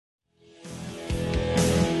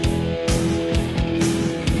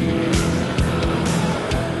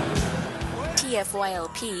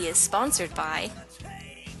TFYLP is sponsored by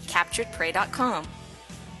CapturedPrey.com.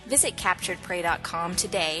 Visit CapturedPrey.com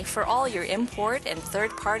today for all your import and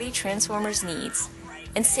third-party Transformers needs,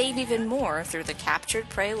 and save even more through the Captured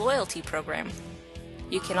Prey loyalty program.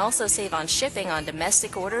 You can also save on shipping on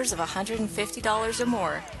domestic orders of $150 or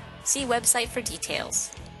more. See website for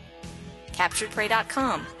details.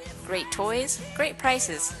 CapturedPrey.com. Great toys, great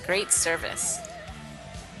prices, great service.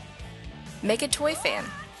 Mega Toy Fan.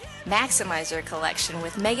 Maximize your collection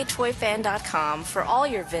with MegaToyFan.com for all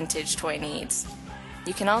your vintage toy needs.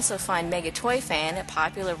 You can also find Mega Toy Fan at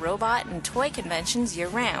popular robot and toy conventions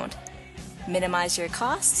year-round. Minimize your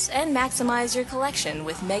costs and maximize your collection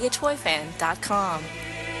with MegaToyFan.com.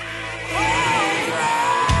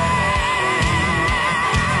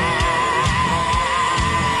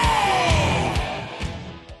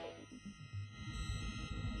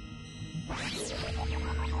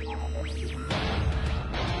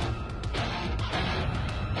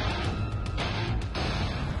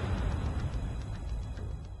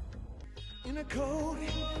 In a cold,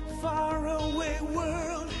 faraway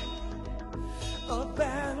world, a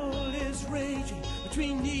battle is raging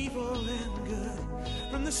between evil and good.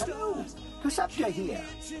 From the stars, Perceptia here.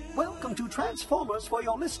 Welcome to Transformers for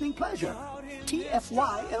your listening pleasure.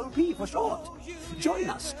 TFYLP for short. Join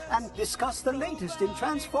us and discuss the latest in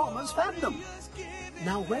Transformers fandom.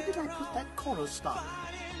 Now, where did I put that chorus stop?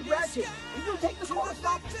 Ratchet, will you take the chorus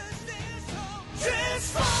stop?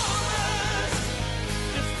 Transformers,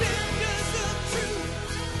 defenders of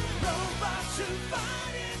truth, robots who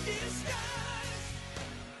fight in disguise.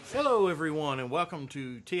 Hello, everyone, and welcome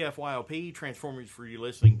to TFYLP, Transformers for Your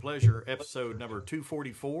Listening Pleasure, episode number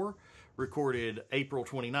 244, recorded April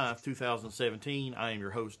 29th, 2017. I am your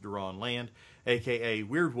host, Duran Land, a.k.a.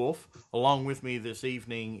 Weird Wolf. Along with me this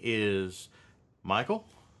evening is Michael.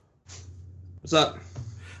 What's up?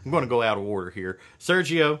 I'm going to go out of order here.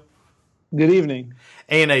 Sergio. Good evening.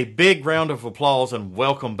 And a big round of applause and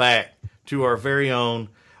welcome back to our very own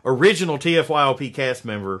original TFYLP cast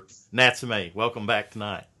member, Natsume. Welcome back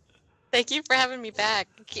tonight. Thank you for having me back.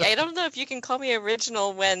 I don't know if you can call me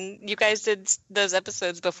original when you guys did those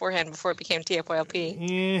episodes beforehand before it became TFYLP.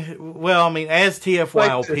 Yeah, well, I mean, as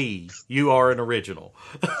TFYLP, you are an original.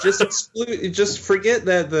 Just forget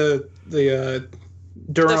that the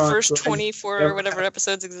Duran, the first 24 or whatever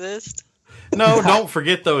episodes exist. No, don't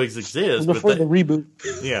forget those exist. Before the reboot.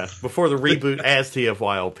 Yeah, before the reboot as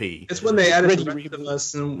TFYLP. It's when they added the Reboot.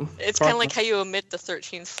 rest of us. It's kind of like how you omit the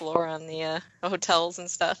 13th floor on the hotels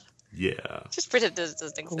and stuff. Yeah. Just pretend it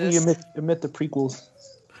doesn't We exist. omit the prequels.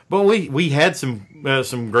 But we had some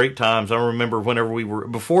great times. I remember whenever we were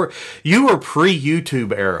before you were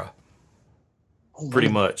pre-YouTube era, pretty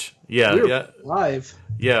much. Yeah, We were yeah, live.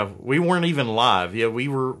 yeah. We weren't even live. Yeah, we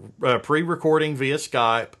were pre-recording via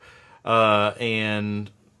Skype, and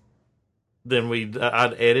then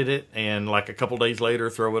I'd edit it, and like a couple days later,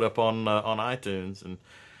 throw it up on iTunes. And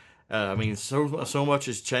I mean, so much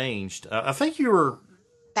has changed. I think you were.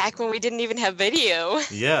 Back when we didn't even have video.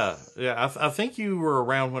 Yeah. I think you were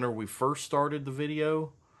around whenever we first started the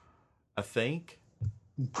video. I think.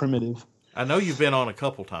 Primitive. I know you've been on a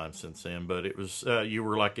couple times since then, but it was you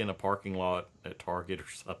were like in a parking lot at Target or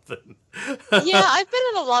something. Yeah, I've been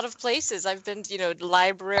in a lot of places. I've been,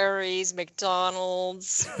 libraries,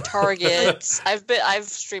 McDonald's, Targets. I've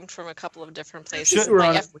streamed from a couple of different places. We were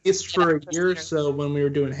on Like, at least for a year or so when we were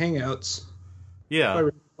doing Hangouts.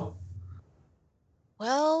 Yeah.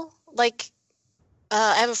 Well, I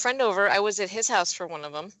have a friend over. I was at his house for one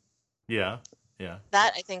of them. Yeah. Yeah.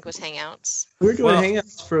 That, I think, was Hangouts. We were doing Well-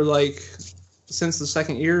 Hangouts for since the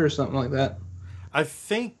second year or something like that. I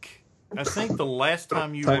think the last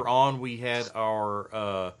time you were on, we had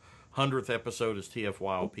our 100th episode as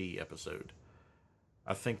TFYLP episode.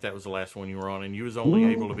 I think that was the last one you were on, and you was only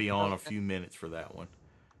able to be on a few minutes for that one.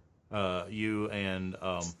 You and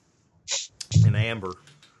Amber,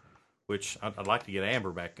 which I'd like to get Amber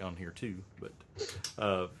back on here too. But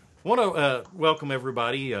want to welcome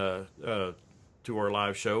everybody to our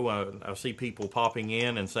live show. I see people popping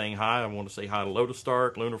in and saying hi. I want to say hi to Lotus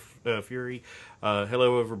Stark, Lunar Fury.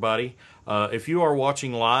 Hello, everybody. If you are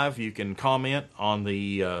watching live, you can comment on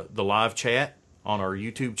the live chat on our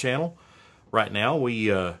YouTube channel. Right now, we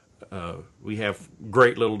have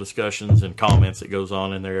great little discussions and comments that goes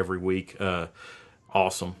on in there every week.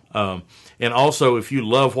 Awesome. And also, if you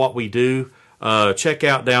love what we do, check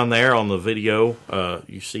out down there on the video.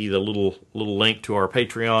 You see the little link to our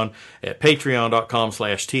Patreon at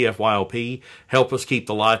patreon.com/TFYLP. Help us keep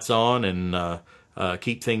the lights on and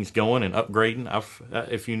keep things going and upgrading.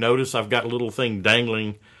 If you notice, I've got a little thing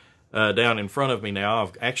dangling down in front of me now.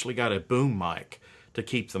 I've actually got a boom mic to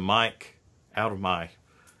keep the mic out of my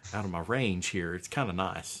range here. It's kind of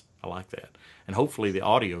nice. I like that, and hopefully the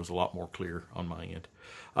audio is a lot more clear on my end.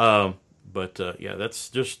 Yeah, that's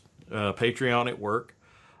just Patreon at work.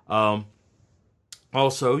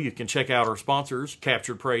 Also, you can check out our sponsors,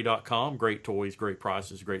 CapturedPrey.com. Great toys, great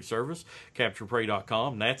prices, great service.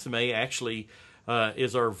 CapturedPrey.com. Natsume actually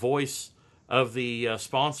is our voice of the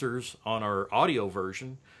sponsors on our audio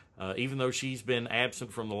version. Even though she's been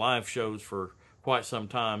absent from the live shows for quite some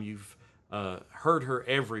time, you've heard her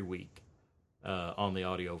every week on the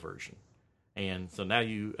audio version. And so now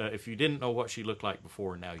you, if you didn't know what she looked like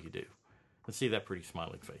before, now you do. Let's see that pretty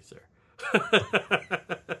smiling face there.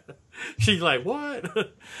 She's like,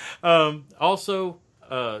 what? Also,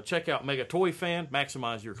 check out Mega Toy Fan.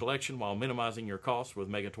 Maximize your collection while minimizing your costs with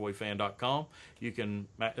megatoyfan.com. You can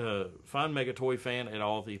find Mega Toy Fan at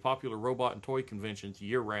all the popular robot and toy conventions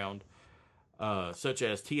year-round, such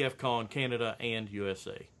as TFCon Canada and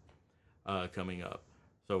USA coming up.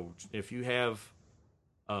 So if you have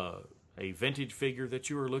a vintage figure that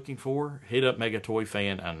you are looking for, hit up Mega Toy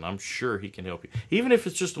Fan, and I'm sure he can help you. Even if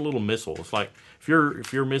it's just a little missile, it's like if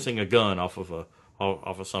you're missing a gun off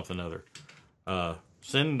of something other,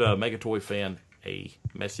 send Mega Toy Fan a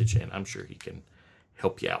message, and I'm sure he can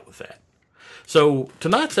help you out with that. So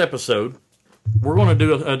tonight's episode, we're going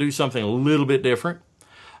to do something a little bit different.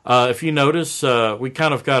 If you notice, we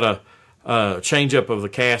kind of got a change up of the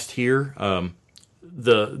cast here.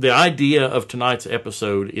 The idea of tonight's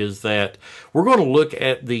episode is that we're going to look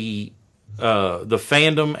at the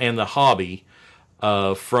fandom and the hobby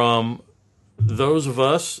from those of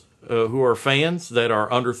us who are fans that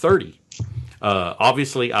are under 30.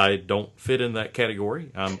 Obviously, I don't fit in that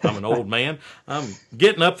category. I'm an old man. I'm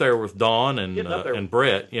getting up there with Don and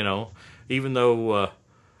Brett. You know, even though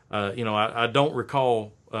I don't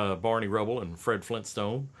recall Barney Rubble and Fred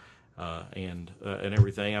Flintstone and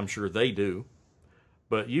everything. I'm sure they do.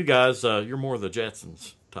 But you guys, you're more the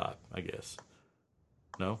Jetsons type, I guess.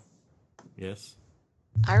 No? Yes?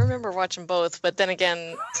 I remember watching both, but then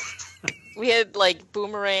again, we had like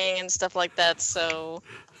Boomerang and stuff like that, so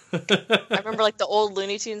I remember like the old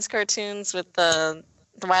Looney Tunes cartoons with the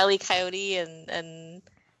Wile E. Coyote and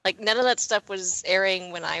like none of that stuff was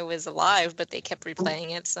airing when I was alive, but they kept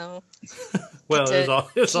replaying it, so well,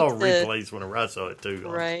 it's all replays whenever I saw it too.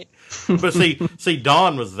 Right. But see,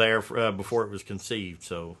 Don was there before it was conceived,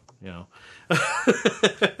 so you know.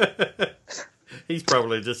 He's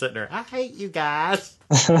probably just sitting there. I hate you guys.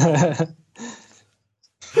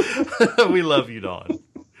 We love you, Don.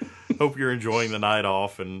 Hope you're enjoying the night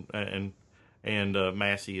off, and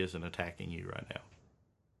Massey isn't attacking you right now.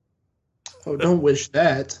 Oh, don't wish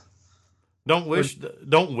that. Don't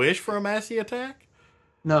wish for a Massey attack.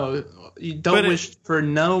 No, you don't wish for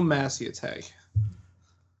no Massey attack.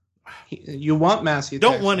 You want Massey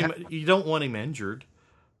attack. You don't want him injured.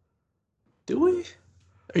 Do we?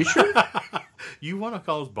 Are you sure? You want to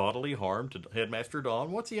cause bodily harm to Headmaster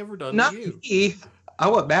Don? What's he ever done Not to you? Me. I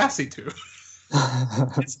want Massey to.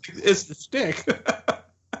 it's the stick.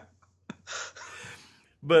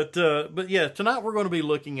 But yeah, tonight we're going to be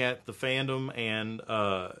looking at the fandom and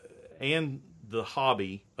the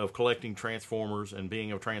hobby of collecting Transformers and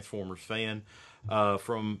being a Transformers fan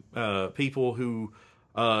from people who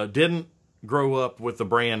didn't grow up with the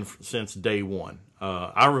brand since day one.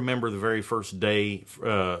 I remember the very first day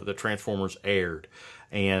that Transformers aired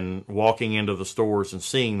and walking into the stores and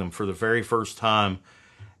seeing them for the very first time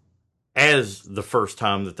as the first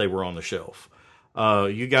time that they were on the shelf.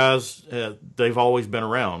 You guys, they've always been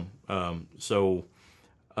around. So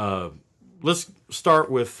let's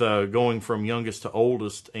start with going from youngest to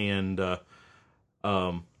oldest and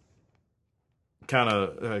kind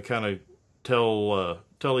of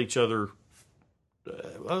tell each other.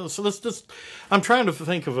 So let's just. I'm trying to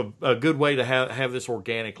think of a good way to have this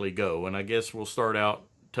organically go, and I guess we'll start out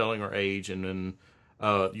telling our age and then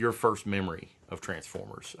your first memory of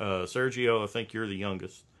Transformers. Sergio, I think you're the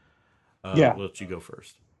youngest. Yeah. I'll let you go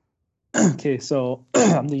first. Okay, so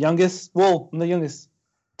I'm the youngest. Well, I'm the youngest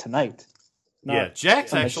tonight. Yeah,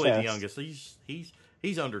 Jack's on the actually the chest. youngest.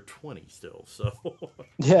 He's under 20 still, so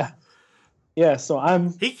Yeah. So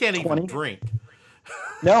I'm. he can't 20. even drink.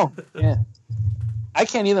 No. Yeah. I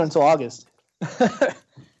can't either until August.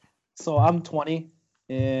 So I'm 20,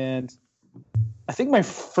 and I think my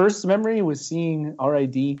first memory was seeing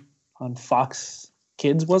RID on Fox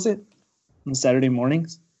Kids. Was it on Saturday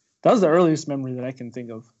mornings? That was the earliest memory that I can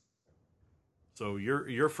think of. So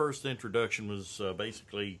your first introduction was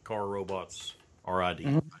basically Car Robots RID.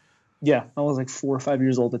 Mm-hmm. Yeah, I was like 4 or 5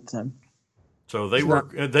 years old at the time. So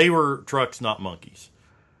they were trucks, not monkeys.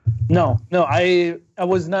 No, I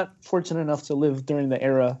was not fortunate enough to live during the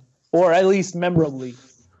era or at least memorably.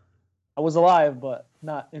 I was alive, but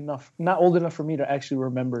not old enough for me to actually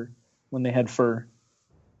remember when they had fur.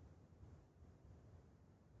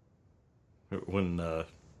 When the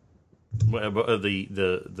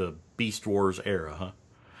Beast Wars era, huh?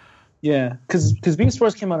 Yeah, because Beast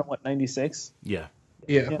Wars came out in what, 96? Yeah.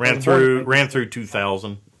 Yeah. Ran through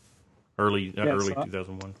 2000, early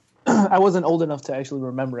 2001. I wasn't old enough to actually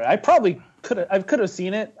remember it. I probably could have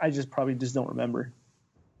seen it. I probably don't remember.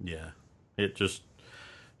 Yeah, it just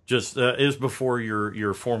is before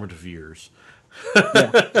your formative years.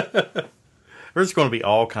 There's going to be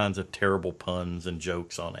all kinds of terrible puns and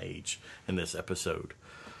jokes on age in this episode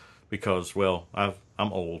because, well, I'm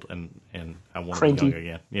old and I want to be young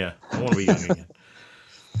again. Yeah, I want to be young again.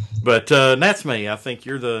 But Natsume, I think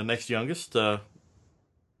you're the next youngest.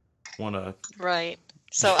 Right.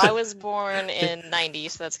 So I was born in 90,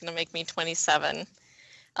 so that's going to make me 27,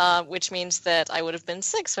 which means that I would have been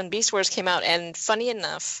 6 when Beast Wars came out. And funny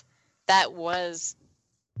enough, that was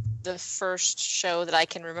the first show that I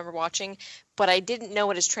can remember watching, but I didn't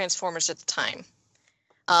know it as Transformers at the time.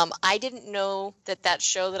 I didn't know that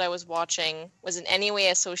show that I was watching was in any way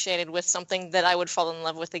associated with something that I would fall in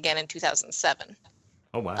love with again in 2007.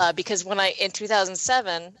 Oh, wow. Because in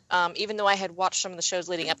 2007, even though I had watched some of the shows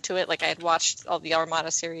leading up to it, like I had watched all the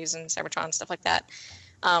Armada series and Cybertron and stuff like that,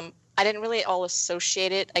 I didn't really all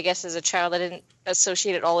associate it. I guess as a child, I didn't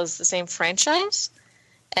associate it all as the same franchise.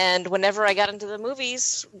 And whenever I got into the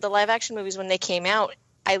movies, the live-action movies, when they came out,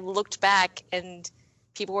 I looked back and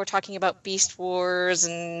people were talking about Beast Wars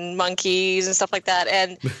and monkeys and stuff like that.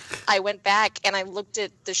 And I went back and I looked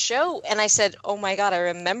at the show and I said, oh my God, I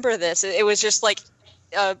remember this. It was just like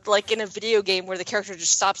in a video game where the character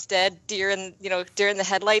just stops dead during the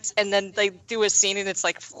headlights, and then they do a scene and it's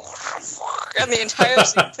like, and the entire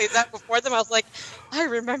scene plays out before them. I was like, I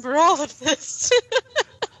remember all of this.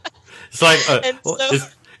 It's like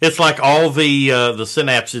it's like all the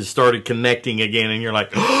synapses started connecting again, and you're like,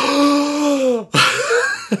 take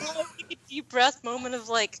a deep breath moment of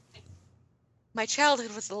like, my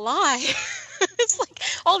childhood was a lie. It's like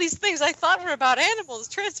all these things I thought were about animals,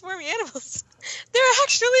 transforming animals. They're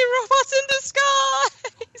actually robots in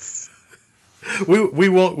disguise.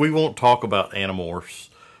 we won't talk about Animorphs.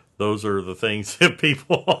 Those are the things that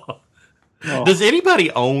people. Oh. Does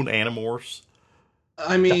anybody own Animorphs?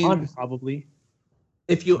 I mean, Dawn probably.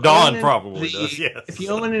 If you Dawn probably does. Yes. If you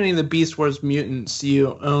own any of the Beast Wars mutants,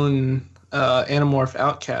 you own Animorph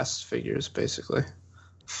Outcast figures, basically.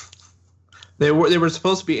 They were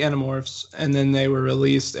supposed to be Animorphs, and then they were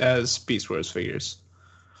released as Beast Wars figures.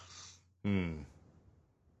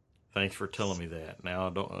 Thanks for telling me that.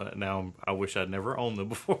 Now I wish I'd never owned them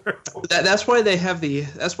before. That's why they have the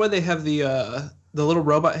little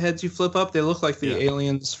robot heads you flip up. They look like the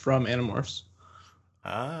aliens from Animorphs.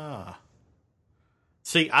 Ah.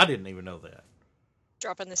 See, I didn't even know that.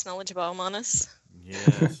 Dropping this knowledge about Amonis.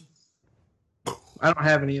 Yes. I don't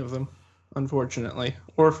have any of them, unfortunately,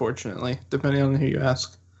 or fortunately, depending on who you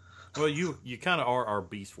ask. Well, you kind of are our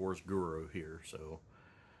Beast Wars guru here, so.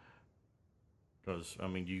 Because, I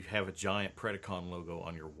mean, you have a giant Predacon logo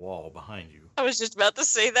on your wall behind you. I was just about to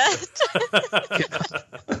say that.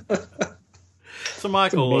 So,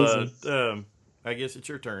 Michael, I guess it's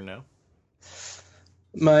your turn now.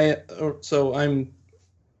 So I'm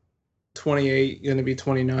 28, going to be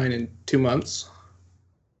 29 in 2 months.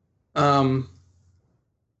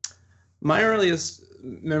 My earliest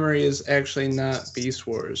memory is actually not Beast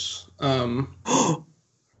Wars.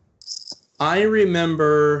 I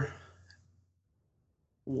remember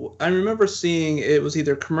seeing it was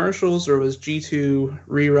either commercials or it was G2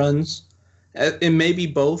 reruns. It may be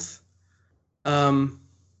both. One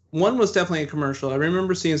was definitely a commercial. I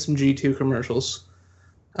remember seeing some G2 commercials.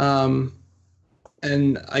 And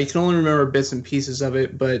I can only remember bits and pieces of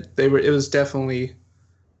it, but I definitely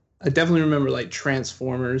remember like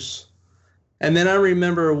Transformers. And then I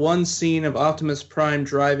remember one scene of Optimus Prime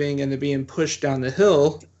driving and then being pushed down the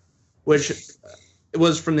hill, which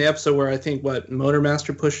was from the episode where I think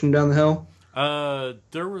Motormaster pushed him down the hill.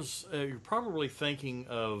 There was you're probably thinking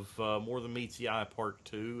of More Than Meets the Eye Part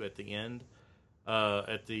 2 at the end,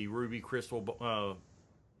 at the Ruby Crystal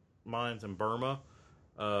mines in Burma.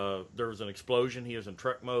 There was an explosion. He was in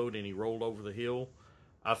truck mode and he rolled over the hill.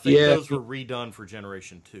 I think those were redone for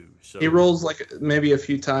Generation 2. So he rolls like maybe a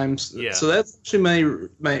few times. Yeah. So that's actually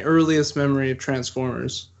my earliest memory of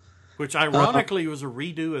Transformers. Which ironically was a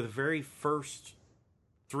redo of the very first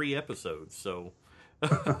 3 episodes. So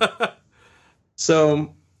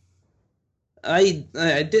So I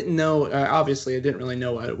didn't know, obviously I didn't really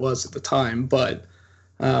know what it was at the time, but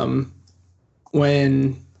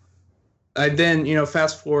when I then,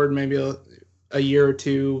 fast forward maybe a year or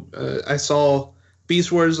two, I saw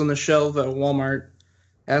Beast Wars on the shelf at Walmart.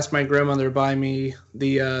 Asked my grandmother to buy me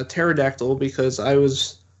the pterodactyl because I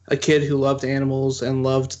was a kid who loved animals and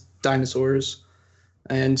loved dinosaurs.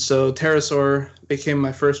 And so Pterosaur became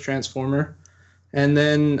my first Transformer. And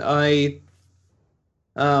then I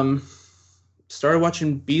started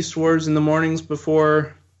watching Beast Wars in the mornings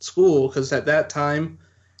before school because at that time,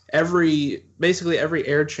 basically every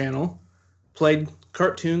air channel played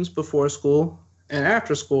cartoons before school and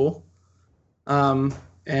after school.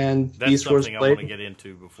 And That's Beast Wars something I played. want to get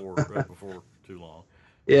into before too long.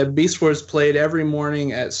 Yeah, Beast Wars played every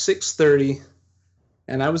morning at 6:30,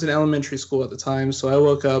 and I was in elementary school at the time, so I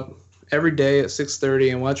woke up every day at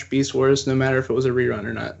 6:30 and watched Beast Wars, no matter if it was a rerun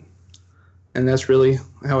or not. And that's really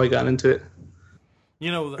how I got into it.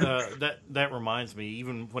 That reminds me.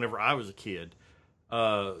 Even whenever I was a kid,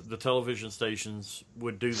 the television stations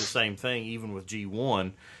would do the same thing. Even with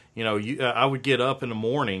G1, I would get up in the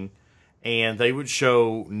morning, and they would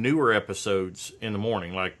show newer episodes in the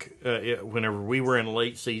morning. Like whenever we were in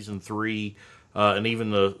late season 3, and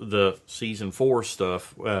even the season 4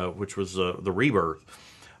 stuff, which was the Rebirth.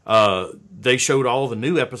 They showed all the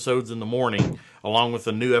new episodes in the morning, along with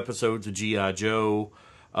the new episodes of G.I. Joe.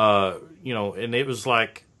 And it was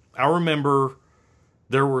like, I remember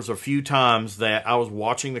there was a few times that I was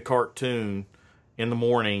watching the cartoon in the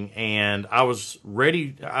morning, and I was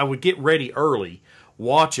ready. I would get ready early,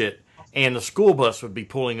 watch it, and the school bus would be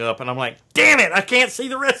pulling up, and I'm like, damn it, I can't see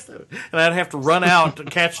the rest of it. And I'd have to run out to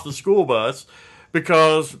catch the school bus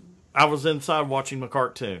because I was inside watching my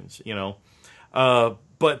cartoons,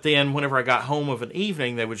 But then whenever I got home of an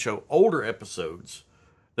evening, they would show older episodes.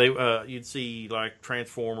 You'd see like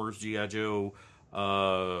Transformers, G.I. Joe,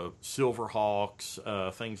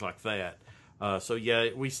 Silverhawks, things like that. So yeah,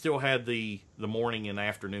 we still had the morning and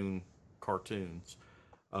afternoon cartoons.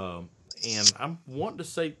 And I'm wanting to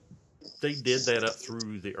say they did that up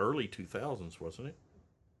through the early 2000s, wasn't it?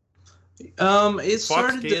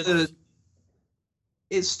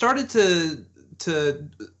 It started to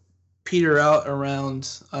peter out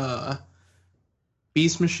around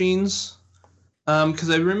Beast Machines, because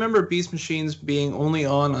I remember Beast Machines being only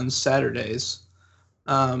on Saturdays,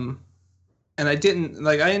 and I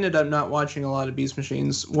ended up not watching a lot of Beast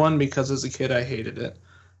Machines. One, because as a kid I hated it,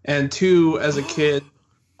 and two, as a kid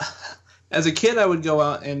I would go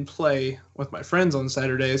out and play with my friends on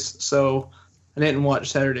Saturdays, so I didn't watch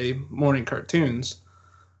Saturday morning cartoons.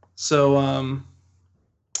 So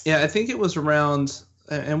I think it was around.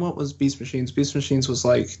 And what was Beast Machines? Beast Machines was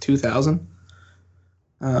like 2000.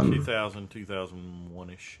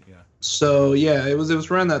 2001-ish, yeah. So yeah, it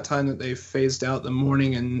was around that time that they phased out the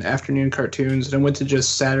morning and afternoon cartoons and went to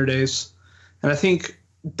just Saturdays. And I think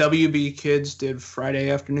WB Kids did Friday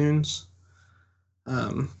afternoons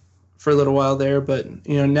for a little while there, but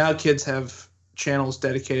now kids have channels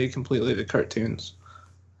dedicated completely to cartoons.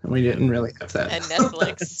 And we didn't really have that. And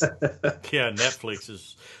Netflix. Yeah,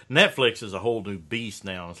 Netflix is a whole new beast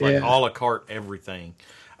now. It's like a la carte everything.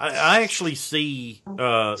 I actually see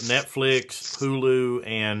Netflix, Hulu,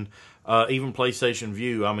 and even PlayStation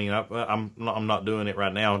View. I mean, I'm not doing it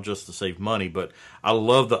right now just to save money, but I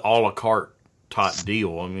love the a la carte type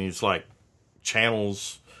deal. I mean, it's like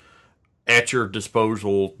channels at your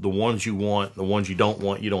disposal. The ones you want, the ones you don't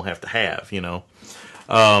want, you don't have to have.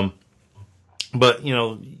 But,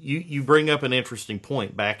 you bring up an interesting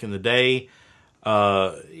point. Back in the day,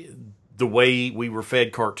 the way we were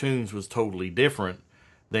fed cartoons was totally different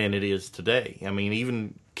than it is today. I mean,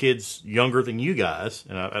 even kids younger than you guys,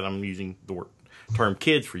 and I'm using the term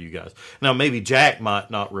kids for you guys. Now, maybe Jack might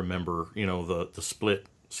not remember, the split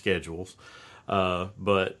schedules.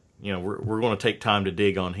 But, we're going to take time to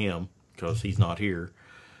dig on him because he's not here.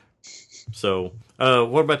 So,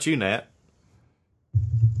 what about you, Nat?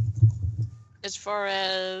 As far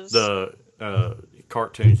as the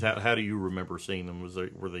cartoons, how do you remember seeing them?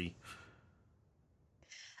 Were they?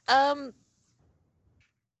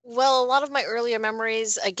 Well, a lot of my earlier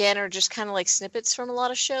memories, again, are just kind of like snippets from a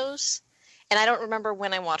lot of shows, and I don't remember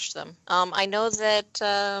when I watched them. I know that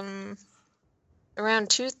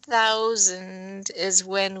around 2000 is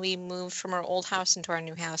when we moved from our old house into our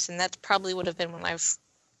new house, and that probably would have been when I've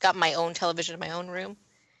got my own television in my own room.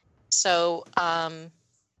 So,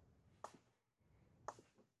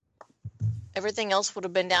 everything else would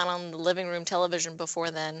have been down on the living room television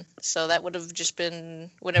before then. So that would have just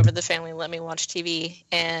been whenever the family let me watch TV.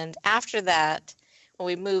 And after that, when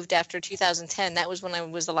we moved after 2010, that was when I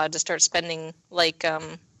was allowed to start spending like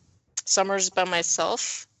summers by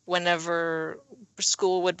myself whenever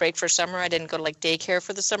school would break for summer, I didn't go to like daycare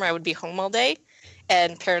for the summer. I would be home all day,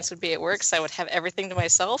 and parents would be at work, so I would have everything to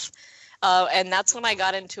myself. And that's when I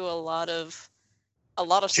got into a lot of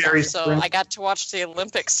Jerry stuff. So Springer. I got to watch the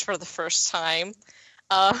Olympics for the first time.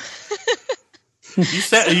 Uh,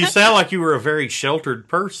 You sound like you were a very sheltered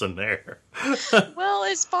person there. well,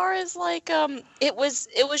 as far as like it was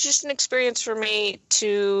just an experience for me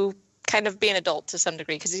to kind of be an adult to some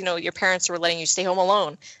degree, because your parents were letting you stay home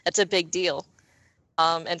alone. That's a big deal.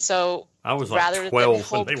 And so I was like rather 12 when than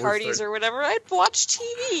hold they were parties starting. or whatever, I'd watch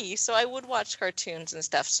TV. So I would watch cartoons and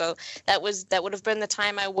stuff. So that would have been the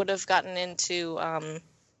time I would have gotten into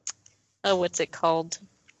what's it called?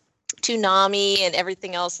 Toonami and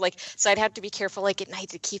everything else. Like, so I'd have to be careful like at night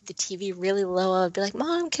to keep the TV really low. I'd be like,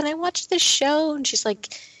 Mom, can I watch this show? And she's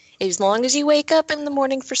like, as long as you wake up in the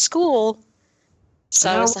morning for school. So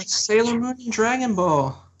I was like, Sailor Moon and Dragon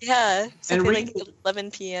Ball. yeah, something read- like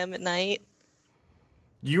 11 p.m. at night.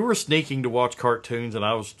 You were sneaking to watch cartoons, and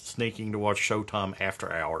I was sneaking to watch Showtime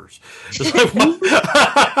after hours. It's like, what?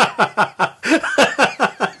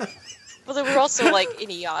 Well, there were also like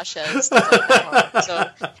Inuyasha and stuff like that. So,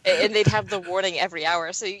 and they'd have the warning every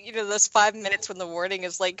hour. So those 5 minutes when the warning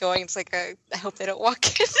is like going, it's like I hope they don't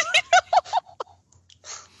walk in.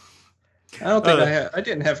 I don't think I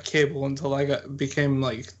didn't have cable until I became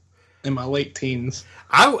like in my late teens.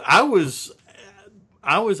 I was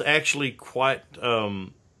actually quite I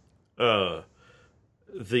don't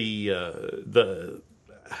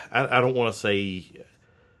want to say.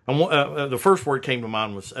 The first word came to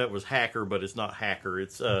mind was hacker, but it's not hacker.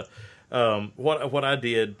 It's what I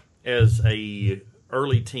did as a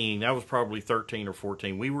early teen. I was probably 13 or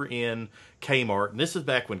 14. We were in Kmart, and this is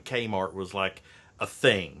back when Kmart was like a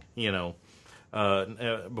thing,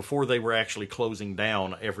 before they were actually closing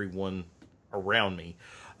down everyone around me.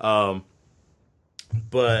 But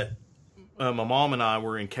my mom and I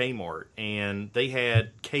were in Kmart, and they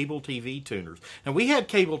had cable TV tuners, and we had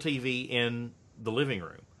cable TV in the living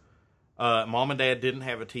room. Mom and Dad didn't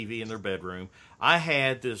have a TV in their bedroom. I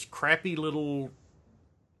had this crappy little,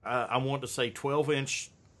 I want to say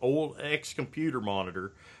 12-inch old computer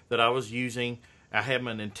monitor that I was using. I had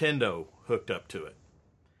my Nintendo hooked up to it,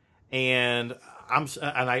 and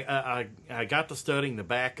I got to studying the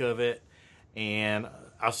back of it, and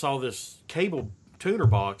I saw this cable tuner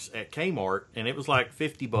box at Kmart, and it was like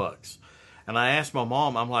 $50. And I asked my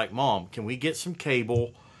mom, I'm like, Mom, can we get some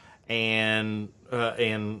cable and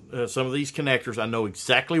some of these connectors? I know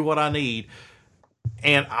exactly what I need,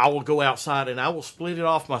 and I will go outside and I will split it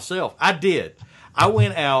off myself. I did. I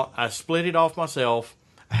went out, I split it off myself.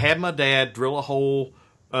 I had my dad drill a hole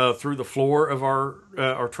through the floor of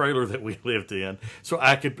our trailer that we lived in, so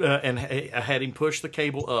I could, and I had him push the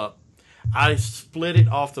cable up. I split it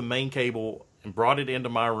off the main cable and brought it into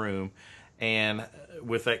my room, and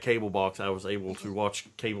with that cable box, I was able to watch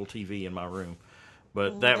cable TV in my room.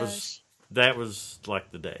 But that was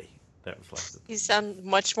like the day. That was like the day. You sound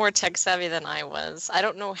much more tech savvy than I was. I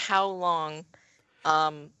don't know how long.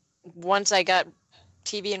 Once I got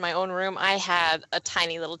TV in my own room, I had a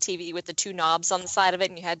tiny little TV with the two knobs on the side of it,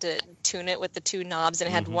 and you had to tune it with the two knobs, and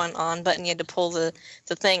it had one on button. You had to pull the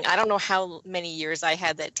thing. I don't know how many years I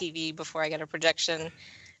had that TV before I got a projection,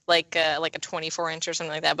 like a 24-inch or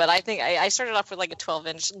something like that. But I think I started off with like a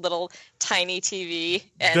 12-inch little tiny TV,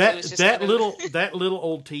 and it was just that little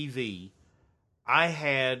old TV I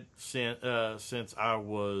had since I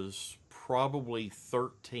was probably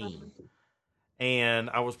 13, and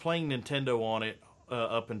I was playing Nintendo on it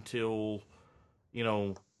up until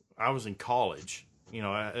I was in college.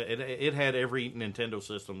 It had every Nintendo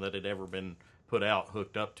system that had ever been put out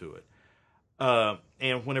hooked up to it.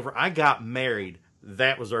 And whenever I got married,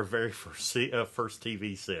 that was our very first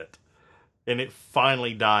TV set. And it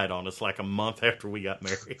finally died on us like a month after we got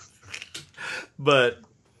married. But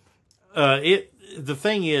the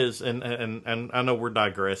thing is, and I know we're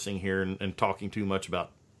digressing here and talking too much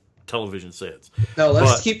about television sets. No,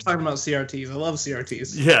 let's keep talking about CRTs. I love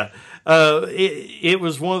CRTs. Yeah. It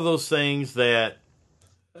was one of those things that,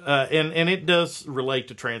 and it does relate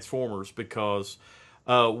to Transformers, because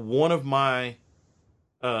one of my,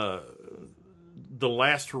 the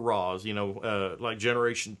last hurrahs, like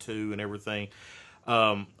Generation 2 and everything,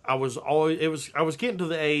 I was getting to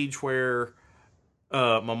the age where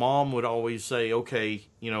my mom would always say, okay,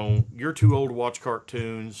 you're too old to watch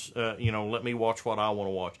cartoons. Let me watch what I want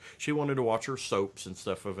to watch. She wanted to watch her soaps and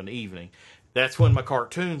stuff of an evening. That's when my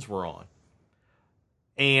cartoons were on.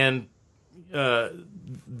 And,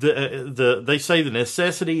 they say the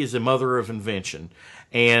necessity is the mother of invention,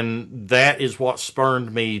 and that is what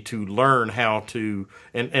spurred me to learn how to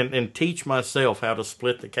and teach myself how to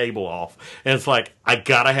split the cable off. And it's like, I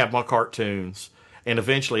gotta have my cartoons, and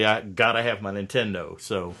eventually I gotta have my Nintendo.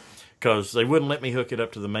 So, because they wouldn't let me hook it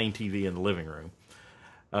up to the main TV in the living room.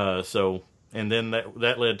 And then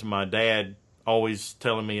that led to my dad always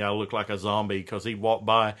telling me I look like a zombie, because he'd walk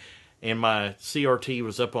by and my CRT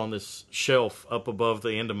was up on this shelf up above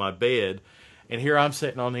the end of my bed. And here I'm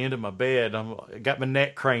sitting on the end of my bed. I got my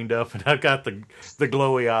neck craned up, and I've got the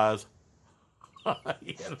glowy eyes.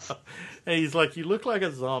 You know? And he's like, "You look like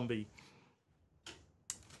a zombie."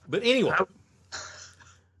 But anyway,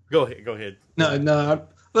 go ahead. No.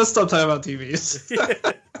 Let's stop talking about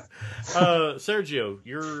TVs. Sergio,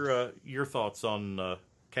 your thoughts on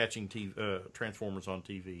catching Transformers on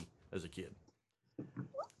TV as a kid?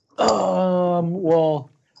 Well,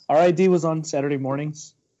 RID was on Saturday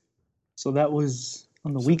mornings, so that was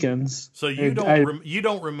on the weekends. So you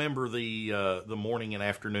don't remember the morning and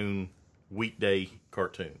afternoon weekday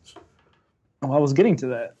cartoons? Oh, I was getting to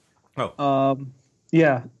that. Oh,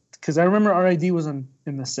 yeah, because I remember RID was on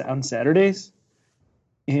Saturdays,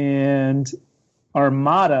 and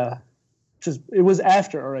Armada, it was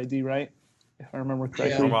after RID, right? If I remember correctly.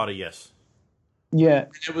 Yeah. Armada, yes. Yeah,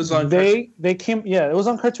 It was on. they came. Yeah, it was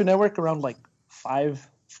on Cartoon Network around like 4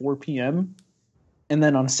 p.m. And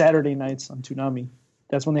then on Saturday nights on Toonami,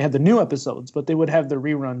 that's when they had the new episodes. But they would have the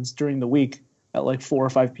reruns during the week at like 4 or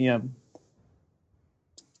 5 p.m.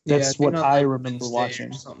 That's what I remember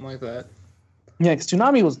watching. Something like that. Yeah, because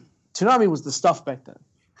Toonami was the stuff back then.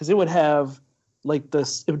 Because it would have like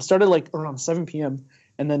this. It would start at like around 7 p.m.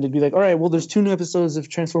 and then it'd be like, all right, well, there's 2 new episodes of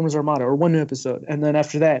Transformers Armada, or 1 new episode, and then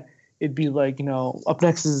after that, it'd be like, up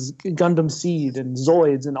next is Gundam Seed and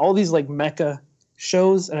Zoids and all these like mecha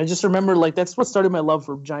shows. And I just remember like that's what started my love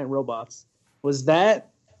for giant robots. Was that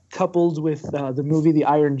coupled with the movie The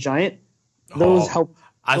Iron Giant? Those helped.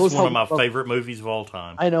 That's one of my favorite movies of all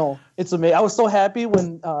time. I know, it's amazing. I was so happy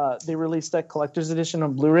when they released that collector's edition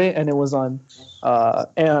on Blu-ray and it was on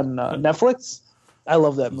Netflix. I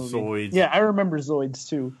love that movie. Zoids. Yeah, I remember Zoids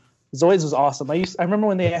too. Zoids was awesome. I remember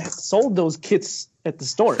when they sold those kits at the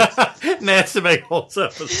stores. Natsume holds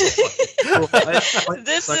up. This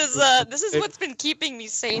is what's been keeping me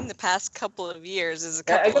sane the past couple of years. Is a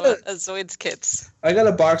couple of Zoids kits. I got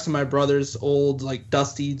a box of my brother's old like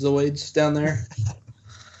dusty Zoids down there.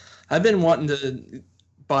 I've been wanting to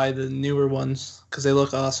buy the newer ones because they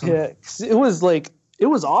look awesome. Yeah, it was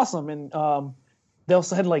awesome, and they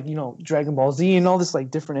also had like Dragon Ball Z and all this like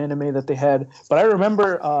different anime that they had. But I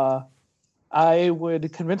remember I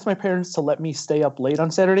would convince my parents to let me stay up late on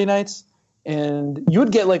Saturday nights, and you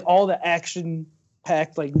would get like all the action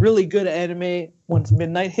packed like really good anime once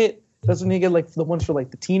midnight hit. That's when you get like the ones for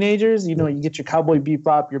like the teenagers. You get your Cowboy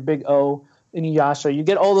Bebop, your Big O, Inuyasha. You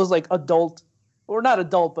get all those like adult. Or not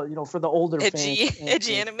adult, but for the older fans.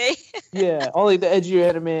 Edgy anime. Yeah, all like the edgy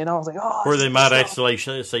anime, and I was like, oh. Where they might actually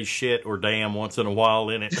say shit or damn once in a while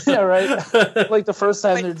in it. Yeah, right. Like the first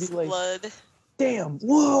time there'd be like, blood. Damn,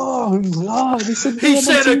 whoa, oh, He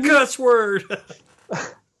said a cuss word.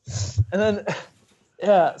 And then,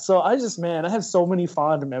 yeah, so I have so many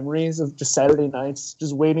fond memories of just Saturday nights,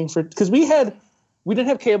 just waiting because we didn't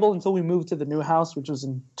have cable until we moved to the new house, which was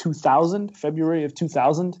in February of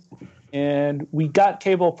 2000. And we got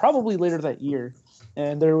cable probably later that year.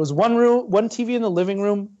 And there was one TV in the living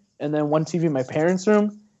room, and then one TV in my parents'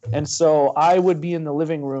 room. And so I would be in the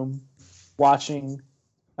living room watching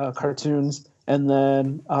cartoons. And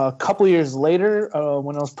then a couple years later,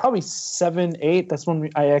 when I was probably 7, 8, that's when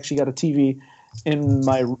I actually got a TV in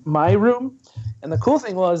my room. And the cool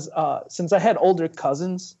thing was, since I had older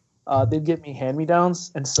cousins, they'd get me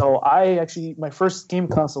hand-me-downs, and so my first game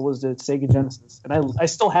console was the Sega Genesis, and I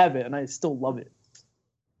still have it, and I still love it.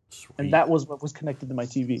 Sweet. And that was what was connected to my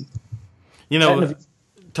TV.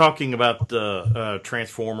 Talking about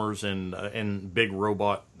Transformers and big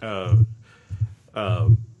robot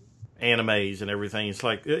animes and everything, it's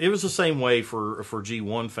like it was the same way for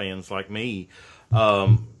G1 fans like me.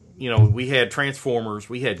 We had Transformers,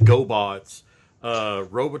 we had GoBots,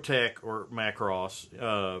 Robotech or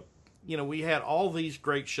Macross. We had all these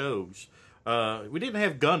great shows. We didn't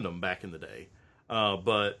have Gundam back in the day,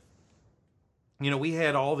 but we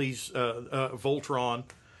had all these Voltron,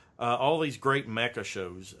 all these great mecha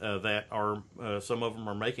shows that are some of them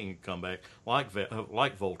are making a comeback, like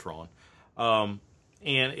Voltron,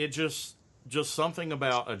 and it just something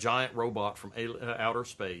about a giant robot from outer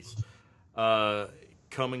space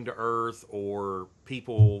coming to Earth, or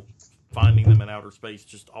people finding them in outer space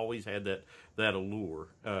just always had that allure.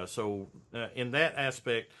 So in that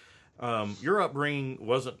aspect, your upbringing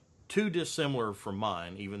wasn't too dissimilar from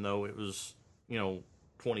mine, even though it was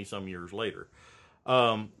 20 some years later.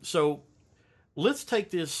 So let's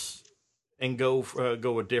take this and go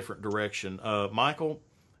a different direction. Michael,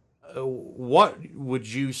 what would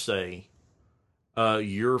you say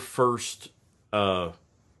your first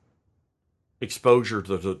exposure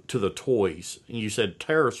to the toys? You said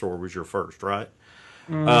Pterosaur was your first, right?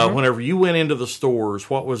 Mm-hmm. Whenever you went into the stores,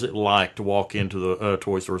 what was it like to walk into the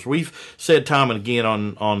toy stores? We've said time and again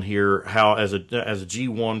on here how as a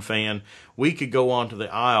G1 fan, we could go onto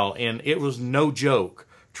the aisle and it was no joke.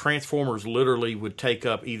 Transformers literally would take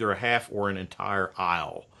up either a half or an entire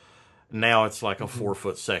aisle. Now it's like a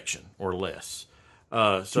 4-foot section or less.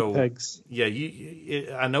 So pegs.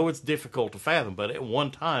 Yeah, I know it's difficult to fathom, but at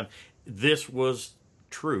one time this was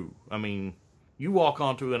true. I mean, you walk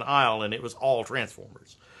onto an aisle and it was all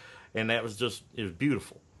Transformers, and it was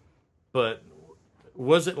beautiful. But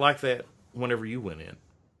was it like that whenever you went in?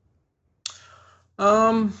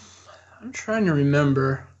 I'm trying to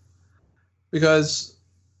remember, because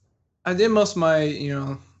I did most of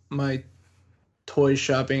my my toy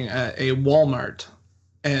shopping at a Walmart,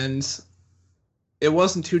 and it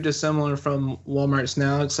wasn't too dissimilar from Walmart's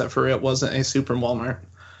now, except for it wasn't a super Walmart.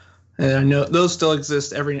 And I know those still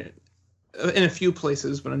exist in a few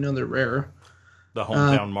places, but I know they're rare. The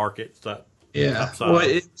hometown market stuff. Yeah. Well,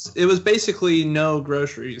 it was basically no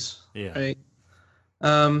groceries. Yeah.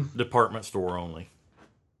 Right. Department store only.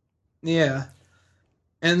 Yeah.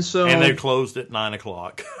 And they closed at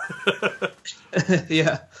 9:00.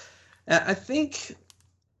 Yeah. I think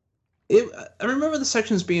I remember the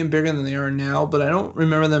sections being bigger than they are now, but I don't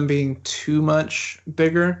remember them being too much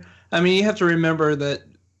bigger. I mean, you have to remember that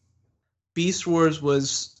Beast Wars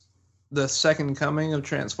was the second coming of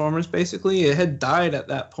Transformers, basically. It had died at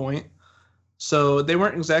that point. So they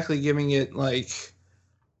weren't exactly giving it,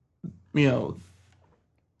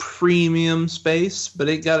 premium space, but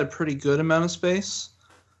it got a pretty good amount of space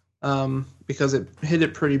because it hit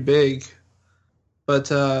it pretty big.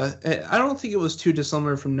 But I don't think it was too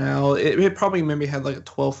dissimilar from now. It probably maybe had like a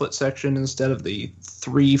 12-foot section instead of the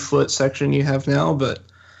 3-foot section you have now, but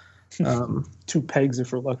 2 pegs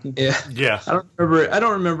if we're lucky. Yeah. I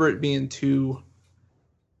don't remember it being too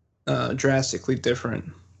drastically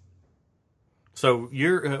different. So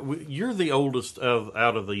you're the oldest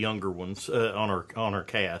out of the younger ones on our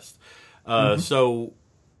cast. So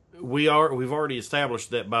we've already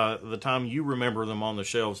established that by the time you remember them on the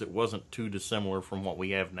shelves, it wasn't too dissimilar from what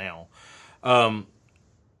we have now. In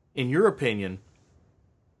your opinion,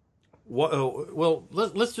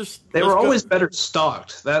 let's were always better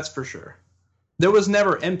stocked. That's for sure. There was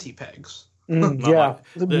never empty pegs. Yeah.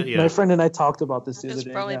 My friend and I talked about this the other day. It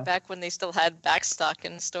was probably back when they still had backstock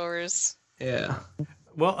in stores. Yeah.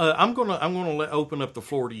 Well, I'm gonna open up the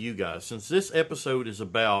floor to you guys, since this episode is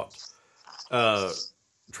about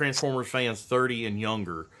Transformers fans 30 and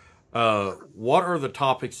younger. What are the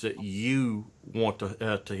topics that you want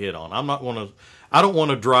to hit on? I don't want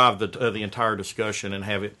to drive the entire discussion and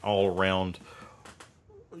have it all around,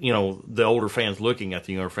 the older fans looking at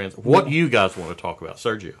the younger fans. What do you guys want to talk about,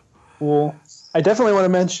 Sergio? Well, I definitely want to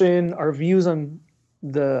mention our views on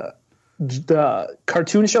the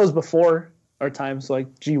cartoon shows before our times,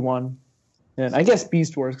 like G1 and I guess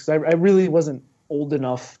Beast Wars, because I really wasn't old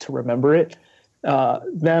enough to remember it.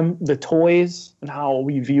 The toys and how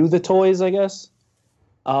we view the toys, I guess.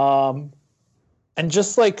 And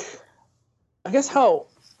just I guess how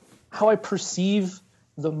I perceive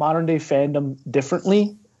the modern day fandom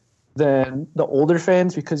differently than the older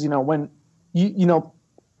fans, because when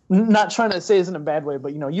not trying to say this in a bad way,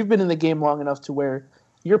 but you've been in the game long enough to where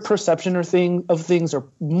your perception of things are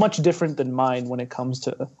much different than mine when it comes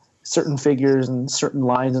to certain figures and certain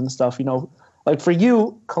lines and stuff. Like for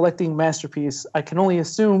you, collecting Masterpiece, I can only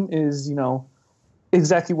assume is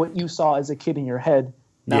exactly what you saw as a kid in your head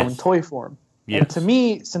now in toy form. Yes. And to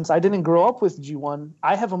me, since I didn't grow up with G1,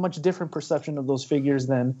 I have a much different perception of those figures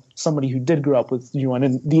than somebody who did grow up with G1,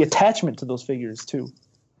 and the attachment to those figures too.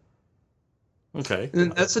 Okay,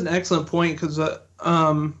 and that's an excellent point, because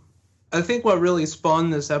I think what really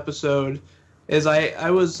spawned this episode is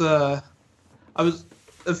I was a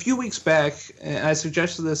few weeks back, and I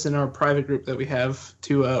suggested this in our private group that we have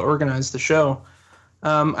to organize the show.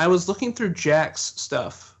 I was looking through Jack's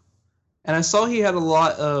stuff, and I saw he had a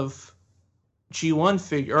lot of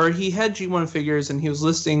G1 he had G1 figures, and he was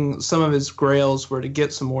listing some of his grails where to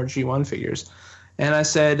get some more G1 figures. And I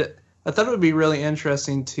said, I thought it would be really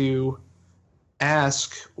interesting to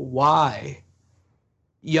ask why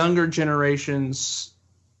younger generations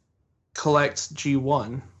collect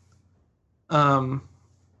G1?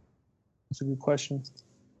 That's a good question.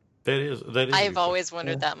 That is. I've always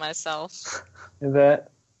wondered that myself.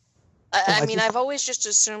 That I mean, I've always just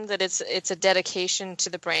assumed that it's a dedication to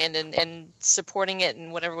the brand and supporting it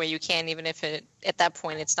in whatever way you can, even if at that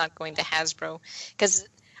point it's not going to Hasbro. Because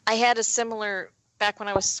I had a similar, back when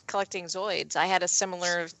I was collecting Zoids, I had a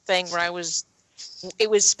similar thing where it was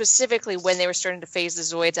specifically when they were starting to phase the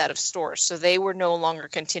Zoids out of stores. So they were no longer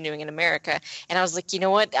continuing in America. And I was like, you know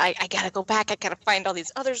what? I got to go back. I got to find all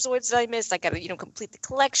these other Zoids that I missed. I got to, complete the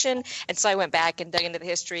collection. And so I went back and dug into the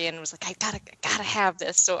history and was like, I gotta have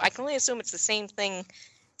this. So I can only assume it's the same thing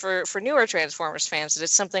for newer Transformers fans. That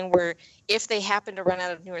it's something where if they happen to run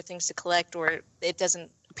out of newer things to collect or it doesn't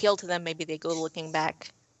appeal to them, maybe they go looking back.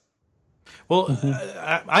 Well,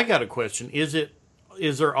 I got a question. Is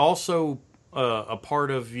there also a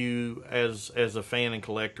part of you as a fan and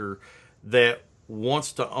collector that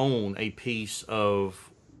wants to own a piece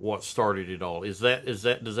of what started it all? Does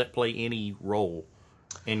that play any role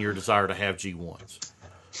in your desire to have G1s?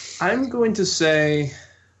 I'm going to say,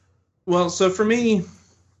 well, so for me,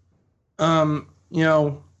 I've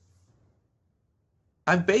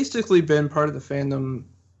basically been part of the fandom.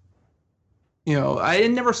 I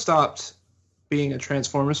never stopped being a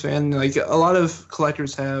Transformers fan. Like a lot of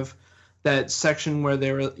collectors have that section where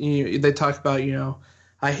they talk about,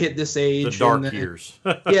 I hit this age. The dark years.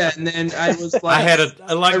 Yeah, and then I was like... I had a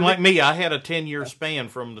 10-year span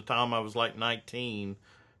from the time I was like 19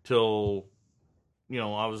 till,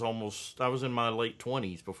 I was in my late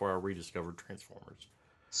 20s before I rediscovered Transformers.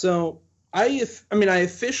 So, I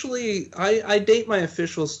date my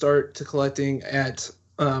official start to collecting at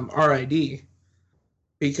RID,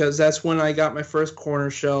 because that's when I got my first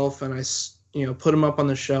corner shelf, and I put them up on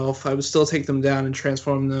the shelf. I would still take them down and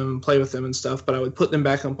transform them and play with them and stuff, but I would put them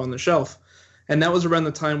back up on the shelf. And that was around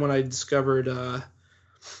the time when I discovered,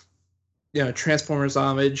 Transformers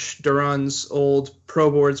Homage, Duran's old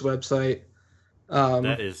Pro Boards website.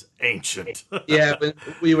 That is ancient. Yeah, but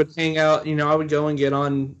we would hang out. I would go and get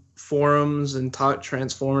on forums and talk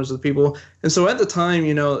Transformers with people. And so at the time,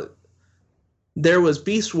 there was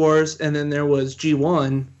Beast Wars, and then there was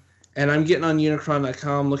G1. And I'm getting on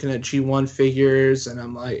Unicron.com looking at G1 figures, and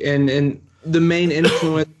I'm like, and the main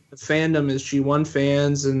influence of fandom is G1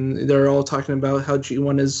 fans, and they're all talking about how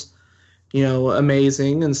G1 is,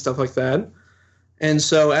 amazing and stuff like that. And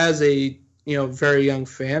so as a, very young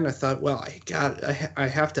fan, I thought, well, I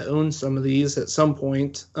have to own some of these at some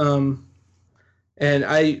point. And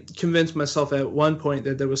I convinced myself at one point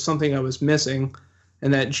that there was something I was missing,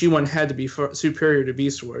 and that G1 had to be superior to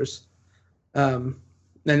Beast Wars.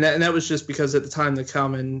 And that was just because at the time the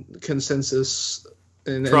common consensus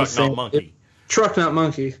Truck, not monkey. Truck, not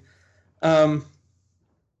monkey.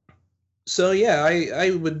 So yeah,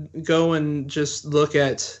 I would go and just look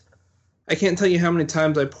at. I can't tell you how many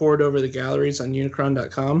times I poured over the galleries on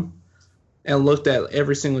Unicron.com and looked at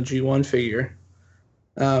every single G1 figure,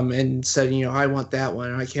 and said, I want that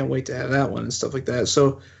one, and I can't wait to have that one and stuff like that.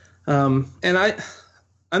 So, and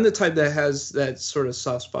I'm the type that has that sort of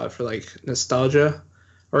soft spot for like nostalgia.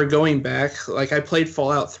 Or going back, like I played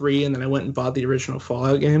Fallout 3 and then I went and bought the original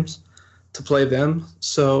Fallout games to play them.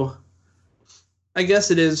 So I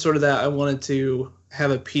guess it is sort of that I wanted to have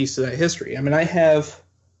a piece of that history. I mean, I have,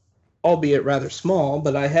 albeit rather small,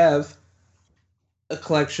 but I have a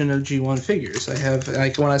collection of G1 figures. I have,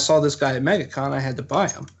 like when I saw this guy at MegaCon, I had to buy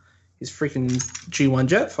him. He's freaking G1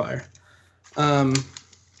 Jetfire.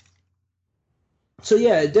 So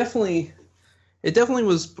yeah, it definitely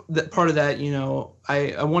was part of that,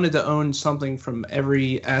 I wanted to own something from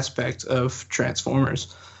every aspect of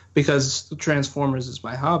Transformers because Transformers is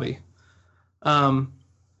my hobby.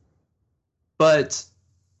 But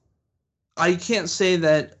I can't say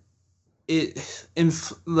that it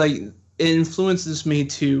influences me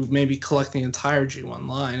to maybe collect the entire G1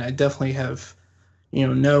 line. I definitely have,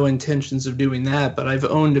 no intentions of doing that, but I've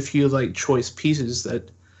owned a few like choice pieces that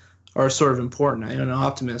are sort of important. I own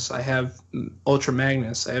Optimus. I have Ultra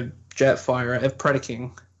Magnus. I have Jetfire. I have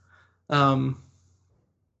Predaking.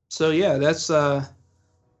 So yeah, that's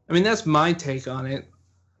that's my take on it.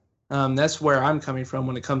 That's where I'm coming from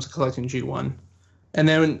when it comes to collecting G1. And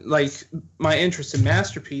then like my interest in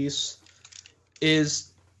Masterpiece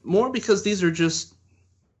is more because these are just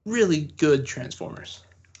really good Transformers.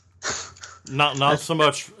 Not so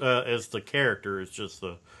much as the character. It's just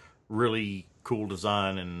the really cool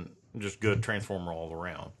design and just good Transformer all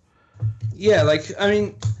around. Yeah,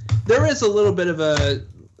 there is a little bit of a,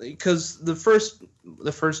 because the first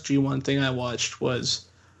G1 thing I watched was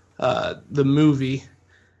the movie,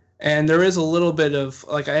 And there is a little bit of,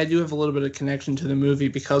 like, I do have a little bit of connection to the movie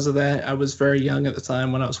because of that. I was very young at the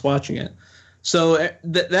time when I was watching it. So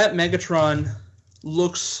that Megatron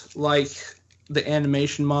looks like the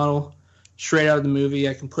animation model straight out of the movie.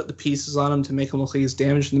 I can put the pieces on him to make him look like he's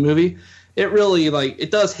damaged in the movie. It really, like,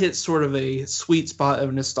 it does hit sort of a sweet spot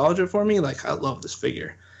of nostalgia for me. Like, I love this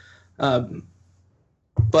figure.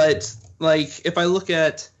 But, like, if I look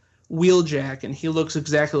at Wheeljack, and he looks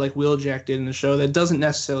exactly like Wheeljack did in the show, that doesn't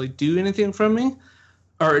necessarily do anything for me,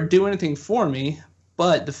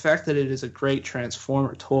 but the fact that it is a great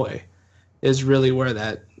Transformer toy is really where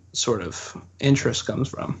that sort of interest comes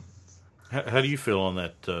from. How do you feel on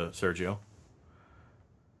that, Sergio?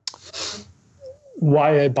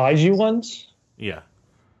 Why I buy you ones? Yeah.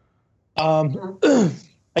 I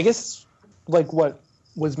guess like what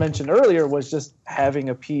was mentioned earlier was just having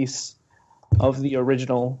a piece of the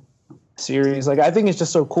original series. Like, I think it's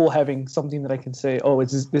just so cool having something that I can say, oh,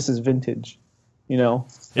 this is vintage, you know?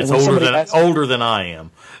 It's older than I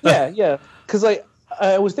am. Yeah. Because, like,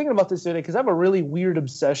 I was thinking about this today because I have a really weird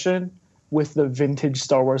obsession with the vintage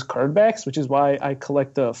Star Wars card backs, which is why I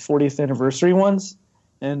collect the 40th anniversary ones.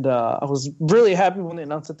 And I was really happy when they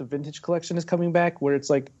announced that the vintage collection is coming back, where it's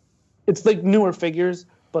like newer figures,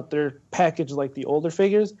 but they're packaged like the older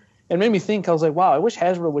figures. And it made me think, I was like, wow, I wish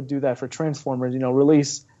Hasbro would do that for Transformers, you know,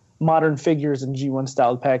 release modern figures in G1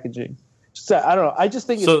 style packaging. So, I don't know. I just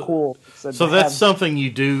think it's cool. So that's something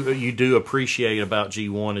you do appreciate about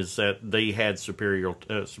G1 is that they had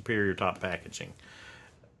superior top packaging.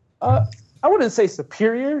 I wouldn't say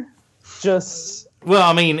superior, just well,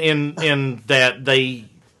 I mean in that they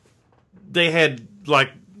had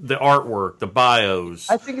like the artwork, the bios.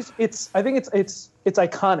 I think it's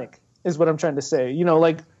iconic is what I'm trying to say. You know,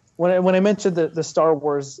 like when I mentioned the Star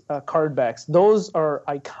Wars card backs, those are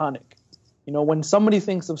iconic. You know, when somebody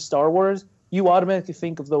thinks of Star Wars, you automatically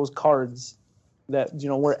think of those cards that, you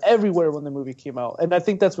know, were everywhere when the movie came out. And I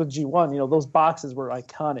think that's with G1. You know, those boxes were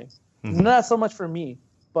iconic. Mm-hmm. Not so much for me,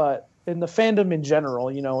 but in the fandom in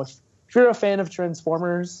general. You know, if you're a fan of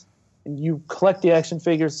Transformers and you collect the action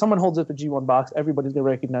figures, someone holds up the G1 box, everybody's going to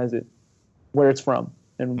recognize it, where it's from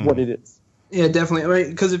and what it is. Yeah, definitely. Right?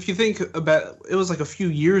 Because if you think about it, was like a few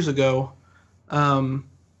years ago,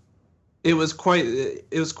 it was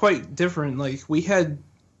quite different. Like, we had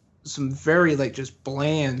some very, like, just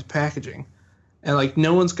bland packaging, and like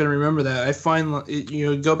no one's gonna remember that. I find, you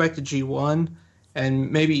know, go back to G1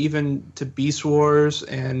 and maybe even to Beast Wars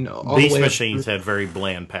and all Beast the way Machines had very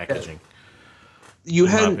bland packaging. You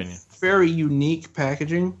had very unique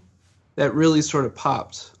packaging that really sort of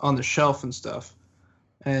popped on the shelf and stuff.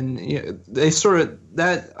 And you know, they sort of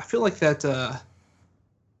that I feel like that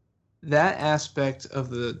aspect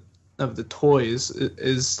of the toys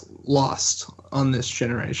is lost on this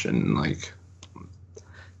generation. Like,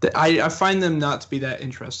 I find them not to be that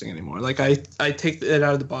interesting anymore. Like, I take it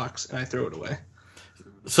out of the box and I throw it away.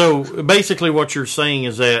 So basically, what you're saying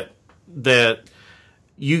is that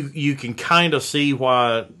you can kind of see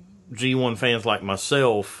why G1 fans like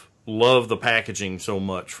myself love the packaging so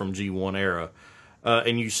much from G1 era.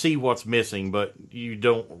 And you see what's missing, but you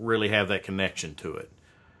don't really have that connection to it.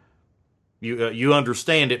 You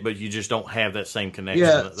understand it, but you just don't have that same connection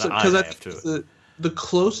that I have to it. The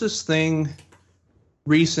closest thing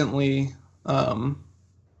recently that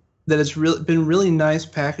has been really nice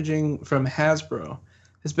packaging from Hasbro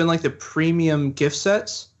has been like the premium gift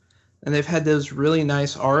sets, and they've had those really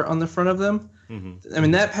nice art on the front of them. Mm-hmm. I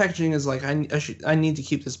mean, that packaging is like I need to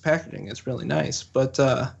keep this packaging. It's really nice, but.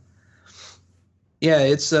 Yeah,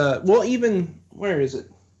 it's well, even where is it?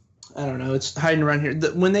 I don't know. It's hiding around here.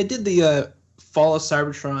 When they did the Fall of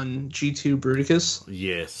Cybertron G2 Bruticus,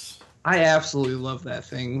 yes, I absolutely love that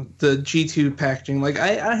thing. The G2 packaging, like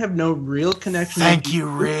I have no real connection. Thank you,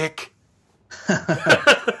 Rick.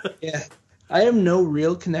 Yeah, I have no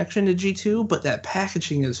real connection to G2, but that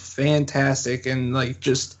packaging is fantastic and like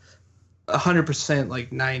just 100%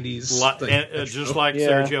 like 90s. Just like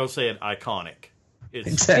Sergio said, iconic.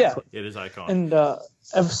 Exactly. It is iconic.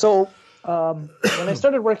 And so when I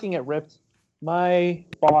started working at Ripped, my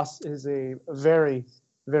boss is a very,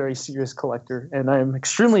 very serious collector, and I'm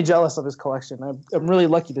extremely jealous of his collection. I'm really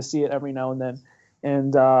lucky to see it every now and then.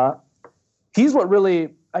 And he's what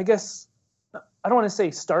really, I guess, I don't want to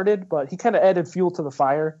say started, but he kind of added fuel to the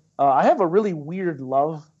fire. I have a really weird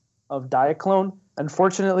love of Diaclone.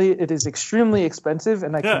 Unfortunately, it is extremely expensive,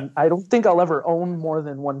 and I don't think I'll ever own more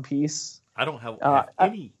than one piece. I don't have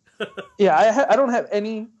any. I don't have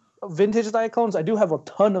any vintage Diaclones. I do have a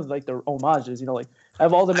ton of like their homages. You know, like I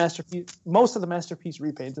have all the most of the Masterpiece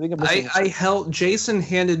repaints. I think Jason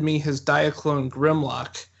handed me his Diaclone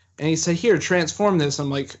Grimlock, And he said, "Here, transform this."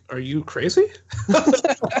 I'm like, "Are you crazy?"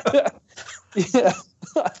 Yeah.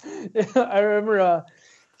 I remember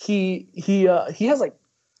he has like,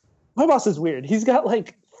 my boss is weird. He's got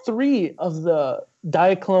like 3 of the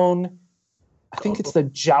Diaclone, I think it's the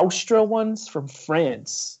Joustra ones from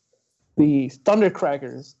France, the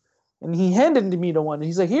Thundercrackers. And he handed me to one.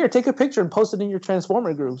 He's like, "Here, take a picture and post it in your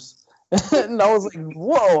Transformer groups." And I was like,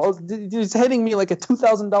 whoa. He's handing me like a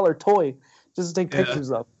 $2,000 toy just to take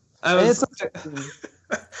pictures of. I was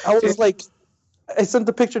like, I sent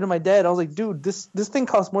the picture to my dad. I was like, "Dude, this thing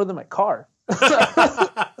costs more than my car."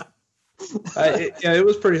 It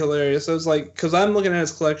was pretty hilarious. I was like, because I'm looking at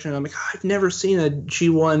his collection, I'm like, I've never seen a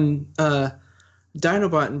G1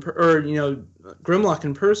 Dinobot or Grimlock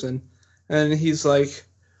in person. And he's like,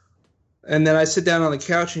 and then I sit down on the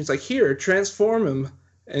couch and he's like, "Here, transform him."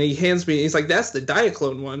 And he hands me, he's like, "That's the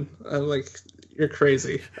Diaclone one." I'm like, "You're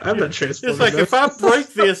crazy. I'm not transforming." It's like, if I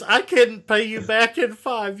break this, I can't pay you back in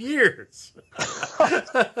 5 years.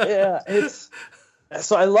 Yeah,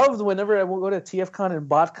 so I loved whenever I would go to TFCon and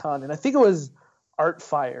BotCon, and I think it was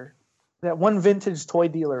Artfire, that one vintage toy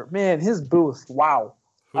dealer. Man, his booth, wow.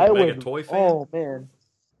 Mega Toy Fan? Oh, man.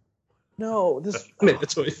 No, this... Mega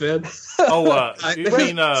Toy Fan. You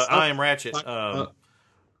mean I Am Ratchet.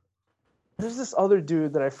 There's this other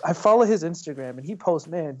dude that I follow his Instagram, and he posts,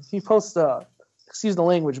 excuse the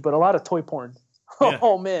language, but a lot of toy porn. Yeah.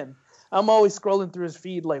 Oh, man. I'm always scrolling through his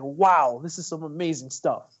feed like, wow, this is some amazing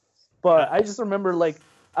stuff. But I just remember, like,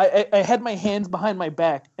 I had my hands behind my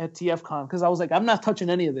back at TFCon because I was like, I'm not touching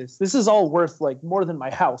any of this. This is all worth, like, more than my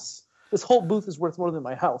house. This whole booth is worth more than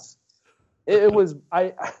my house.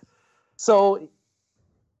 So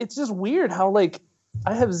it's just weird how, like,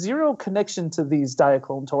 I have zero connection to these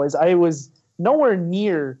Diaclone toys. I was nowhere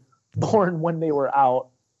near born when they were out.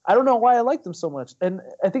 I don't know why I like them so much. And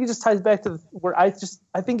I think it just ties back to where I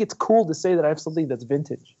think it's cool to say that I have something that's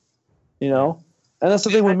vintage, And that's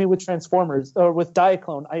the thing with me with Transformers or with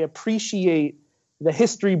Diaclone. I appreciate the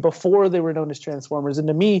history before they were known as Transformers. And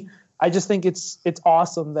to me, I just think it's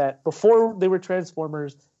awesome that before they were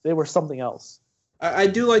Transformers, they were something else. I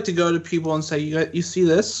do like to go to people and say, you see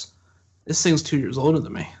this? This thing's 2 years older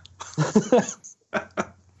than me.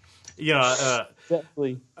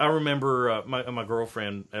 Definitely. I remember my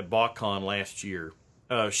girlfriend at BotCon last year.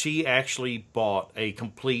 She actually bought a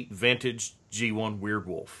complete vintage G1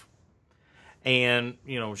 Weirdwolf. And,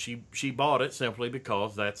 she bought it simply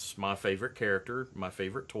because that's my favorite character, my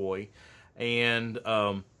favorite toy. And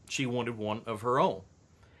she wanted one of her own.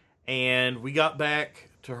 And we got back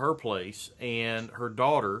to her place, and her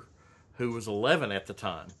daughter, who was 11 at the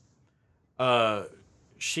time,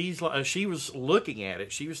 she was looking at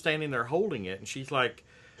it. She was standing there holding it, and she's like,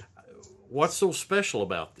 "What's so special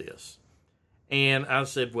about this?" And I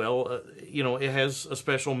said, "Well, it has a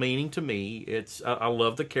special meaning to me. I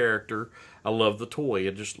love the character. I love the toy.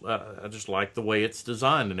 I just like the way it's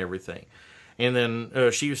designed and everything." And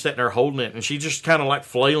then she was sitting there holding it, and she just kind of like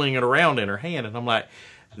flailing it around in her hand. And I'm like,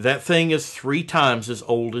 "That thing is 3 times as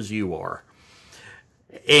old as you are."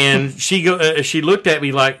 And she looked at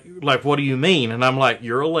me like, "What do you mean?" And I'm like,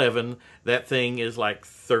 "You're 11. That thing is like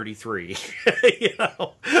 33."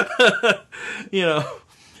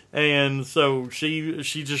 And so she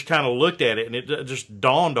just kind of looked at it, and it just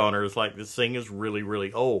dawned on her. It's like, this thing is really,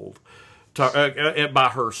 really old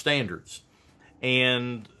by her standards.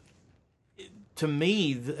 And to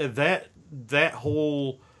me, that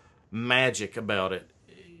whole magic about it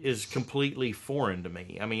is completely foreign to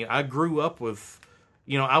me. I mean, I grew up with,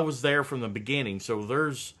 I was there from the beginning, so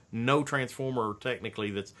there's no Transformer technically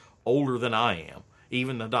that's older than I am,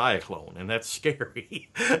 even the Diaclone, and that's scary,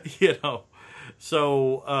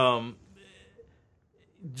 So,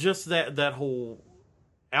 just that whole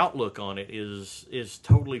outlook on it is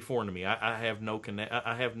totally foreign to me. I have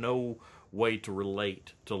no way to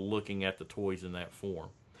relate to looking at the toys in that form.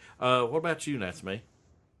 What about you, Natsume?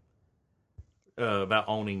 About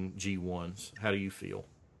owning G1s, how do you feel?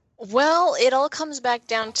 Well, it all comes back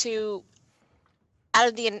down to out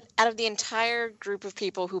of the entire group of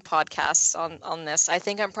people who podcasts on this, I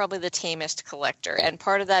think I'm probably the tamest collector, and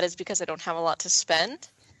part of that is because I don't have a lot to spend,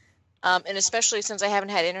 and especially since I haven't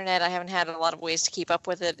had internet, I haven't had a lot of ways to keep up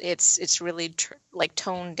with it. It's really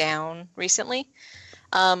toned down recently,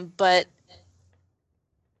 but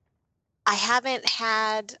I haven't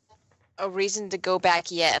had a reason to go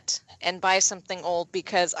back yet and buy something old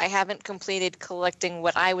because I haven't completed collecting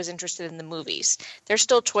what I was interested in the movies. There's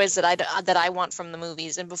still toys that I want from the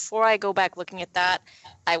movies, and before I go back looking at that,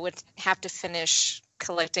 I would have to finish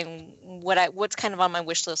collecting what's kind of on my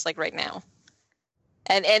wish list like right now.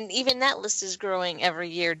 And even that list is growing every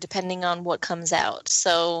year depending on what comes out.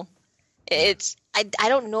 So it's I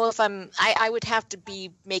don't know if I would have to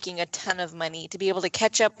be making a ton of money to be able to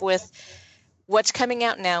catch up with what's coming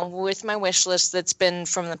out now with my wish list that's been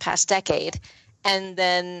from the past decade, and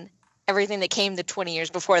then everything that came the 20 years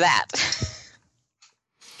before that.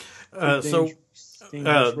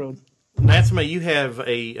 Dangerous road. Natsuma, you have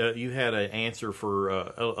you had an answer for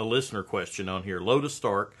a listener question on here. Lotus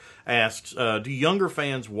Stark asks, do younger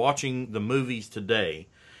fans watching the movies today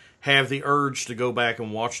have the urge to go back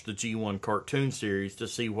and watch the G1 cartoon series to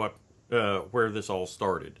see what where this all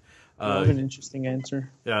started? That's an interesting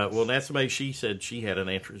answer. Well, Natsume, she said she had an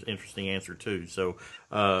interesting answer too. So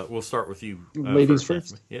we'll start with you, ladies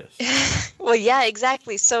first. Natsume. Yes. Well, yeah,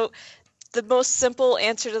 exactly. So the most simple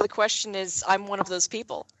answer to the question is I'm one of those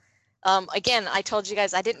people. Again, I told you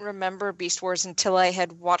guys I didn't remember Beast Wars until I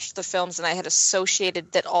had watched the films and I had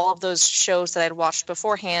associated that all of those shows that I'd watched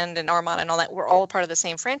beforehand and Armada and all that were all part of the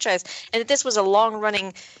same franchise, and that this was a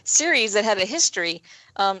long-running series that had a history.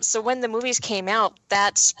 So when the movies came out,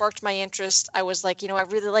 that sparked my interest. I was like, I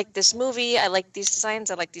really like this movie. I like these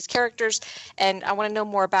designs. I like these characters, and I want to know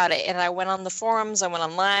more about it. And I went on the forums. I went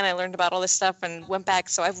online. I learned about all this stuff and went back.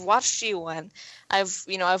 So I've watched G1. I've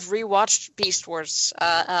rewatched Beast Wars.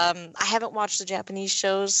 I haven't watched the Japanese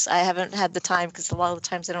shows. I haven't had the time because a lot of the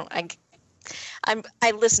times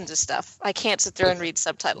I listen to stuff. I can't sit there and read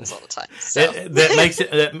subtitles all the time. So. That makes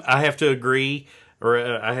it. I have to agree, or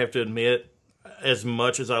I have to admit, as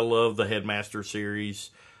much as I love the Headmaster series,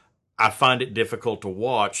 I find it difficult to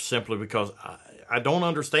watch simply because I don't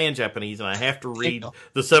understand Japanese and I have to read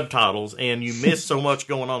the subtitles, and you miss so much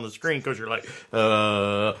going on the screen because you're like,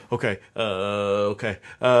 okay.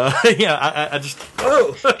 Yeah, I just,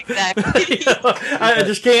 Exactly. I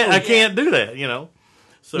just can't, I can't do that,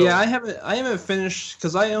 So yeah, I haven't finished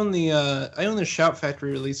because I own the Shout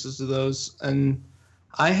Factory releases of those, and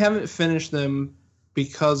I haven't finished them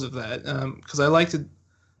because of that. Because I like to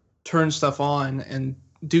turn stuff on and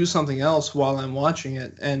do something else while I'm watching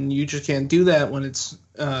it, and you just can't do that when it's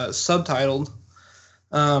subtitled.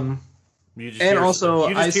 You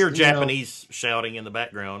just hear Japanese shouting in the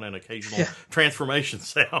background and occasional transformation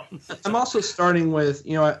sounds. I'm also starting with,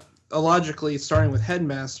 logically starting with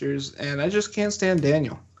Headmasters, and I just can't stand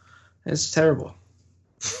Daniel. It's terrible.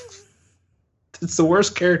 It's the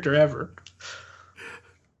worst character ever.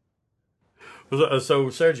 So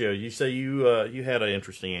Sergio, you say you had an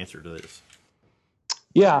interesting answer to this.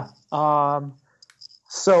 Yeah.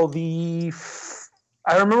 So I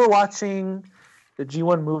remember watching the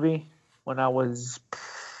G1 movie when I was,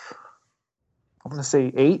 I'm going to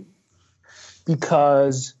say 8,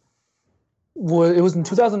 because it was in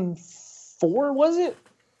 2004, was it?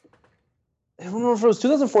 I don't know if it was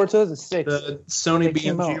 2004 or 2006. The Sony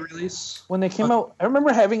BMG release? When they came out, I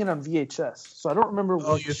remember having it on VHS, so I don't remember.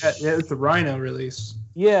 Oh, it was the Rhino release.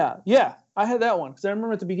 Yeah, I had that one because I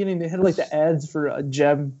remember at the beginning they had like the ads for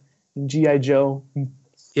Gem and G.I. Joe.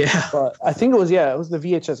 Yeah, but I think it was the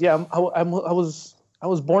VHS. Yeah, I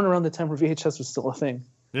was born around the time where VHS was still a thing.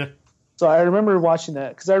 Yeah. So I remember watching that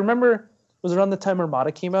because I remember it was around the time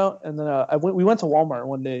Armada came out, and then we went to Walmart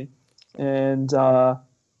one day, and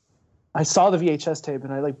I saw the VHS tape,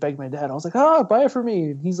 and I like begged my dad. I was like, buy it for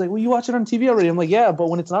me. And he's like, well, you watch it on TV already. I'm like, yeah, but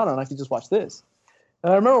when it's not on, I can just watch this.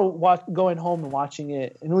 And I remember going home and watching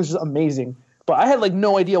it, and it was just amazing. But I had like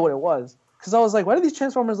no idea what it was because I was like, why do these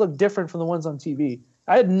Transformers look different from the ones on TV?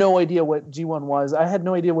 I had no idea what G1 was. I had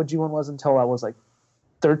no idea what G1 was until I was like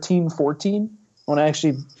 13, 14, when I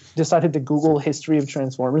actually decided to Google history of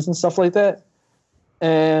Transformers and stuff like that.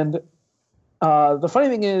 And the funny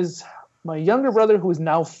thing is, my younger brother, who is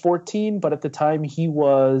now 14, but at the time he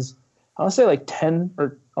was, I want to say like 10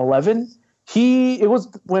 or 11. It was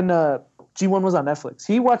when G1 was on Netflix.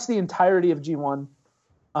 He watched the entirety of G1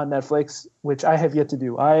 on Netflix, which I have yet to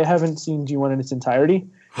do. I haven't seen G1 in its entirety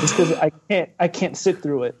just because I can't sit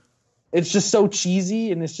through it. It's just so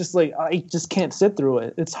cheesy, and it's just like I just can't sit through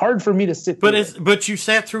it. It's hard for me to sit through it. But you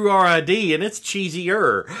sat through RID, and it's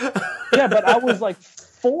cheesier. Yeah, but I was like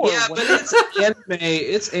 4. Yeah, but it's anime.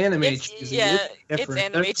 It's anime cheesy. Yeah, it's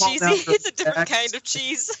anime cheesy. It's a different kind of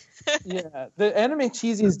cheese. Yeah, the anime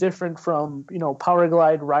cheesy is different from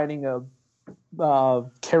Powerglide riding a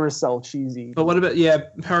carousel cheesy. But what about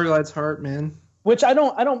Powerglide's heart, man? Which I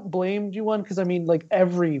don't blame G1 because I mean like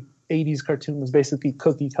every 80s cartoon was basically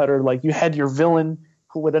cookie cutter. Like you had your villain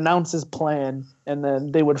who would announce his plan, and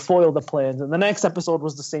then they would foil the plans, and the next episode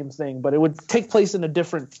was the same thing, but it would take place in a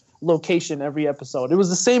different location every episode. It was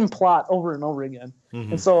the same plot over and over again.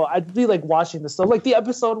 Mm-hmm. And so I'd be like watching this. So like the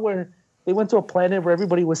episode where they went to a planet where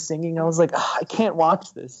everybody was singing. I was like, I can't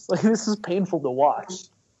watch this. Like, this is painful to watch.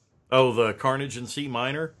 Oh, the Carnage in C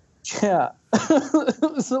minor? Yeah. It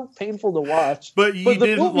was so painful to watch. But you the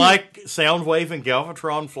didn't movie- like Soundwave and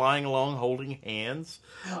Galvatron flying along holding hands?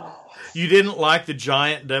 You didn't like the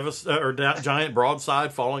giant giant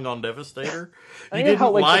broadside falling on Devastator? You get didn't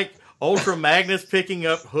how, like, like Ultra Magnus picking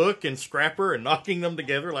up Hook and Scrapper and knocking them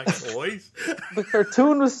together like toys? The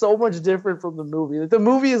cartoon was so much different from the movie. Like, the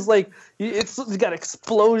movie is like, it's got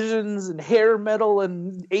explosions and hair metal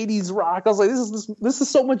and 80s rock. I was like, this is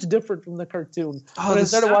so much different from the cartoon. Oh, When I the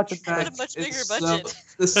started watching soundtrack, Had a much bigger it's budget.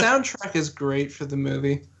 the soundtrack is great for the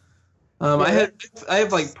movie. I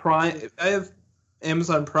have like Prime. I have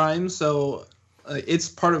Amazon Prime, so it's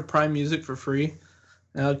part of Prime Music for free.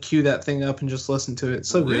 And I'll queue that thing up and just listen to it. It's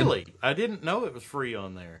so good. Really? I didn't know it was free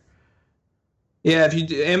on there. Yeah, if you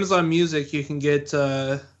do Amazon Music, you can get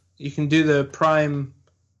you can do the Prime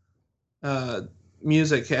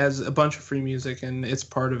music. It has a bunch of free music, and it's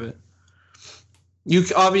part of it. You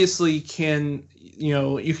obviously can,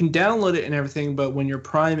 you can download it and everything, but when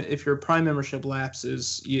if your Prime membership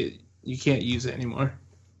lapses, you can't use it anymore.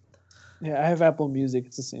 Yeah, I have Apple Music.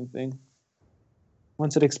 It's the same thing.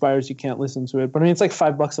 Once it expires, you can't listen to it. But I mean, it's like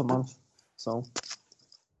 $5 a month, so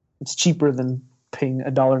it's cheaper than paying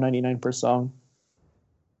 $1.99 per song.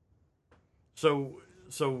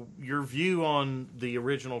 So your view on the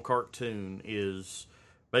original cartoon is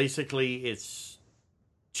basically it's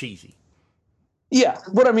cheesy. Yeah,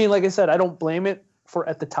 but I mean, like I said, I don't blame it for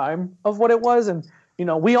at the time of what it was, and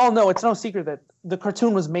we all know it's no secret that the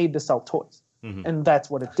cartoon was made to sell toys, and that's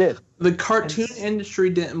what it did. The cartoon industry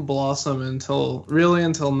didn't blossom until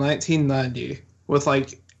 1990 with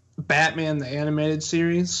like Batman the animated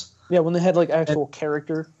series. Yeah, when they had like actual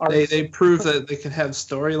character arcs. They proved that they could have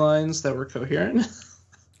storylines that were coherent.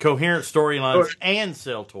 Coherent storylines and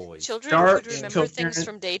sell toys. Children Dark could remember coherent. things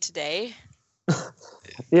from day to day.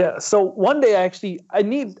 Yeah, so one day I've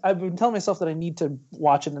been telling myself that I need to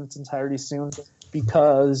watch it in its entirety soon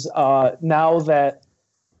because now that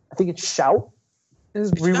I think it's Shout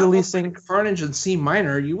is re-releasing. Carnage in C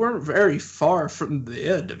minor. You weren't very far from the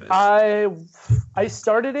end of it. I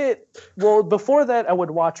started it, well, before that I would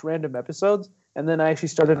watch random episodes, and then I actually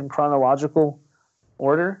started in chronological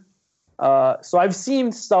order. So I've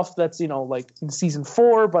seen stuff that's, like in season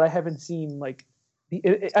 4, but I haven't seen I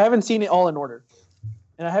haven't seen it all in order.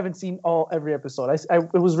 And I haven't seen every episode.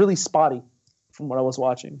 It was really spotty from what I was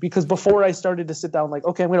watching. Because before I started to sit down, like,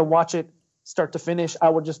 okay, I'm going to watch it start to finish, I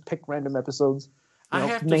would just pick random episodes. I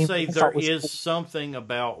have to say there is something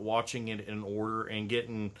about watching it in order and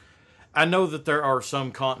getting... I know that there are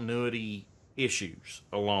some continuity issues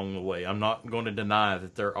along the way. I'm not going to deny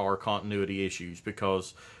that there are continuity issues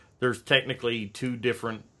because there's technically two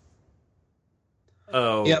different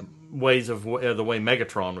ways of the way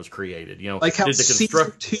Megatron was created. Like how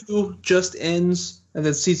season 2 just ends and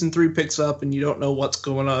then season 3 picks up and you don't know what's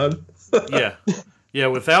going on. Yeah,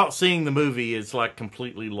 without seeing the movie, it's like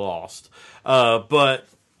completely lost. But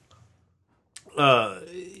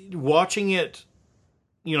watching it,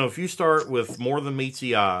 if you start with More Than Meets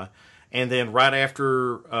the Eye, and then right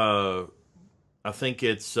after, I think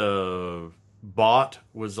it's Bot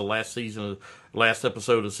was the last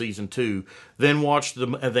episode of season 2, then watch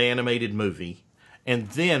the animated movie, and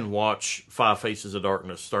then watch Five Faces of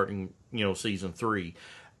Darkness starting, season 3.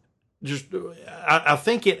 I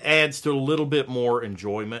think it adds to a little bit more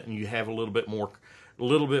enjoyment, and you have a little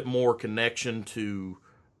bit more connection to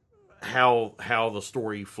how the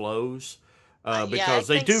story flows, because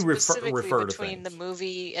they do refer to between things. The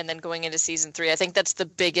movie and then going into season 3. I think that's the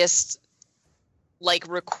biggest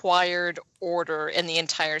required order in the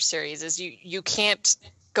entire series. Is you can't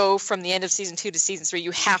go from the end of season 2 to season 3.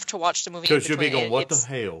 You have to watch the movie because you'll be going, what the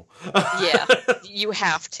hell? Yeah, you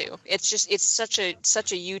have to. It's such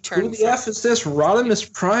a U-turn. Who the F is this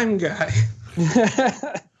Rodimus Prime guy?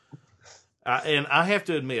 And I have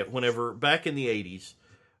to admit, whenever back in the 80s,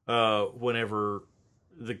 whenever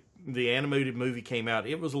the animated movie came out,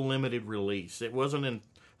 it was a limited release. It wasn't in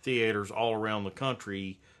theaters all around the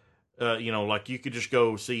country. Like you could just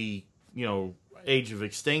go see, Age of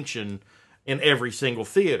Extinction in every single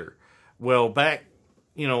theater. Well, back,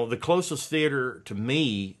 the closest theater to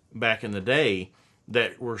me back in the day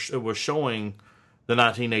that was showing the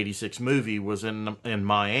 1986 movie was in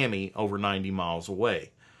Miami, over 90 miles away.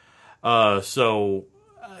 So,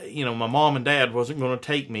 my mom and dad wasn't going to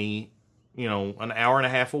take me, an hour and a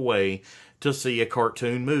half away to see a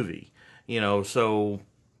cartoon movie, so.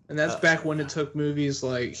 And that's back when it took movies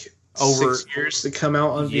over 6 years to come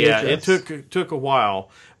out on VHS. Yeah, it took a while.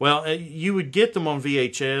 Well, you would get them on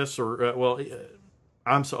VHS or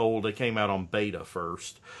I'm so old. They came out on beta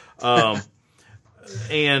first. And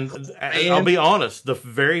I'll be honest, the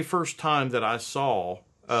very first time that I saw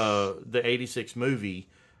the 86 movie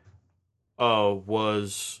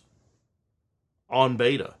was on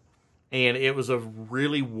beta. And it was a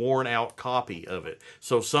really worn out copy of it.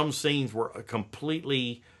 So some scenes were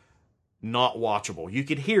completely not watchable. You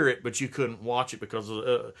could hear it, but you couldn't watch it because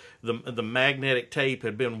the magnetic tape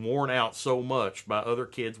had been worn out so much by other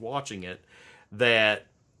kids watching it that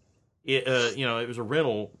it it was a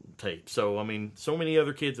rental tape. So I mean, so many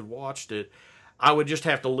other kids had watched it. I would just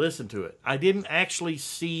have to listen to it. I didn't actually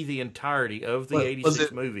see the entirety of the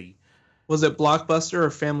 86 movie. Was it Blockbuster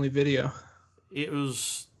or Family Video? It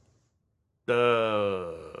was.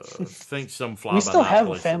 Think some fly. We still have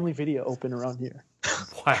a Family Video open around here.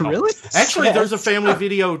 Wow. Really? Actually, Yes. there's a Family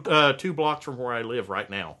Video 2 blocks from where I live right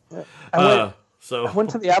now. Yeah. I I went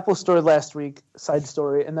to the Apple store last week, side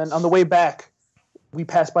story, and then on the way back, we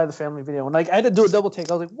passed by the Family Video, and like I had to do a double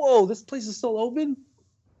take. I was like, "Whoa, this place is still open!"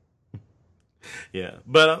 Yeah,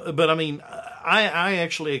 but I mean, I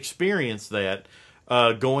actually experienced that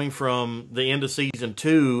going from the end of season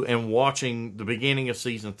 2 and watching the beginning of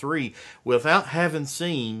season 3 without having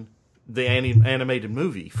seen the animated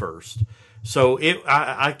movie first. So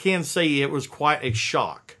I can say it was quite a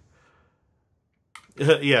shock.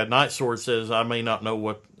 Yeah, Night Sword says I may not know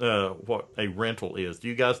what a rental is. Do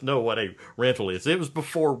you guys know what a rental is? It was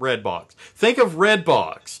before Redbox. Think of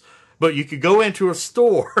Redbox, but you could go into a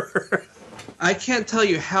store. I can't tell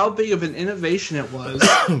you how big of an innovation it was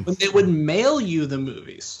when they would mail you the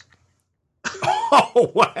movies.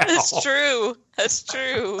 Oh wow, That's true. That's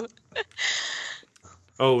true.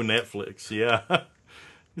 Oh, Netflix, yeah.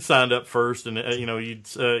 You signed up first, and you'd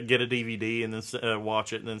get a DVD and then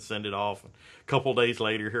watch it, and then send it off. A couple days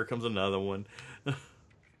later, here comes another one.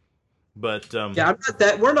 But Yeah, I'm not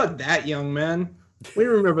that. We're not that young, man. We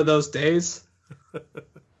remember those days.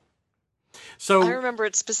 So I remember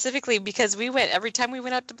it specifically because every time we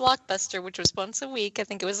went out to Blockbuster, which was once a week, I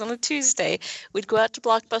think it was on a Tuesday, we'd go out to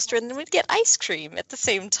Blockbuster and then we'd get ice cream at the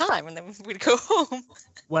same time, and then we'd go home.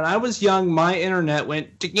 When I was young, my internet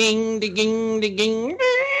went ding, ding, ding.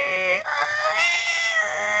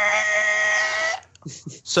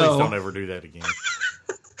 So please don't ever do that again.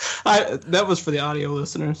 that was for the audio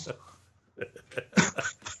listeners.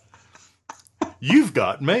 You've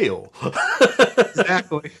got mail.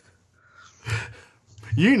 Exactly.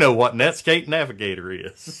 You know what Netscape Navigator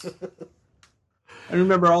is. I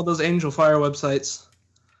remember all those Angel Fire websites.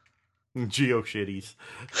 GeoShitties.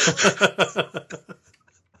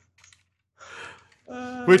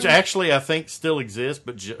 Which actually I think still exists,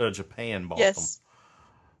 but Japan bought them.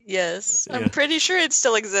 Yes. Yeah. I'm pretty sure it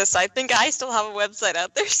still exists. I think I still have a website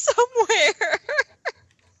out there somewhere.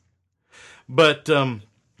 But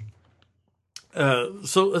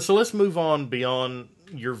so let's move on beyond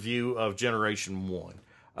your view of Generation 1.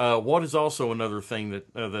 What is also another thing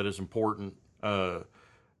that is important to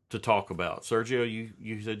talk about? Sergio,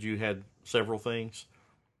 you said you had several things.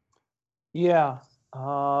 Yeah,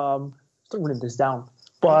 still writing this down,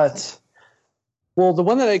 but well, the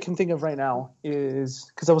one that I can think of right now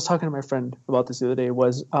is because I was talking to my friend about this the other day.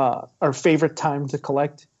 Was our favorite time to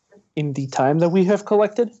collect in the time that we have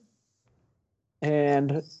collected,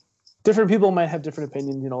 and different people might have different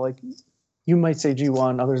opinions. Like you might say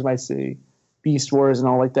G1, others might say Beast Wars and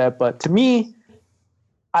all like that. But to me,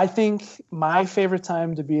 I think my favorite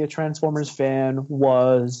time to be a Transformers fan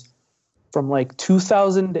was from like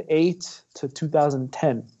 2008 to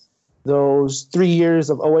 2010. Those 3 years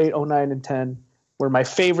of 08, 09, and 10 were my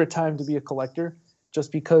favorite time to be a collector,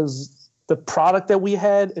 just because the product that we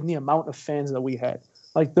had and the amount of fans that we had.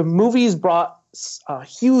 Like the movies brought a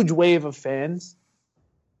huge wave of fans,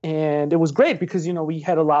 and it was great because, we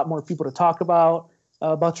had a lot more people to talk about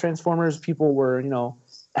Transformers. People were,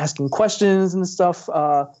 asking questions and stuff.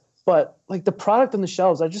 But like the product on the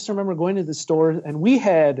shelves, I just remember going to the store and we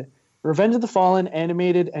had Revenge of the Fallen,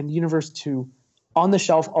 Animated, and Universe 2 on the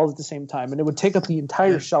shelf all at the same time. And it would take up the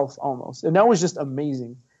entire shelf almost. And that was just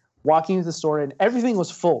amazing. Walking into the store and everything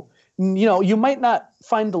was full. You might not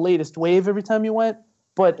find the latest wave every time you went,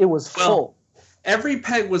 but it was full. Every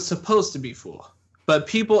peg was supposed to be full. But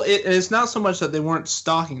people, it's not so much that they weren't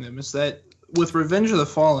stocking them. It's that with Revenge of the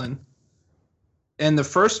Fallen and the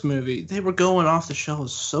first movie, they were going off the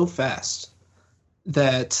shelves so fast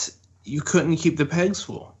that you couldn't keep the pegs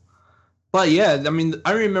full. But yeah, I mean,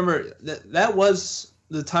 I remember that was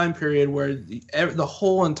the time period where the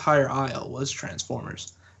whole entire aisle was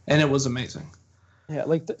Transformers, and it was amazing. Yeah,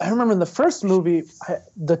 like I remember in the first movie,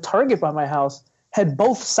 the Target by my house had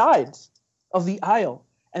both sides of the aisle,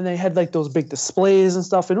 and they had like those big displays and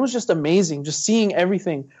stuff, and it was just amazing just seeing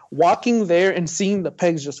everything, walking there and seeing the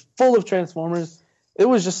pegs just full of Transformers. It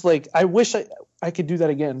was just like, I wish I could do that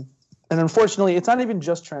again. And unfortunately, it's not even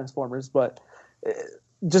just Transformers, but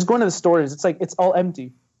just going to the stores, it's like it's all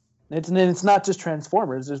empty. It's not just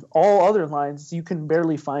Transformers. There's all other lines. You can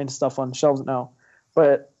barely find stuff on shelves now.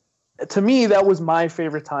 But to me, that was my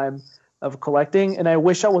favorite time of collecting, and I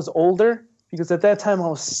wish I was older, because at that time I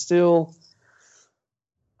was still...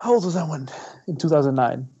 How old was I in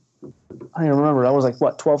 2009? I don't even remember. I was like,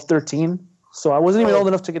 what, 12, 13? So I wasn't even old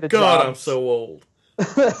enough to get a job. God, I'm so old.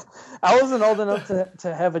 I wasn't old enough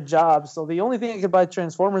to have a job, so the only thing I could buy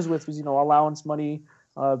Transformers with was, allowance money.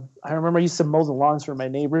 I remember I used to mow the lawns for my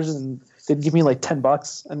neighbors, and they'd give me like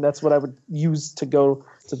 $10, and that's what I would use to go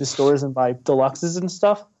to the stores and buy deluxes and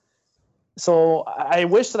stuff. So I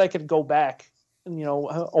wish that I could go back,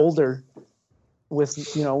 older, with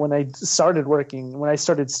when I started working, when I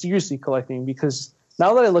started seriously collecting, because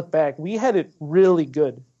now that I look back, we had it really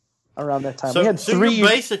good around that time. So, we had so you're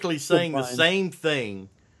basically saying the same thing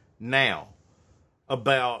now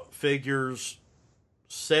about figures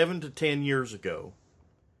 7 to 10 years ago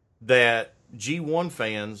that G1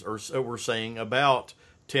 fans were saying about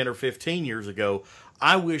 10 or 15 years ago.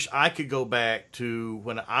 I wish I could go back to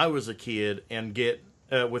when I was a kid and get,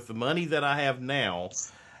 with the money that I have now,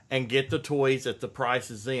 and get the toys at the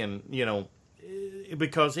prices then,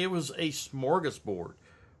 because it was a smorgasbord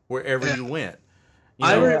wherever you went.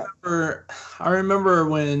 I remember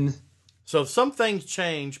when... So some things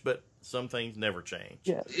change, but some things never change.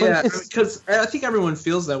 Yeah, because I think everyone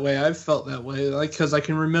feels that way. I've felt that way, because I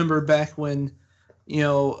can remember back when,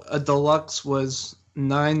 a deluxe was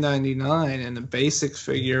 $9.99 and the basic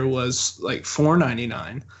figure was like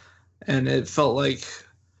 $4.99, and it felt like,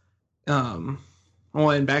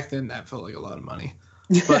 and back then that felt like a lot of money.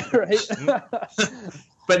 But, right.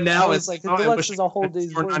 But now it's like the deluxe is a whole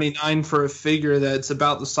day's work. $4.99 for a figure that's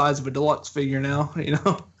about the size of a deluxe figure now.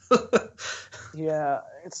 Yeah,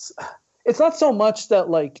 it's not so much that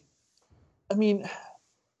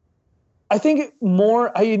I think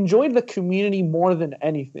I enjoyed the community more than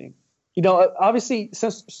anything. Obviously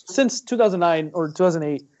since 2009 or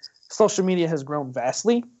 2008, social media has grown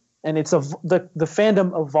vastly, and the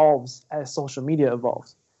fandom evolves as social media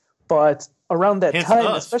evolves. But around that time,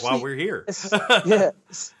 us, especially while we're here,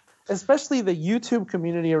 especially the YouTube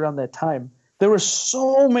community around that time, there were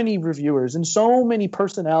so many reviewers and so many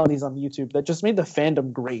personalities on YouTube that just made the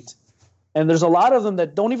fandom great. And there's a lot of them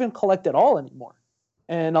that don't even collect at all anymore,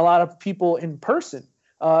 and a lot of people in person.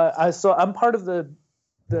 I'm part of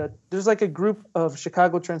there's like a group of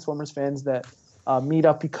Chicago Transformers fans that meet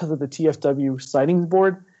up because of the TFW sightings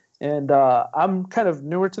board, and I'm kind of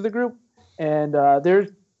newer to the group. And at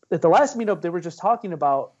the last meetup, they were just talking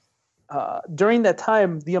about during that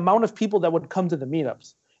time the amount of people that would come to the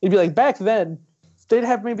meetups. It'd be like back then they'd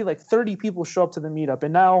have maybe like 30 people show up to the meetup,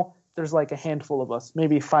 and now there's like a handful of us,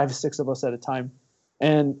 maybe 5 or 6 of us at a time.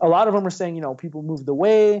 And a lot of them are saying, people moved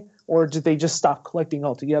away, or did they just stop collecting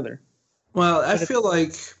altogether? Well, I feel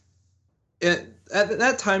like at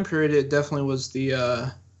that time period, it definitely was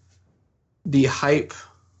the hype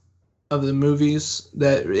of the movies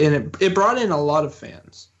and it brought in a lot of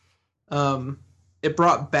fans. It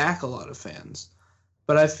brought back a lot of fans.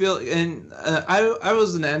 But I feel, and I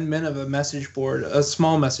was an admin of a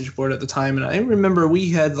small message board at the time, and I remember we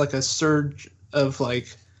had like a surge of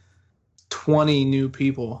like 20 new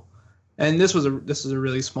people, and this is a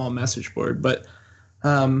really small message board. But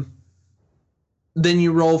then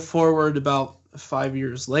you roll forward about 5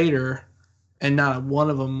 years later, and not one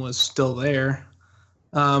of them was still there,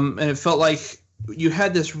 and it felt like you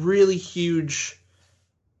had this really huge,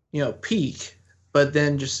 peak, but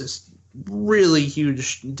then just this really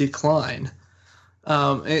huge decline,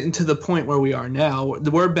 and to the point where we are now.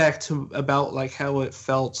 We're back to about like how it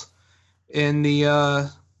felt in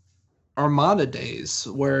the Armada days,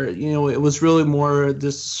 where it was really more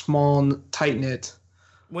this small, tight knit.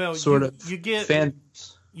 Well, you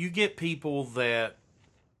get people that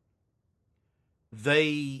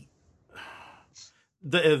they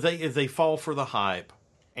fall for the hype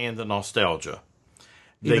and the nostalgia.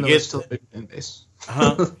 Even though it's still a big fan base.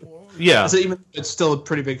 Yeah. So even it's still a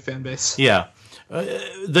pretty big fan base. Yeah.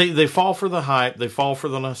 They fall for the hype. They fall for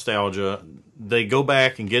the nostalgia. They go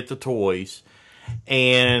back and get the toys,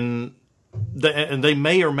 and they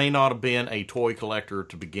may or may not have been a toy collector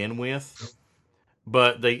to begin with,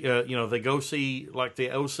 but they they go see like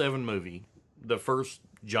the 07 movie, the first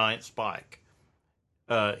giant spike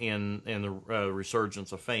in the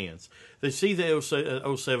resurgence of fans. They see the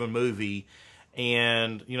 07 movie,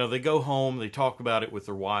 and they go home, they talk about it with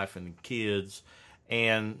their wife and kids,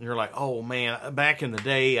 and you're like, oh man, back in the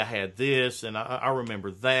day I had this, and I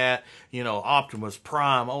remember that, Optimus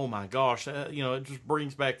Prime, oh my gosh, it just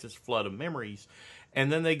brings back this flood of memories. And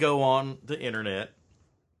then they go on the internet,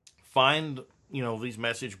 find, these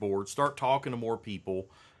message boards, start talking to more people,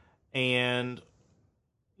 and,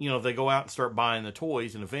 they go out and start buying the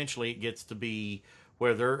toys, and eventually it gets to be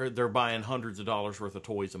where they're buying hundreds of dollars worth of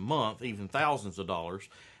toys a month, even thousands of dollars,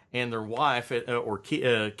 and their wife or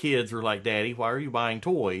kids are like, Daddy, why are you buying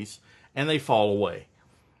toys? And they fall away.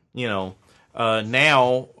 Now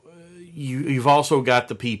you've also got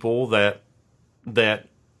the people that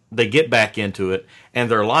they get back into it,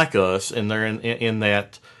 and they're like us, and they're in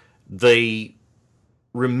that they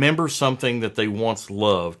remember something that they once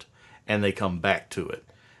loved, and they come back to it,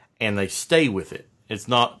 and they stay with it. It's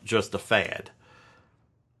not just a fad.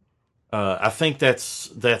 I think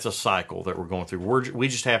that's a cycle that we're going through. We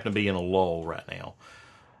just happen to be in a lull right now.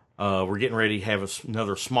 We're getting ready to have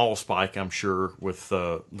another small spike, I'm sure, with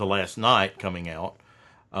The Last Night coming out.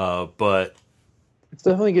 But it's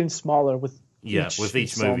definitely getting smaller with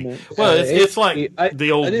each movie. Well, it's like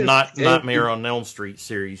the old Nightmare on Elm Street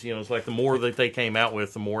series. It's like the more that they came out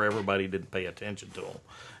with, the more everybody didn't pay attention to them.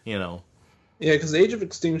 Yeah, because Age of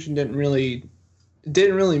Extinction didn't really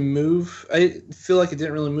move. I feel like it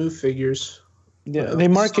didn't really move figures. Yeah, they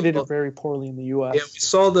marketed it very poorly in the U.S. Yeah, we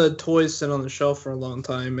saw the toys sit on the shelf for a long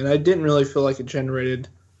time, and I didn't really feel like it generated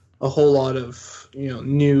a whole lot of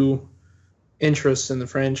new interest in the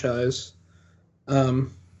franchise.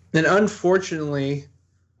 And unfortunately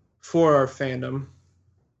for our fandom,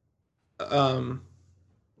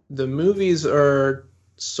 the movies are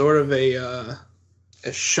sort of a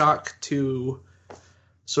shock to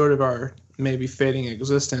sort of our maybe fading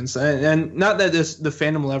existence, and not that the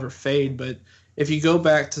fandom will ever fade, but if you go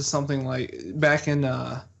back to something like back in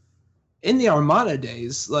the Armada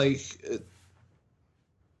days, like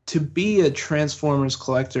to be a Transformers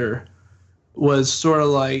collector was sort of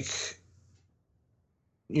like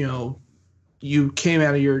you came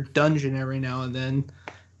out of your dungeon every now and then,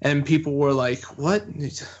 and people were like, what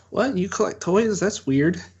you collect toys? That's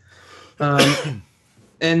weird.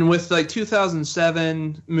 And with like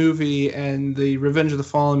 2007 movie and the Revenge of the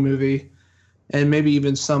Fallen movie, and maybe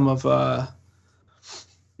even some of Dark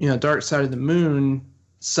Side of the Moon,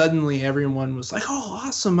 suddenly everyone was like, "Oh,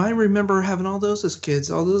 awesome! I remember having all those as kids,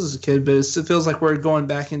 But it feels like we're going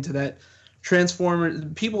back into that Transformers.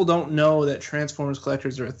 People don't know that Transformers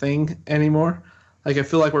collectors are a thing anymore. Like I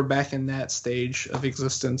feel like we're back in that stage of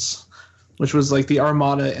existence, which was like the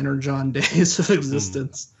Armada Energon days of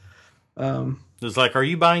existence. It's like, are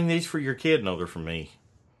you buying these for your kid? No, they're for me.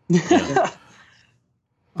 I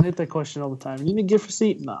get that question all the time. You need a gift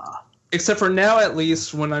receipt? Nah. Except for now, at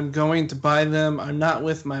least, when I'm going to buy them, I'm not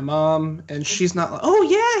with my mom, and she's not like, oh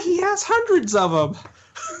yeah, he has hundreds of them.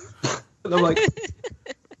 And I'm like,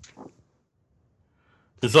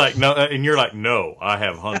 it's like, no, and you're like, no, I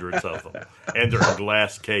have hundreds of them, and they're in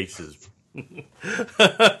glass cases.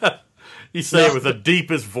 You say it with the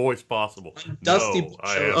deepest voice possible. Dusty. No,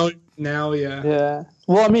 I have. Now, yeah. Yeah.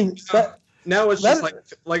 Well, I mean, now it's just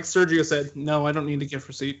like Sergio said. No, I don't need a gift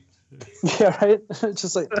receipt. Yeah, right. It's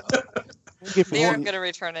just like they're going to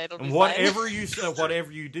return it. It'll be whatever fine. you say,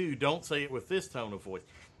 whatever you do, don't say it with this tone of voice.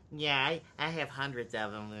 Yeah, I have hundreds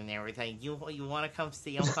of them and everything. You want to come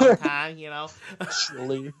see them sometime?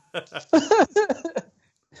 Surely.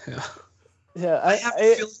 Yeah. Yeah, I have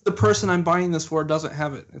to feel the person I'm buying this for doesn't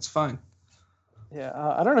have it. It's fine. Yeah,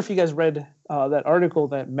 I don't know if you guys read that article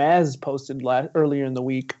that Maz posted earlier in the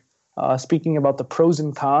week, speaking about the pros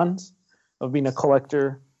and cons of being a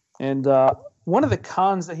collector. And one of the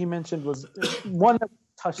cons that he mentioned was one that we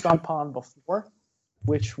touched upon before,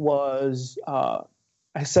 which was, I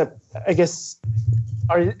guess,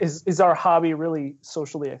 is our hobby really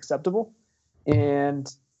socially acceptable?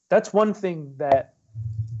 And that's one thing that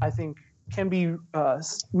I think can be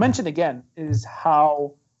mentioned again, is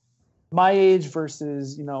how my age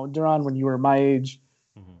versus, Duran, when you were my age,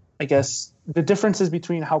 I guess the differences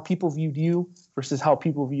between how people viewed you versus how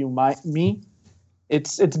people view me,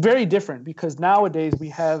 it's very different, because nowadays we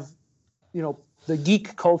have, the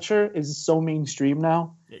geek culture is so mainstream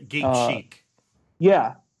now. Geek chic.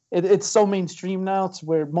 Yeah, it's so mainstream now. It's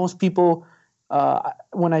where most people,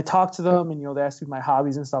 when I talk to them and, they ask me my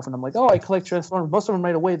hobbies and stuff, and I'm like, oh, I collect Transformers, most of them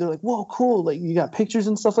right away, they're like, whoa, cool. Like, you got pictures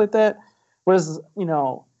and stuff like that. Whereas,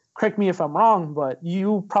 correct me if I'm wrong, but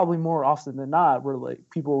you probably more often than not were like,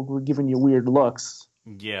 people were giving you weird looks.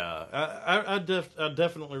 Yeah, I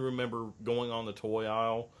definitely remember going on the toy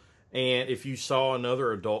aisle, and if you saw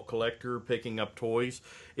another adult collector picking up toys,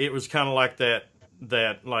 it was kind of like that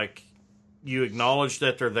like you acknowledge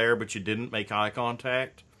that they're there, but you didn't make eye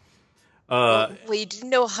contact. Well, you didn't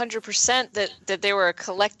know 100% that they were a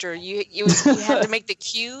collector. You had to make the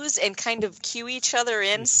cues and kind of cue each other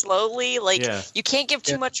in slowly. Like, you can't give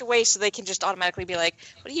too much away so they can just automatically be like,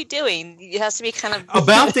 what are you doing? It has to be kind of...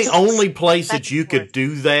 About the only place that you could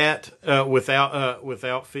do that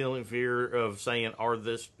without feeling fear of saying,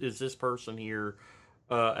 is this person here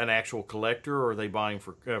an actual collector, or are they buying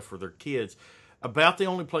for their kids? About the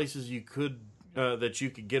only places you could... that you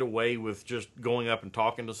could get away with just going up and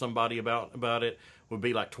talking to somebody about it would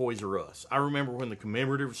be like Toys R Us. I remember when the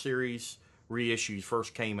commemorative series reissues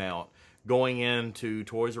first came out, going into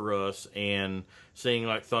Toys R Us and seeing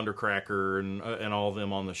like Thundercracker and all of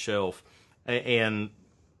them on the shelf, and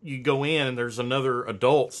you go in and there's another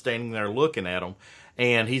adult standing there looking at them,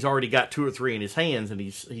 and he's already got 2 or 3 in his hands, and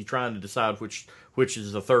he's trying to decide which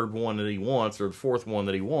is the third one that he wants or the fourth one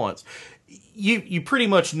that he wants. You pretty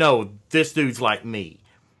much know this dude's like me.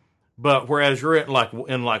 But whereas you're in like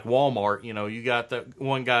Walmart, you got that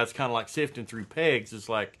one guy that's kind of like sifting through pegs. It's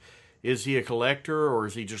like, is he a collector, or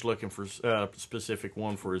is he just looking for a specific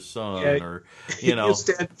one for his son? Yeah, or you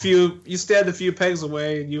stand a few pegs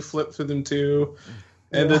away and you flip through them too,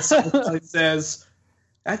 and it says,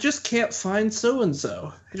 "I just can't find so and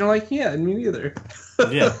so." And you're like, "Yeah, me neither."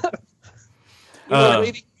 Yeah.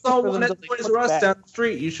 Maybe saw one at Toys R Us down the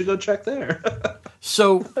street. You should go check there.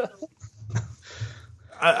 So,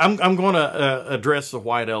 I'm going to address the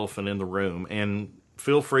white elephant in the room, and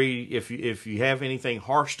feel free if you have anything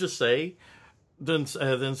harsh to say, then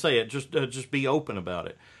say it. Just be open about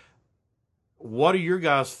it. What are your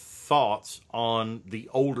guys' thoughts on the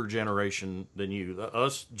older generation than you,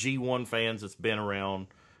 us G1 fans that's been around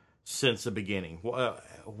since the beginning?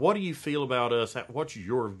 What do you feel about us? What's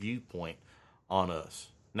your viewpoint on us?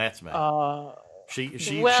 Nat's mad.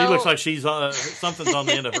 She looks like she's something's on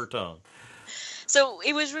the end of her tongue. So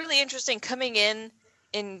it was really interesting coming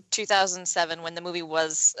in 2007 when the movie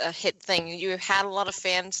was a hit thing. You had a lot of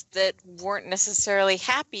fans that weren't necessarily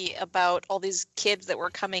happy about all these kids that were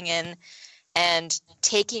coming in and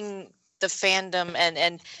taking the fandom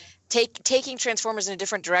and taking Transformers in a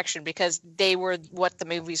different direction because they were what the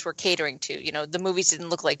movies were catering to. The movies didn't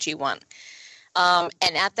look like G1.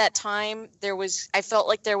 And at that time, I felt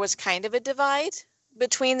like there was kind of a divide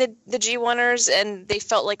between the G1ers, and they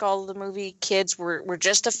felt like all the movie kids were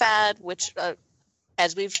just a fad, which,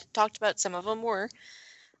 as we've talked about, some of them were.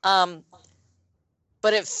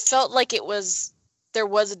 But it felt like there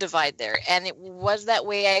was a divide there, and it was that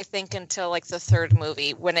way, I think, until like the third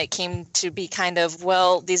movie, when it came to be kind of,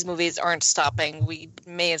 well, these movies aren't stopping. We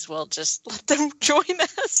may as well just let them join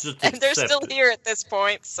us, and they're still here at this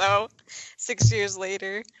point. So 6 years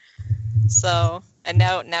later, and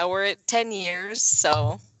now we're at 10 years.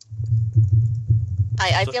 So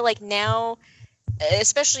I feel like now,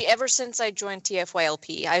 especially ever since I joined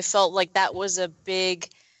TFYLP, I felt like that was a big.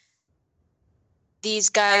 These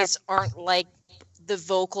guys aren't like the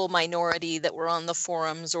vocal minority that were on the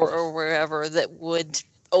forums or wherever that would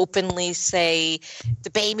openly say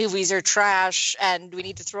the Bay movies are trash and we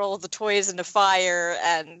need to throw all the toys in the fire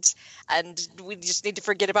and we just need to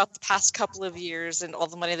forget about the past couple of years and all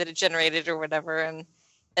the money that it generated or whatever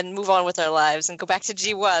and move on with our lives and go back to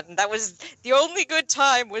G1. That was the only good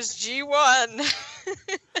time was G1.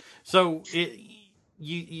 So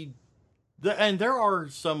and there are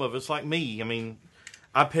some of us like me. I mean,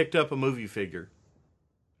 I picked up a movie figure.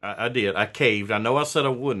 I did. I caved. I know I said I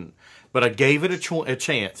wouldn't, but I gave it a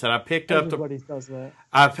chance, and I picked up. Everybody does that.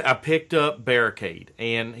 I picked up Barricade,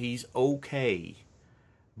 and he's okay,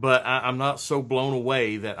 but I'm not so blown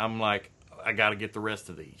away that I'm like, I got to get the rest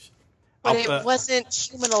of these. But it wasn't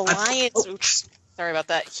Human Alliance. Oops, sorry about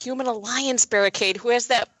that. Human Alliance Barricade, who has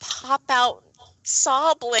that pop out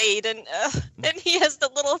saw blade, and he has the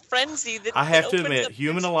little frenzy. That I have to admit,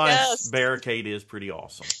 Human Alliance Barricade is pretty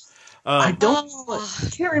awesome. I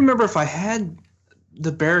can't remember if I had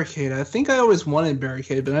the Barricade. I think I always wanted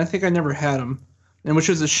Barricade, but I think I never had him, and which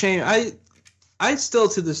was a shame. I still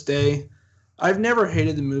to this day, I've never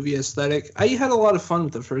hated the movie aesthetic. I had a lot of fun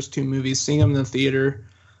with the first 2 movies, seeing them in the theater.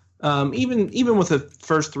 Even with the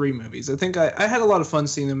first 3 movies, I think I had a lot of fun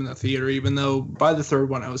seeing them in the theater. Even though by the third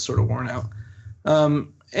one I was sort of worn out,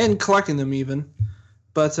 and collecting them even,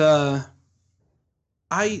 but.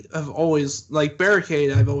 I have always, like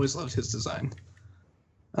Barricade, I've always loved his design.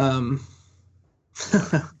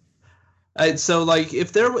 So like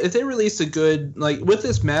if they released a good, like with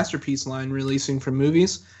this Masterpiece line releasing from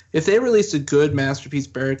movies, if they released a good Masterpiece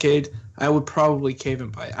Barricade, I would probably cave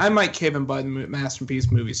and buy it. I might cave and buy the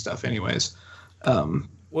Masterpiece movie stuff anyways,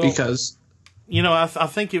 because You know, I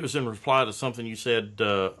think it was in reply to something you said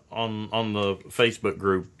on the Facebook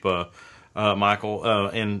group, Michael.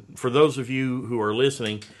 And for those of you who are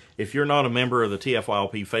listening, if you're not a member of the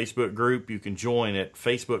TFYLP Facebook group, you can join at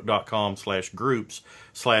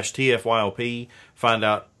facebook.com/groups/TFYLP. Find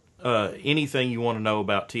out anything you want to know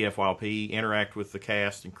about TFYLP. Interact with the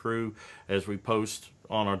cast and crew as we post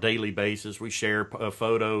on a daily basis. We share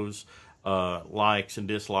photos, likes and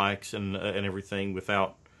dislikes, and everything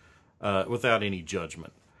without any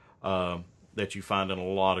judgment that you find in a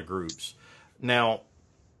lot of groups. Now,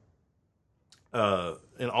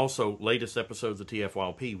 and also latest episodes of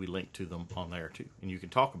TFYLP, we link to them on there too, and you can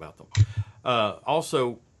talk about them.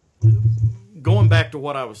 Also, going back to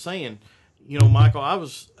what I was saying, you know, Michael, I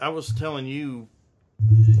was telling you,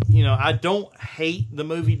 you know, I don't hate the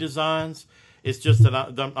movie designs. It's just that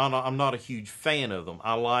I'm not a huge fan of them.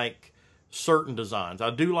 I like certain designs. I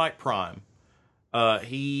do like Prime.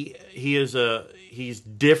 He's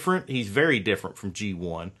different. He's very different from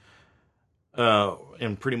G1,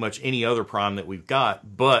 and pretty much any other Prime that we've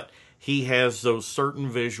got. But he has those certain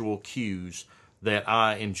visual cues that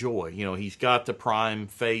I enjoy. You know, he's got the Prime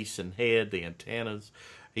face and head, the antennas.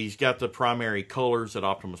 He's got the primary colors that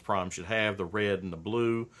Optimus Prime should have, the red and the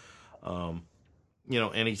blue. You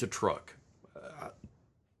know, and he's a truck.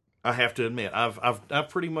 I have to admit, I've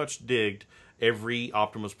pretty much digged every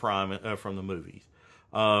Optimus Prime from the movies.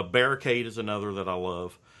 Barricade is another that I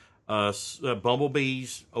love.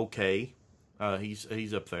 Bumblebee's okay.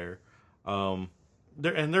 He's up there.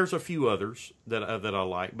 There's a few others that I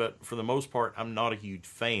like, but for the most part, I'm not a huge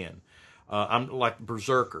fan. I'm like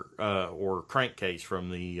Berserker or Crankcase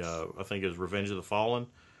from the I think it was Revenge of the Fallen.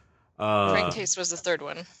 Crankcase was the third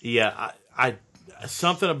one. Yeah, I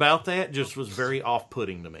something about that just was very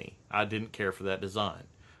off-putting to me. I didn't care for that design.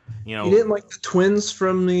 You know, you didn't like the twins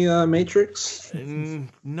from the Matrix?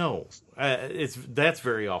 No, that's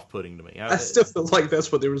very off-putting to me. I still feel like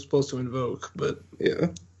that's what they were supposed to invoke, but yeah.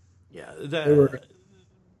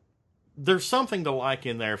 There's something to like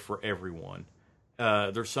in there for everyone.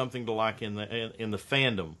 There's something to like in the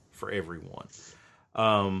fandom for everyone.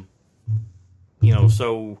 You know,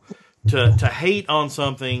 so to hate on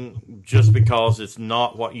something just because it's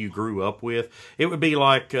not what you grew up with, it would be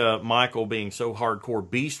like Michael being so hardcore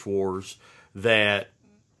Beast Wars that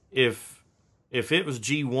if it was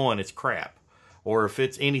G1, it's crap, or if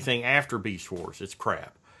it's anything after Beast Wars, it's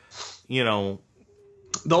crap. You know,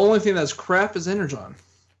 the only thing that's crap is Energon.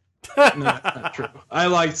 No, that's not true. I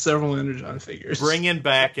liked several Energon figures. Bringing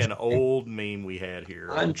back an old meme we had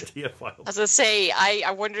here on TFYLP. I was gonna say,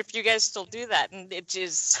 I wonder if you guys still do that, and it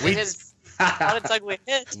has got its ugly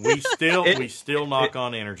hit. We still knock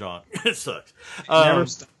on Energon. It sucks. Never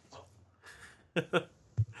stop.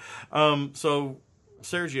 So,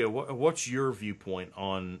 Sergio, what's your viewpoint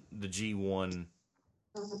on the G1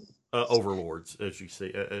 overlords, as you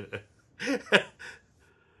see?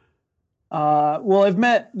 Well, I've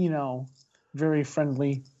met, you know, very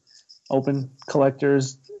friendly, open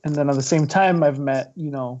collectors, and then at the same time, I've met,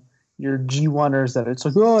 you know, your G1ers that it's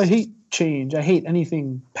like, oh, I hate change. I hate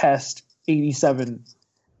anything past 87.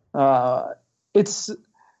 It's,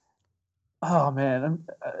 oh man,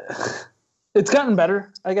 it's gotten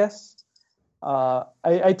better, I guess.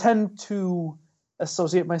 I tend to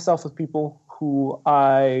associate myself with people who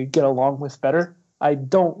I get along with better. I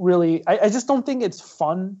just don't think it's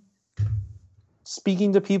fun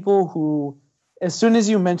speaking to people who, as soon as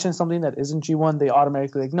you mention something that isn't G1, they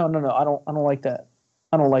automatically like, no, I don't like that.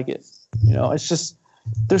 I don't like it. You know, it's just,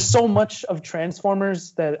 there's so much of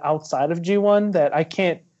Transformers that outside of G1 that I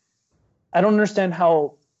don't understand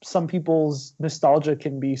how some people's nostalgia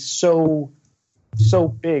can be so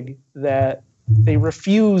big that they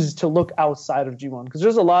refuse to look outside of G1, because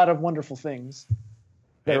there's a lot of wonderful things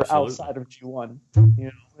that are outside of G1, you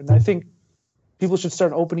know, and I think people should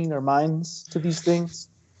start opening their minds to these things.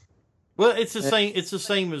 Well, it's the same. It's the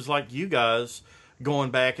same as like you guys going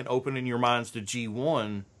back and opening your minds to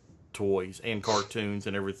G1 toys and cartoons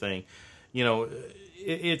and everything. You know,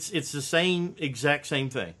 it's the exact same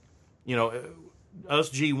thing. You know, us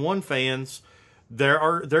G1 fans,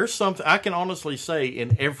 there's something I can honestly say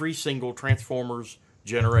in every single Transformers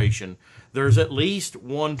generation, there's at least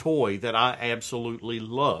one toy that I absolutely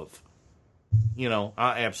love. You know,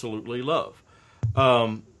 I absolutely love.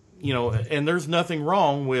 You know, and there's nothing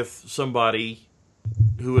wrong with somebody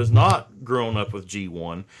who has not grown up with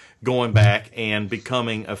G1 going back and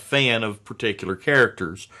becoming a fan of particular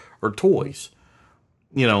characters or toys.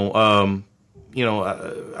 You know,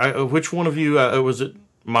 which one of you was it?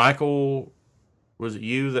 Michael? Was it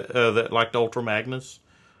you that liked Ultra Magnus?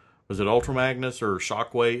 Was it Ultra Magnus or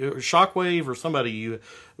Shockwave? Shockwave or somebody,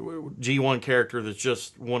 G1 character that's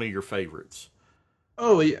just one of your favorites?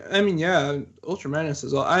 Oh, yeah, I mean, yeah, Ultra Magnus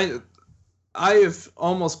is all. I have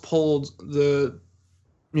almost pulled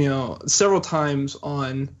several times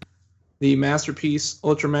on the Masterpiece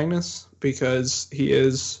Ultra Magnus because he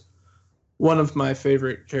is one of my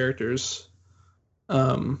favorite characters. I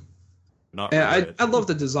love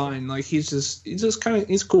the design. Like he's just kind of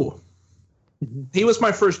he's cool. He was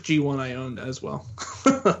my first G1 I owned as well,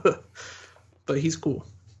 but he's cool.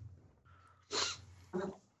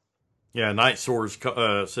 Yeah, Night Swords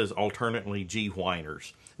says alternately G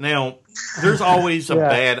whiners. Now, there's always a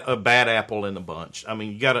bad apple in the bunch. I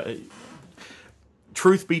mean, you gotta.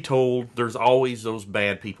 Truth be told, there's always those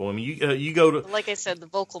bad people. I mean, you go to, like I said, the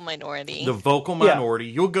vocal minority. The vocal minority.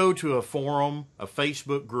 You'll go to a forum, a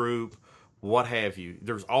Facebook group, what have you.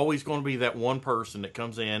 There's always going to be that one person that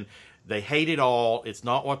comes in. They hate it all. It's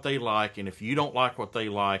not what they like, and if you don't like what they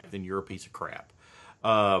like, then you're a piece of crap.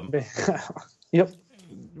 Yep.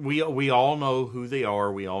 We all know who they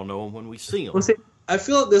are. We all know them when we see them. Well, see, I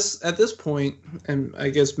feel at this point, and I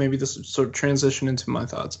guess maybe this would sort of transition into my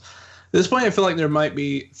thoughts. At this point, I feel like there might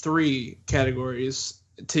be 3 categories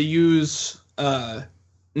to use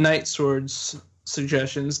Night Sword's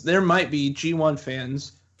suggestions. There might be G1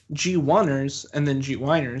 fans, G1ers, and then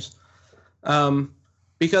G-winers.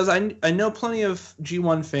 Because I know plenty of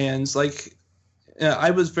G1 fans. Like,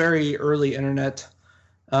 I was very early internet.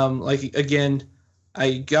 Again,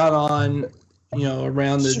 I got on,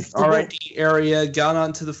 around the RID area, got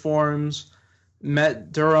onto the forums,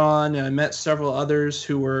 met Duron, and I met several others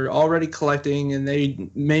who were already collecting, and they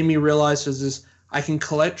made me realize I can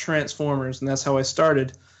collect Transformers, and that's how I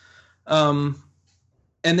started. And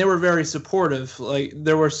they were very supportive. Like,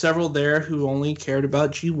 there were several there who only cared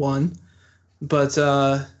about G1, but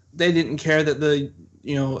they didn't care that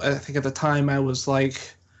I think at the time I was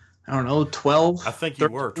like, I don't know, 12. I think you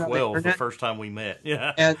were 12 the first time we met.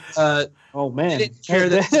 Yeah. And oh man, they didn't care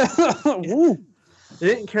that they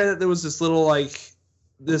didn't care that there was this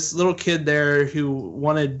little kid there who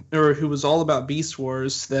was all about Beast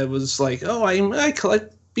Wars. That was like, oh, I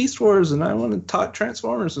collect Beast Wars and I want to talk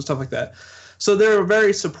Transformers and stuff like that. So they were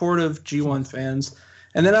very supportive G1 fans.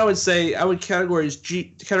 And then I would categorize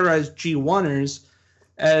G1ers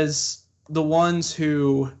as the ones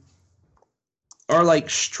who are like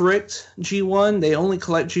strict G1. They only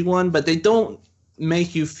collect G1, but they don't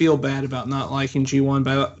make you feel bad about not liking G1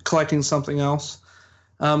 by collecting something else.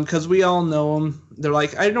 Because we all know them. They're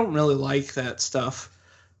like, I don't really like that stuff,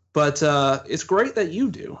 but it's great that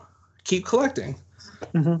you do. Keep collecting.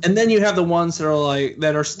 Mm-hmm. And then you have the ones that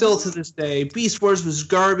are still to this day. Beast Wars was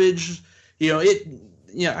garbage.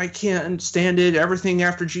 I can't stand it. Everything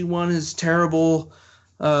after G1 is terrible.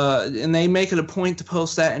 And they make it a point to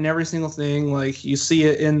post that in every single thing. Like, you see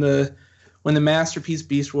it when the Masterpiece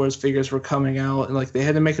Beast Wars figures were coming out, and like they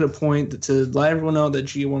had to make it a point to let everyone know that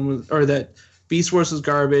that Beast Wars was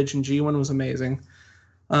garbage and G1 was amazing.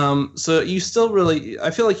 So you still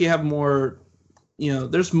I feel like you have more,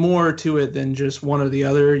 there's more to it than just one or the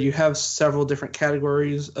other. You have several different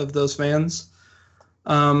categories of those fans.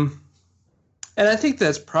 And I think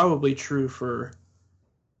that's probably true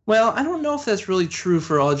I don't know if that's really true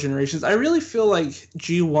for all generations. I really feel like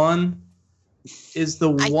G1 is the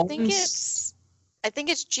one. I think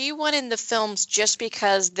it's G1 in the films just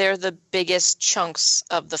because they're the biggest chunks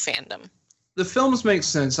of the fandom. The films make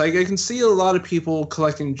sense. I can see a lot of people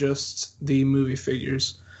collecting just the movie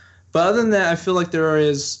figures. But other than that, I feel like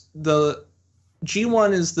the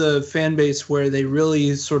G1 is the fan base where they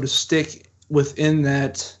really sort of stick within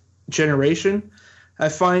that generation. I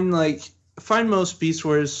find most Beast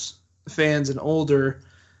Wars fans and older,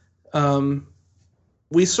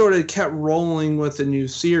 we sort of kept rolling with the new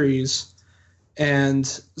series, and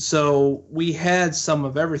so we had some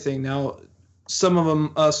of everything. Now, some of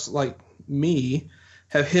them, us like me,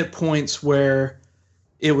 have hit points where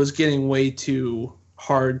it was getting way too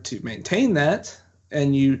hard to maintain that,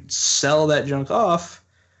 and you sell that junk off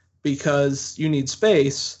because you need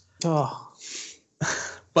space. Oh.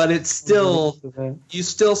 But it's still, you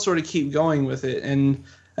still sort of keep going with it. And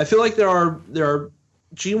I feel like there are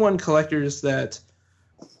G1 collectors that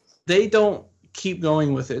they don't keep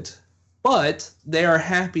going with it, but they are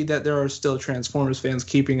happy that there are still Transformers fans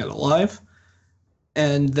keeping it alive.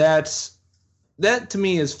 And that to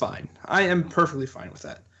me is fine. I am perfectly fine with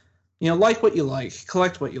that. Like what you like,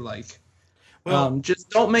 collect what you like. Well, just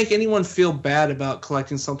don't make anyone feel bad about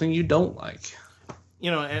collecting something you don't like.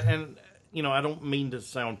 I don't mean to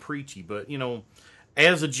sound preachy, but,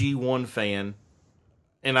 as a G1 fan,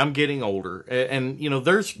 and I'm getting older, and you know,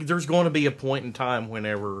 there's going to be a point in time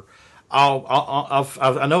whenever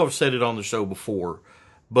I know I've said it on the show before,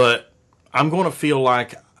 but I'm going to feel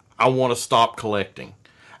like I want to stop collecting.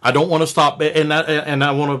 I don't want to stop, and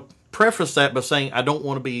I want to preface that by saying I don't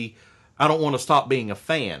want to stop being a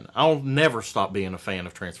fan. I'll never stop being a fan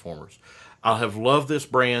of Transformers. I have loved this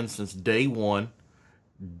brand since day one,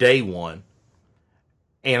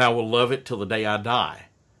 and I will love it till the day I die.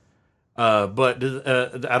 But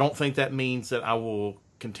I don't think that means that I will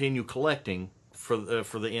continue collecting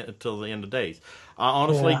till the end of days. I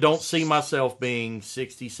honestly don't see myself being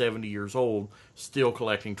 60, 70 years old still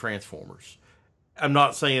collecting Transformers. I'm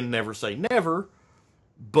not saying never say never,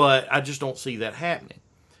 but I just don't see that happening.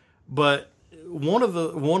 But one of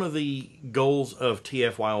the goals of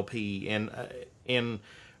TFYLP, and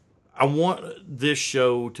I want this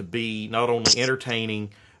show to be not only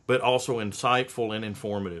entertaining but also insightful and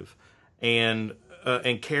informative, and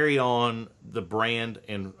carry on the brand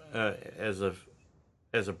and as a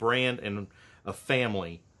brand and a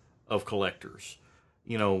family of collectors.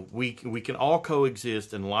 You know, we can all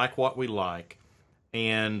coexist and like what we like,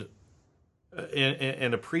 and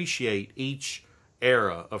appreciate each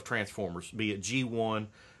era of Transformers, be it G1,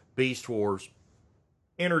 Beast Wars,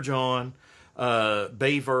 Energon,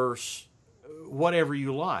 Bayverse, whatever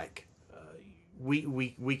you like.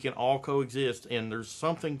 We can all coexist, and there's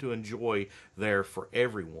something to enjoy there for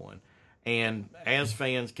everyone. And as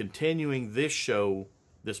fans continuing this show,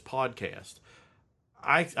 this podcast,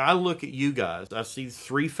 I look at you guys. I see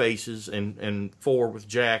 3 faces and 4 with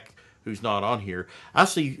Jack, who's not on here. I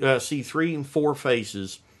see 3 and 4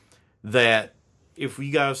 faces that, if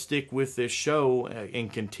you guys stick with this show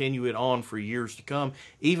and continue it on for years to come,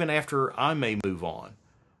 even after I may move on,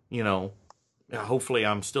 you know, hopefully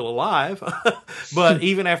I'm still alive, but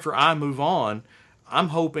even after I move on, I'm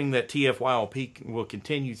hoping that TFYLP will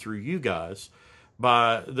continue through you guys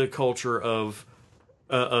by the culture of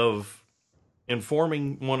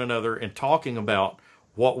informing one another and talking about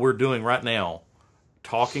what we're doing right now,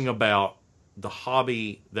 talking about the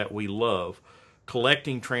hobby that we love,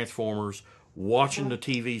 collecting Transformers, watching the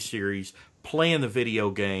TV series, playing the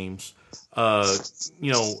video games,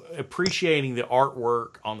 you know, appreciating the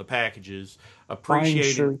artwork on the packages,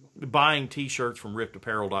 appreciating buying t-shirts from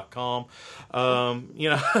rippedapparel.com. You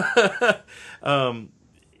know,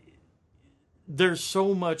 there's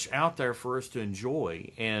so much out there for us to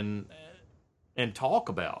enjoy and talk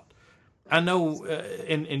about. I know,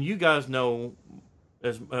 and you guys know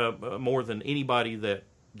as more than anybody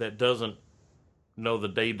that doesn't know the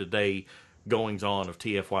day-to-day goings on of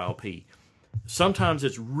TFYLP. Sometimes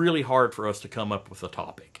it's really hard for us to come up with a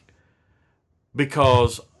topic,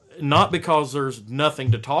 not because there's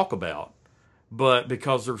nothing to talk about, but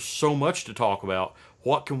because there's so much to talk about.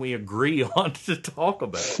 What can we agree on to talk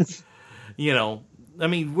about? You know, I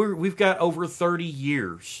mean, we've got over 30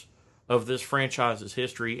 years of this franchise's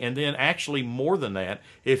history, and then actually more than that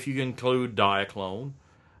if you include Diaclone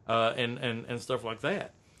and stuff like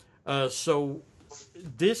that. So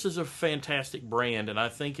this is a fantastic brand, and I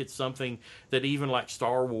think it's something that even like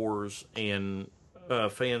Star Wars and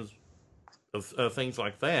fans of things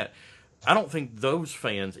like that, I don't think those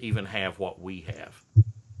fans even have what we have.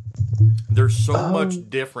 There's so much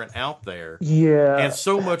different out there, and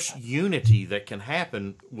so much unity that can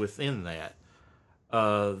happen within that.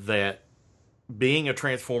 That being a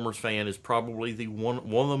Transformers fan is probably one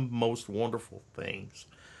of the most wonderful things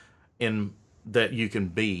that you can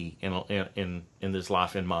be in this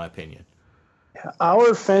life, in my opinion.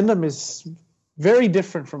 Our fandom is very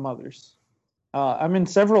different from others. I'm in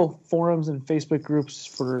several forums and Facebook groups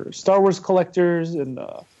for Star Wars collectors and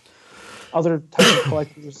other types of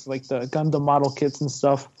collectors, like the Gundam model kits and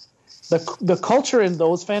stuff. The culture in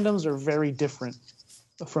those fandoms are very different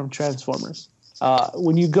from Transformers.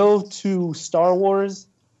 When you go to Star Wars,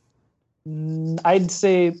 I'd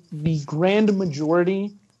say the grand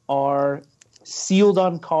majority are sealed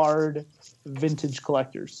on card vintage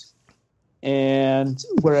collectors. And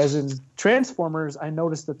whereas in Transformers, I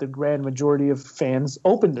noticed that the grand majority of fans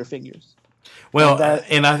opened their figures. Well,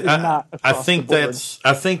 and I think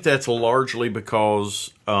that's largely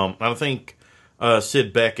because I think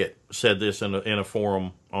Sid Beckett said this in a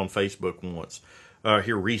forum on Facebook once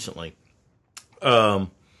here recently.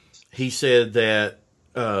 He said that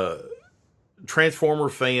Transformer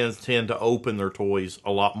fans tend to open their toys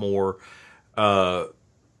a lot more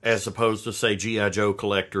as opposed to, say, G.I. Joe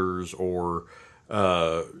collectors or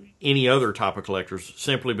any other type of collectors,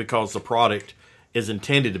 simply because the product is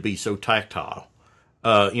intended to be so tactile.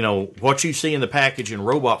 You know, what you see in the package in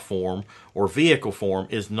robot form or vehicle form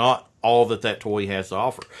is not all that toy has to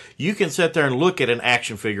offer. You can sit there and look at an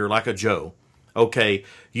action figure like a Joe. Okay,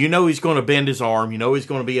 you know he's going to bend his arm, you know he's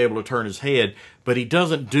going to be able to turn his head, but he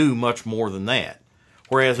doesn't do much more than that.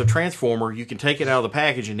 Whereas a Transformer, you can take it out of the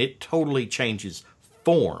package and it totally changes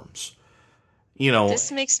forms. You know,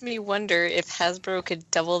 This makes me wonder if Hasbro could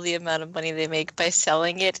double the amount of money they make by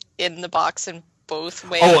selling it in the box in both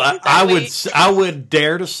ways. I would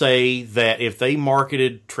dare to say that if they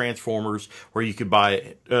marketed Transformers where you could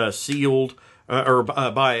buy it sealed or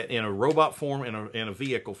buy it in a robot form and in a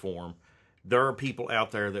vehicle form, there are people out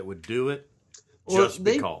there that would do it just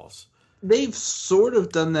because. They've sort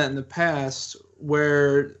of done that in the past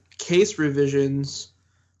where case revisions,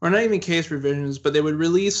 or not even case revisions, but they would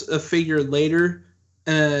release a figure later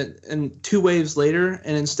and 2 waves later,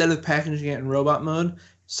 and instead of packaging it in robot mode,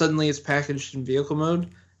 suddenly it's packaged in vehicle mode.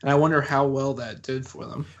 And I wonder how well that did for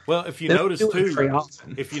them. Well, if you notice too,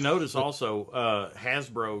 if you notice also,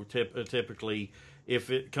 Hasbro typically,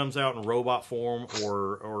 if it comes out in robot form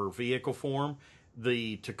or vehicle form,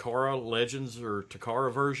 the Takara Legends or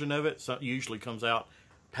Takara version of it usually comes out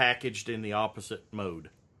packaged in the opposite mode.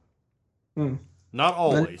 Not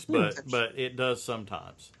always, but it does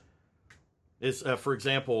sometimes. It's for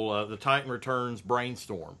example, the Titan Returns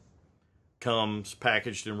Brainstorm comes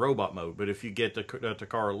packaged in robot mode, but if you get the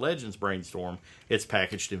Takara Legends Brainstorm, it's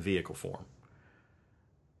packaged in vehicle form.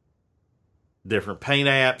 Different paint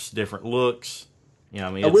apps, different looks. You know,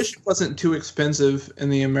 I mean, I wish it wasn't too expensive in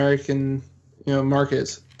the American,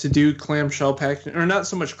 markets to do clamshell packaging, or not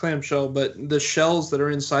so much clamshell, but the shells that are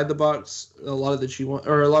inside the box. A lot of the G1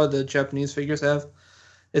 or a lot of the Japanese figures have.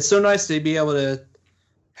 It's so nice to be able to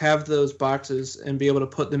have those boxes and be able to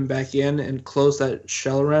put them back in and close that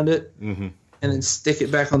shell around it, and then stick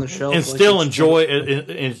it back on the shelf, and still enjoy it.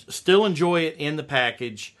 And still enjoy it in the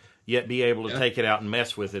package, yet be able to take it out and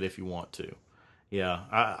mess with it if you want to. Yeah,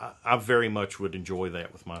 I very much would enjoy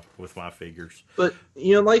that with my figures. But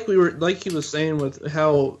like he was saying with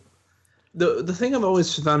how the thing I've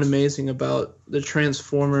always found amazing about the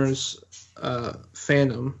Transformers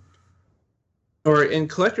fandom, or in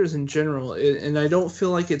collectors in general, and I don't feel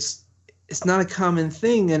like it's not a common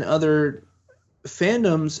thing in other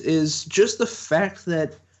fandoms, is just the fact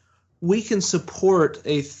that we can support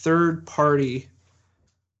a third party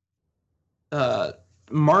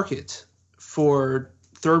market for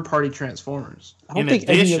third-party Transformers. I don't think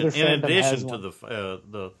any other fandom has to one.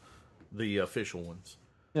 the official ones.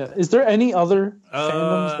 Yeah, is there any other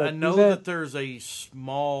fandoms that I know do that there's a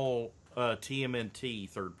small TMNT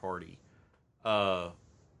third-party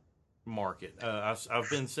market. I've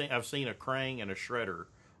seen a Krang and a Shredder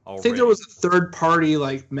already. I think there was a third-party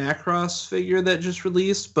like Macross figure that just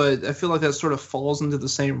released, but I feel like that sort of falls into the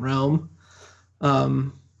same realm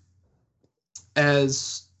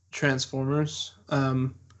as Transformers.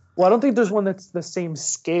 Well, I don't think there's one that's the same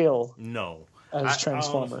scale. No, as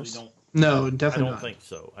Transformers. I honestly don't. No, definitely I don't think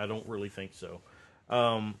so. I don't really think so.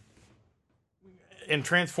 And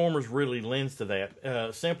Transformers really lends to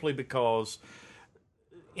that, simply because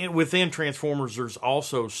within Transformers, there's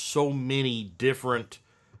also so many different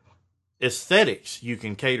aesthetics you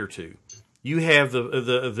can cater to. You have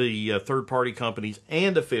the third-party companies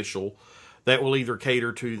and official that will either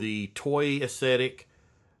cater to the toy aesthetic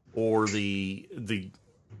or the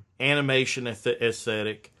animation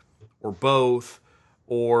aesthetic, or both,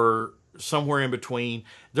 or somewhere in between.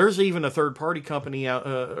 There's even a third-party company out,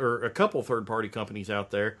 or a couple third-party companies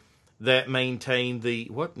out there that maintain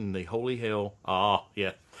what in the holy hell?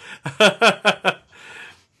 Yeah. At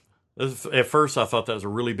first, I thought that was a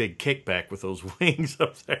really big kickback with those wings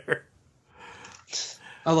up there.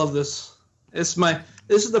 I love this. This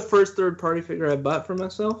is the first third-party figure I bought for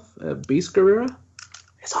myself. Beast Guerrera.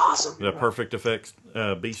 It's awesome. The Perfect Effects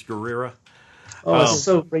Beast Guerrera. Oh, it's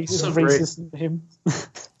so racist name.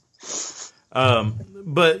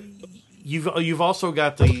 But you've also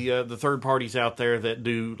got the third parties out there that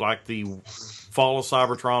do like the Fall of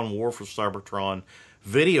Cybertron, War for Cybertron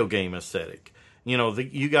video game aesthetic.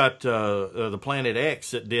 You got the Planet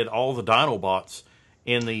X that did all the Dinobots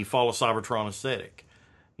in the Fall of Cybertron aesthetic.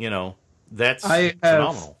 That's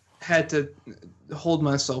phenomenal. Had to hold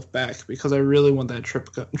myself back because I really want that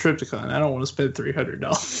Triptychon. I don't want to spend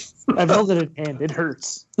 $300. I've held it in hand. It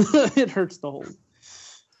hurts. It hurts to hold.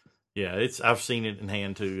 Yeah, I've seen it in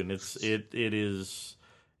hand too, and it's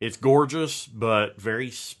gorgeous but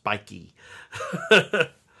very spiky.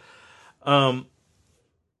 Let's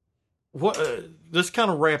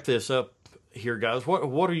kind of wrap this up here, guys.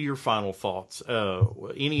 What are your final thoughts?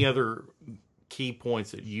 Any other key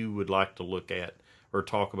points that you would like to look at or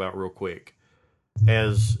talk about real quick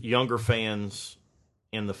as younger fans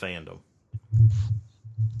in the fandom?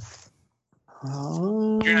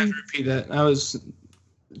 You're gonna have to repeat that. I was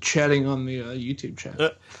chatting on the YouTube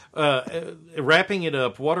chat. Wrapping it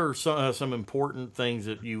up, what are some important things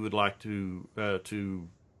that you would like to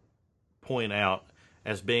point out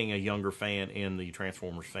as being a younger fan in the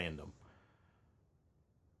Transformers fandom?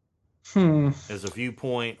 As a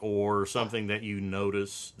viewpoint or something that you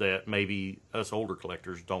notice that maybe us older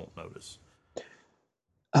collectors don't notice?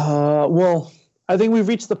 Well, I think we've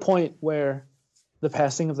reached the point where the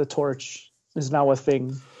passing of the torch is now a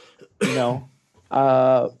thing. You know,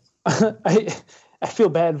 I feel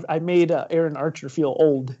bad. I made Aaron Archer feel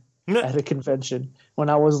old at a convention when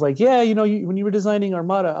I was like, yeah, you know, when you were designing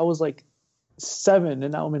Armada, I was like 7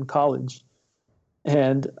 and now I'm in college.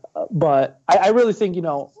 And but I really think, you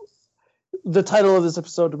know, the title of this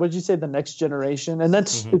episode, what did you say, The Next Generation? And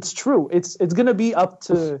that's it's true. It's going to be up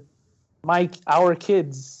to our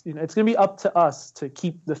kids. You know, it's going to be up to us to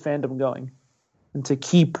keep the fandom going and to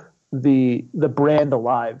keep the brand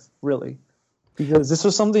alive, really. Because this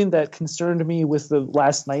was something that concerned me with the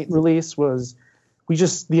Last Night release was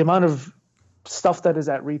the amount of stuff that is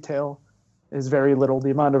at retail is very little. The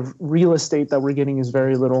amount of real estate that we're getting is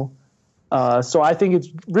very little. So I think it's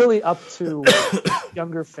really up to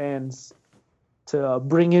younger fans to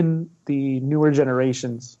bring in the newer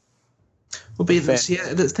generations. Well, but I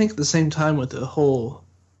think at the same time with the whole,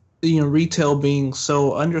 you know, retail being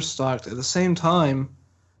so understocked, at the same time,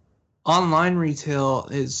 online retail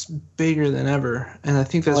is bigger than ever, and I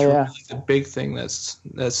think that's really the big thing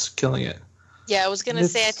that's killing it. Yeah, I was gonna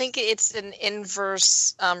say I think it's an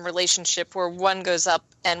inverse relationship where one goes up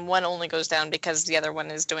and one only goes down because the other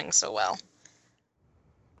one is doing so well.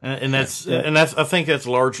 And that's I think that's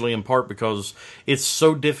largely in part because it's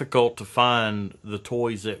so difficult to find the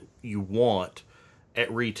toys that you want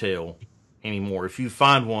at retail anymore. If you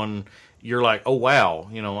find one, you're like, oh wow,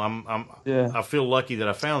 you know, I feel lucky that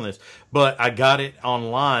I found this, but I got it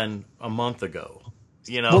online a month ago.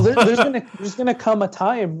 You know, well, there's gonna come a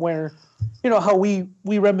time where, you know, how we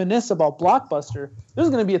reminisce about Blockbuster. There's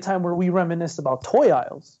gonna be a time where we reminisce about toy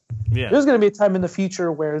aisles. Yeah. There's going to be a time in the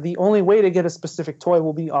future where the only way to get a specific toy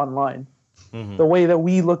will be online. Mm-hmm. The way that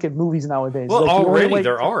we look at movies nowadays. Well, like already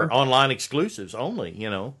there are online exclusives only, you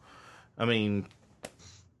know. I mean,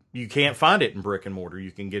 you can't find it in brick and mortar.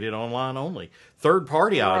 You can get it online only.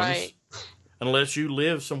 Third-party items, unless you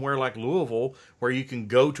live somewhere like Louisville where you can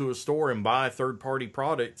go to a store and buy third-party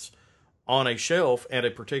products on a shelf at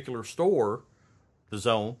a particular store, the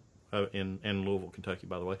Zone, in Louisville, Kentucky,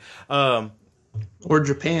 by the way, or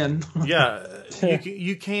Japan. Yeah,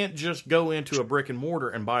 you can't just go into a brick and mortar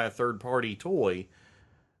and buy a third-party toy,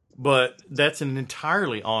 but that's an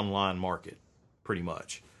entirely online market, pretty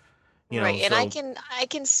much. You know, and I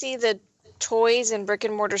can see the toys in brick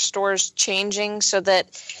and mortar stores changing so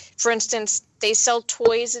that, for instance, they sell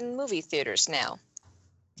toys in movie theaters now.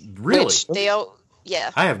 Really? Which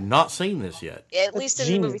yeah. I have not seen this yet. At least in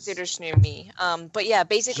the movie theaters near me. But yeah,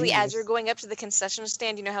 basically as you're going up to the concession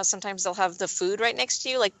stand, you know how sometimes they'll have the food right next to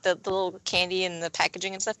you, like the little candy and the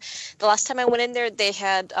packaging and stuff. The last time I went in there, they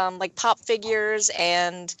had like pop figures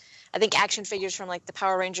and I think action figures from like the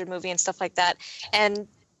Power Ranger movie and stuff like that. And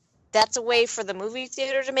that's a way for the movie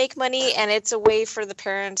theater to make money, and it's a way for the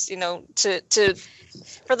parents, you know, to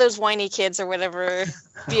for those whiny kids or whatever,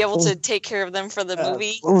 be able to take care of them for the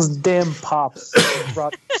movie. Those damn pops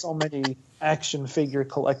brought so many action figure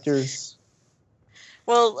collectors.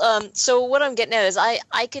 Well, so what I'm getting at is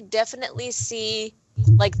I could definitely see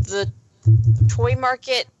like the toy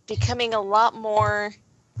market becoming a lot more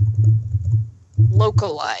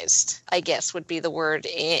localized, I guess would be the word,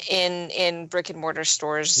 in brick and mortar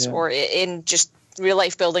stores or in just real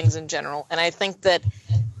life buildings in general. And I think that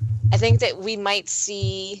we might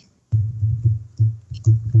see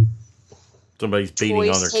somebody's beating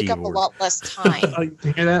on their take keyboard. up a lot less time.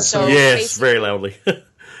 You hear that? So yes, very loudly.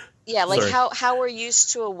 Yeah, like Sorry. how we're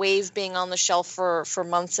used to a wave being on the shelf for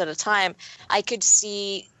months at a time. I could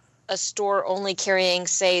see a store only carrying,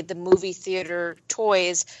 say, the movie theater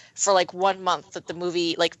toys for like 1 month, that the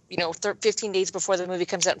movie, like, you know, 15 days before the movie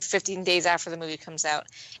comes out, 15 days after the movie comes out,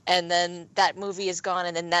 and then that movie is gone,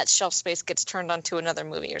 and then that shelf space gets turned onto another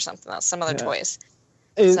movie or something else, some other toys.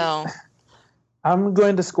 So I'm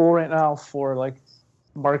going to school right now for like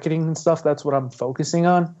marketing and stuff. That's what I'm focusing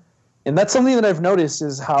on, and that's something that I've noticed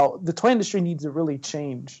is how the toy industry needs to really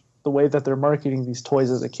change the way that they're marketing these toys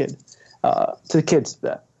as a kid, to kids.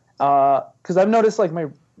 Because I've noticed, like,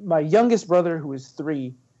 my youngest brother, who is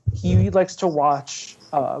 3, he likes to watch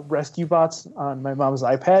Rescue Bots on my mom's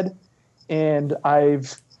iPad, and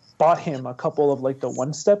I've bought him a couple of, like, the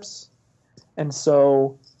One Steps. And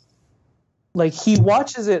so like he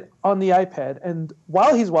watches it on the iPad, and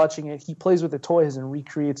while he's watching it, he plays with the toys and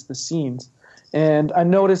recreates the scenes. And I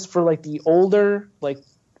noticed for like the older, like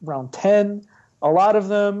around 10, a lot of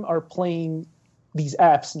them are playing these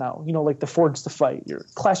apps now, like the Forge to Fight, your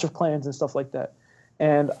Clash of Clans and stuff like that.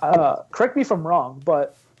 And correct me if I'm wrong,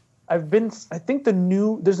 but I think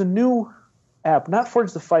there's a new app, not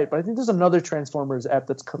Forge to Fight, but I think there's another Transformers app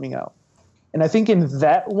that's coming out. And I think in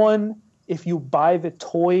that one, if you buy the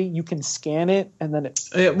toy, you can scan it, and then it.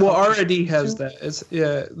 RID has that. It's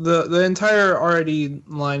the entire RID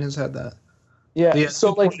line has had that. Yeah,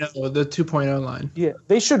 so like the 2.0 line. Yeah,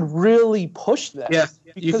 they should really push that. Yeah,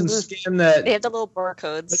 you can scan that. They have the little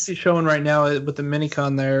barcodes. What's he showing right now with the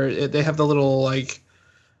Minicon there? They have the little like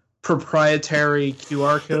proprietary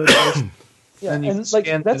QR code. Yeah, and like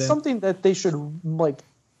that's something that they should like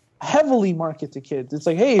heavily market to kids. It's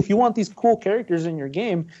like, hey, if you want these cool characters in your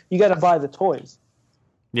game, you got to buy the toys.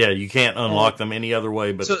 Yeah, you can't unlock them any other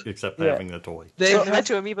way but except having the toy. They have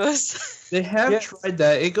to amiibos. They have tried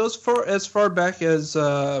that. It goes for as far back as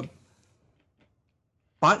Bot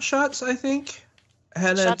Shots, I think.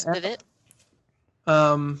 Shots did it.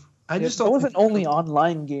 I just don't. It was an only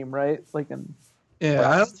online game, right? I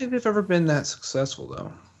don't think they've ever been that successful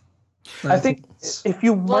though. I think if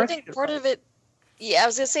you I think part of it. Yeah, I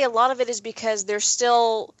was gonna say a lot of it is because they're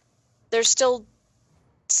still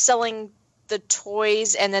selling the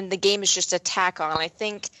toys, and then the game is just a tack on. I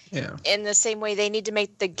think in the same way they need to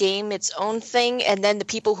make the game its own thing, and then the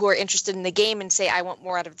people who are interested in the game and say, I want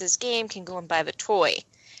more out of this game, can go and buy the toy.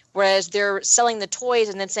 Whereas they're selling the toys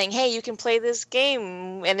and then saying, hey, you can play this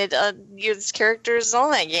game, and this character is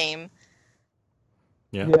on that game.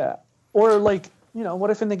 Yeah. Or what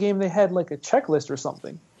if in the game they had like a checklist or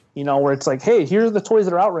something, where it's like, hey, here are the toys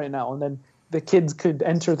that are out right now, and then the kids could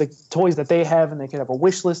enter the toys that they have, and they could have a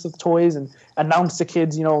wish list of toys and announce to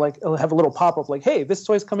kids, have a little pop-up like, hey, this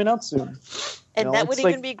toy's coming out soon. And that would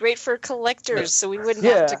even be great for collectors, so we wouldn't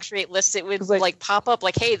have to create lists. It would pop up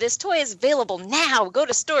like, hey, this toy is available now. Go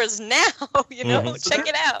to stores now, check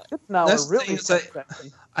it out. Now really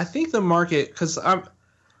I think the market, because I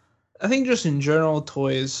think just in general,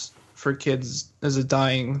 toys for kids is a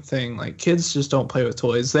dying thing. Like, kids just don't play with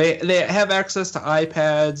toys. They have access to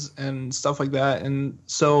iPads and stuff like that, and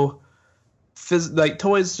so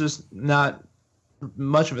toys just not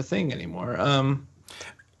much of a thing anymore.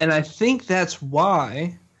 And I think that's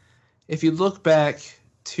why, if you look back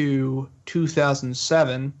to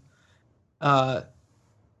 2007,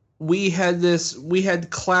 we had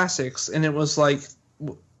classics, and it was like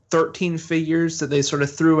 13 figures that they sort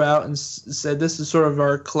of threw out and said, this is sort of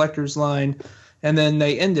our collector's line, and then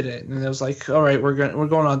they ended it, and it was like, all right, we're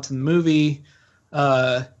going on to the movie,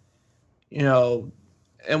 and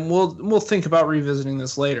we'll think about revisiting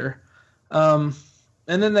this later.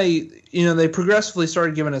 And then they progressively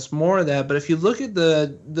started giving us more of that. But if you look at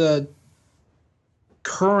the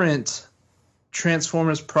current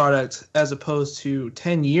Transformers product as opposed to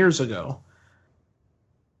 10 years ago,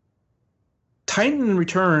 Titan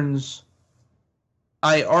Returns,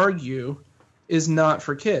 I argue, is not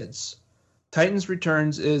for kids. Titans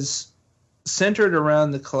Returns is centered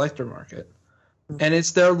around the collector market, and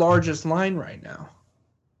it's their largest line right now.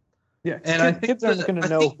 Yeah, and I think kids aren't going to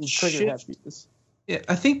know who Trigger Happy is. Yeah,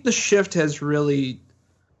 I think the shift has really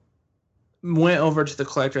went over to the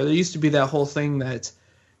collector. There used to be that whole thing that,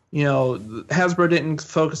 Hasbro didn't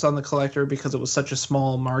focus on the collector because it was such a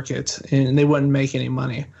small market and they wouldn't make any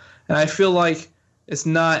money. And I feel like it's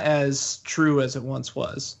not as true as it once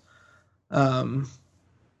was. But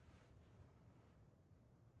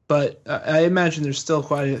I imagine there's still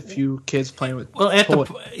quite a few kids playing with. Well,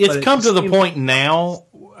 it's come to the point now.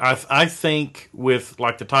 I think with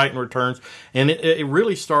like the Titan Returns, and it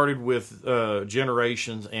really started with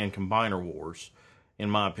Generations and Combiner Wars, in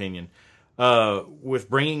my opinion, with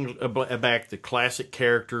bringing back the classic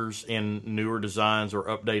characters in newer designs or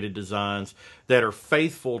updated designs that are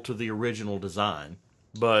faithful to the original design,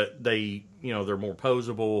 but they're more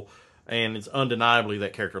posable, and it's undeniably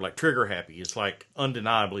that character. Like Trigger Happy, it's like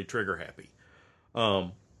undeniably Trigger Happy.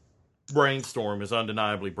 Brainstorm is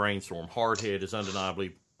undeniably Brainstorm. Hardhead is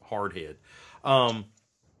undeniably Hardhead.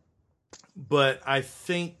 But I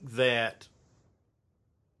think that,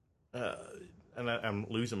 and I'm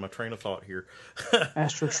losing my train of thought here.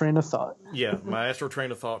 Astro train of thought. Yeah, my astro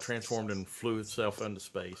train of thought transformed and flew itself into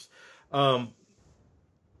space. I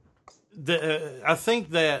think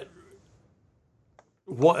that.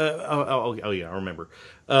 I remember.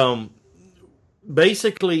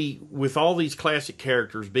 Basically, with all these classic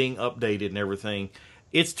characters being updated and everything,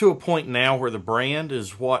 it's to a point now where the brand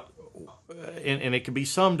is what, and it can be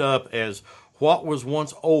summed up as what was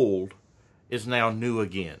once old is now new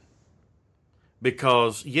again.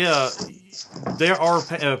 Because, yeah, there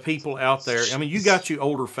are people out there. I mean, you got you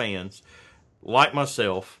older fans, like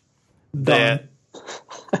myself, that,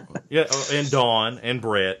 yeah, and Dawn and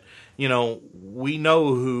Brett, you know, we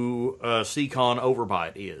know who Seacon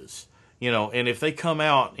Overbite is. You know, and if they come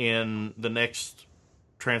out in the next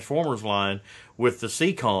Transformers line with the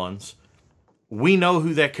Seacons, we know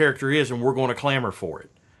who that character is and we're going to clamor for it.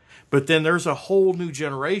 But then there's a whole new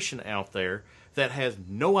generation out there that has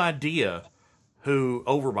no idea who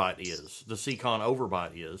Overbite is, the Seacon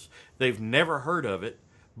Overbite is. They've never heard of it,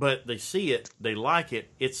 but they see it, they like it.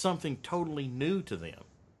 It's something totally new to them.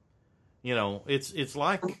 You know, it's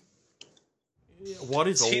like what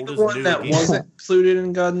is old is one new that again. wasn't included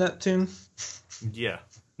in God Neptune? Yeah.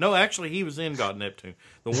 No, actually, he was in God Neptune.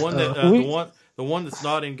 The one that the one that's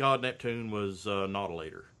not in God Neptune was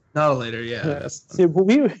Nautilator. Nautilator, yeah. See,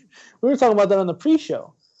 we were talking about that on the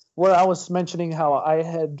pre-show, where I was mentioning how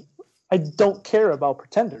I don't care about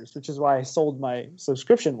Pretenders, which is why I sold my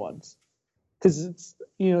subscription ones, because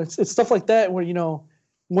it's stuff like that where, you know,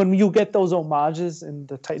 when you get those homages in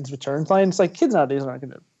the Titans Returns line, it's like kids nowadays aren't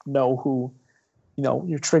going to know who, you know,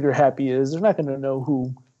 your Trigger Happy is. They're not going to know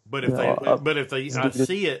who. But if they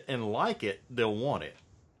see it and like it, they'll want it.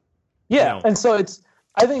 Yeah, You know. and so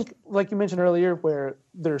I think, like you mentioned earlier, where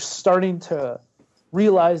they're starting to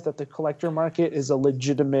realize that the collector market is a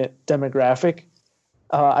legitimate demographic.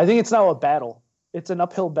 I think it's now a battle. It's an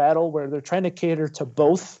uphill battle where they're trying to cater to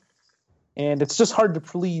both, and it's just hard to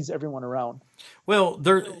please everyone around. Well,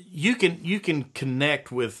 you can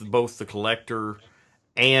connect with both the collector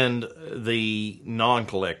and the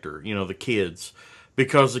non-collector, you know, the kids,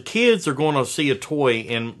 because the kids are going to see a toy,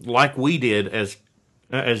 and like we did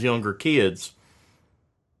as younger kids,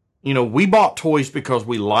 you know, we bought toys because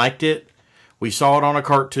we liked it. We saw it on a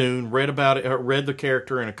cartoon, read about it, read the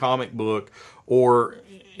character in a comic book, or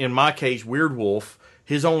in my case, Weird Wolf.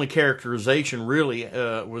 His only characterization really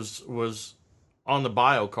was on the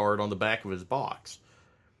bio card on the back of his box,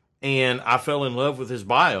 and I fell in love with his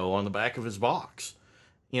bio on the back of his box.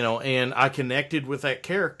 You know, and I connected with that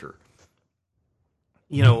character.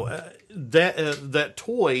 You know, that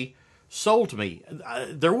toy sold to me.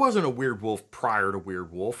 There wasn't a Weird Wolf prior to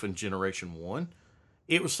Weird Wolf in Generation 1.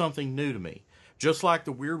 It was something new to me. Just like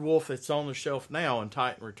the Weird Wolf that's on the shelf now in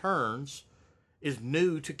Titan Returns is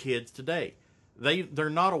new to kids today. They're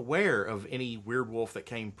not aware of any Weird Wolf that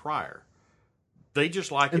came prior. They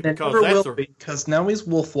just like it because now he's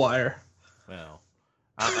Wolfwire. Well,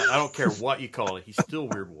 I don't care what you call it. He's still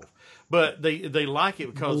Weird Wolf. But they like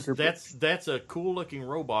it because that's a cool looking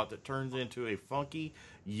robot that turns into a funky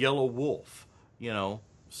yellow wolf, you know.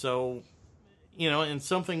 So, you know, and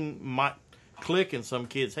something might click in some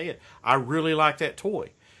kid's head. I really like that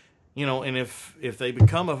toy. You know, and if they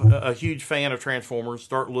become a huge fan of Transformers,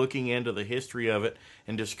 start looking into the history of it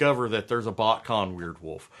and discover that there's a BotCon Weird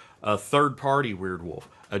Wolf, a third-party Weird Wolf,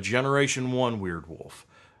 a Generation 1 Weird Wolf,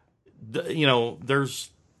 you know,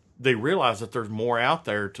 they realize that there's more out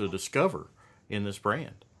there to discover in this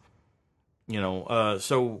brand. You know,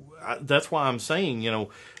 so that's why I'm saying, you know,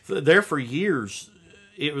 there for years,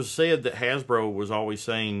 it was said that Hasbro was always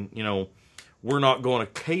saying, you know, we're not going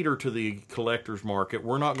to cater to the collector's market.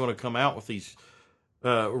 We're not going to come out with these.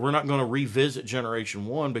 We're not going to revisit Generation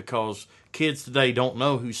 1 because kids today don't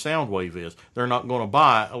know who Soundwave is. They're not going to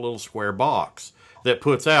buy a little square box that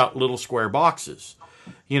puts out little square boxes.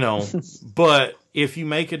 You know, but if you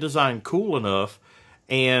make a design cool enough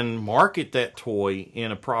and market that toy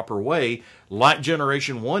in a proper way, like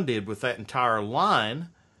Generation 1 did with that entire line,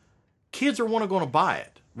 kids are going to buy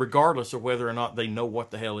it, regardless of whether or not they know what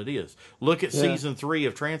the hell it is. Look at Season 3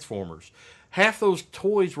 of Transformers. Half those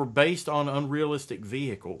toys were based on unrealistic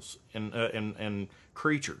vehicles and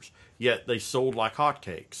creatures, yet they sold like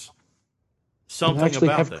hotcakes. Something actually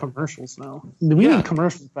about have that. Commercials now. We need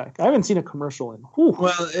commercials back. I haven't seen a commercial in. Whew.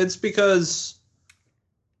 Well, it's because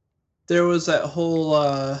there was that whole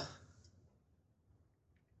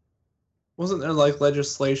wasn't there like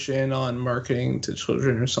legislation on marketing to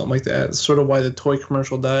children or something like that? It's sort of why the toy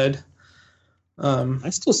commercial died. I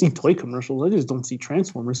still see toy commercials. I just don't see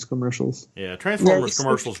Transformers commercials. Yeah, Transformers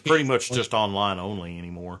commercials pretty much just online only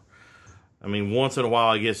anymore. I mean, once in a while,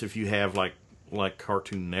 I guess if you have like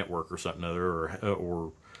Cartoon Network or something other,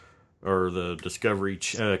 or the Discovery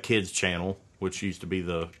Kids channel, which used to be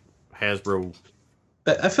the Hasbro.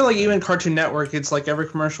 But I feel like even Cartoon Network, it's like every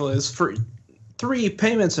commercial is for 3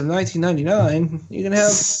 payments of $19.99. You can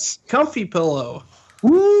have Comfy Pillow.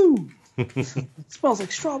 Woo! It smells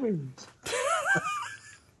like strawberries.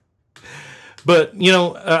 But,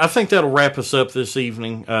 I think that'll wrap us up this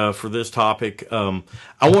evening for this topic. I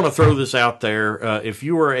want to throw this out there. If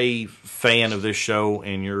you are a fan of this show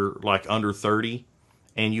and you're like under 30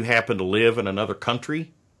 and you happen to live in another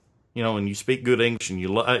country, and you speak good English and you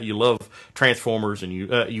love Transformers and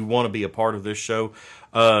you want to be a part of this show,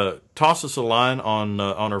 toss us a line on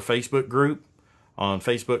our Facebook group on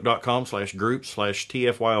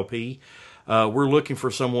facebook.com/group/TFYLP. We're looking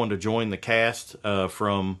for someone to join the cast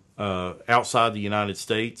from outside the United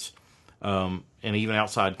States and even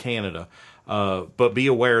outside Canada. But be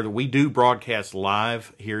aware that we do broadcast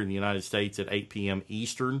live here in the United States at 8 p.m.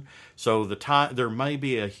 Eastern. So there may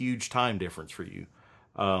be a huge time difference for you.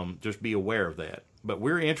 Just be aware of that. But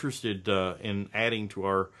we're interested in adding to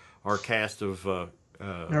our cast of...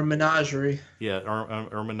 our menagerie. Yeah,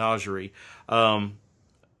 our menagerie.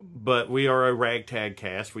 But we are a ragtag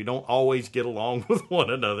cast. We don't always get along with one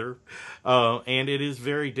another. And it is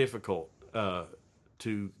very difficult to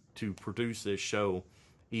produce this show,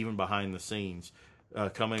 even behind the scenes.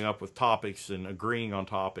 Coming up with topics and agreeing on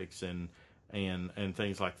topics and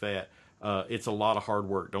things like that. It's a lot of hard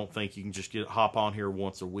work. Don't think you can just hop on here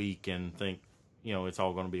once a week and think, it's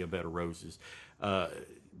all going to be a bed of roses.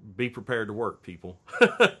 Be prepared to work, people.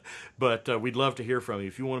 But we'd love to hear from you.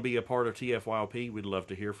 If you want to be a part of TFYLP, we'd love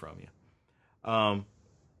to hear from you.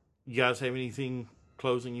 You guys have anything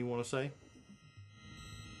closing you want to say?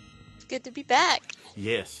 It's good to be back.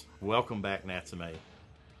 Yes. Welcome back, Natsume.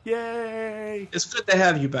 Yay! It's good to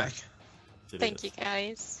have you back. Thank you,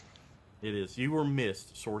 guys. It is. You were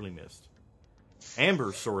missed, sorely missed.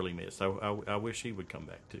 Amber's sorely missed. I wish he would come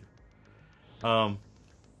back too.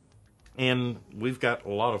 And we've got a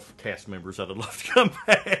lot of cast members that would love to come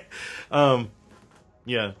back.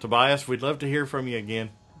 Yeah, Tobias, we'd love to hear from you again.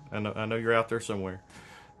 I know you're out there somewhere.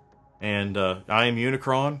 And I am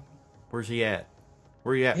Unicron. Where's he at?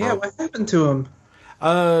 Where you at, Yeah, bro? what happened to him?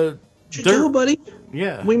 What you there- do, buddy?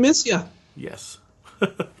 Yeah. We miss you. Yes.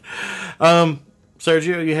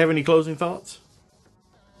 Sergio, you have any closing thoughts?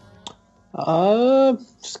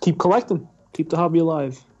 Just keep collecting. Keep the hobby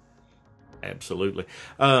alive. Absolutely.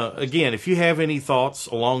 Again, if you have any thoughts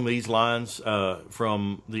along these lines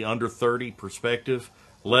from the under 30 perspective,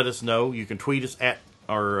 let us know. You can tweet us at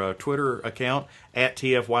our Twitter account at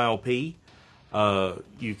TFYLP.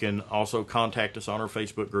 You can also contact us on our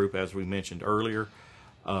Facebook group, as we mentioned earlier.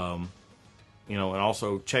 And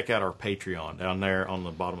also check out our Patreon down there on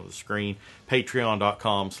the bottom of the screen,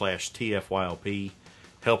 patreon.com/TFYLP.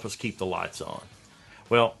 Help us keep the lights on.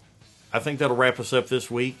 Well, I think that'll wrap us up this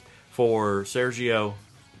week. For Sergio,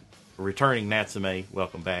 returning Natsume,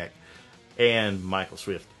 welcome back, and Michael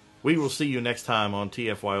Swift. We will see you next time on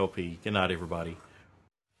TFYLP. Good night, everybody.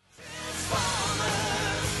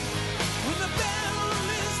 When the battle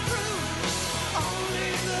is through,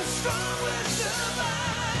 only the strong will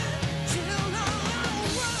survive. Till no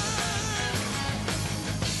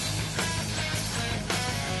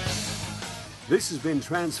one. This has been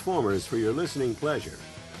Transformers for your listening pleasure,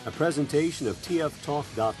 a presentation of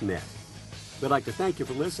tftalk.net. We'd like to thank you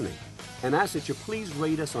for listening and ask that you please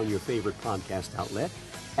rate us on your favorite podcast outlet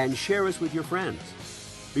and share us with your friends.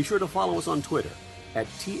 Be sure to follow us on Twitter at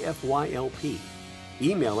TFYLP.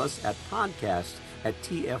 Email us at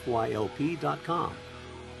podcast@tfylp.com.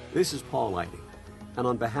 This is Paul Lighting, and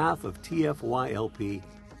on behalf of TFYLP,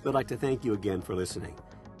 we'd like to thank you again for listening.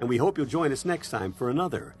 And we hope you'll join us next time for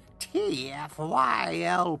another TFYLP.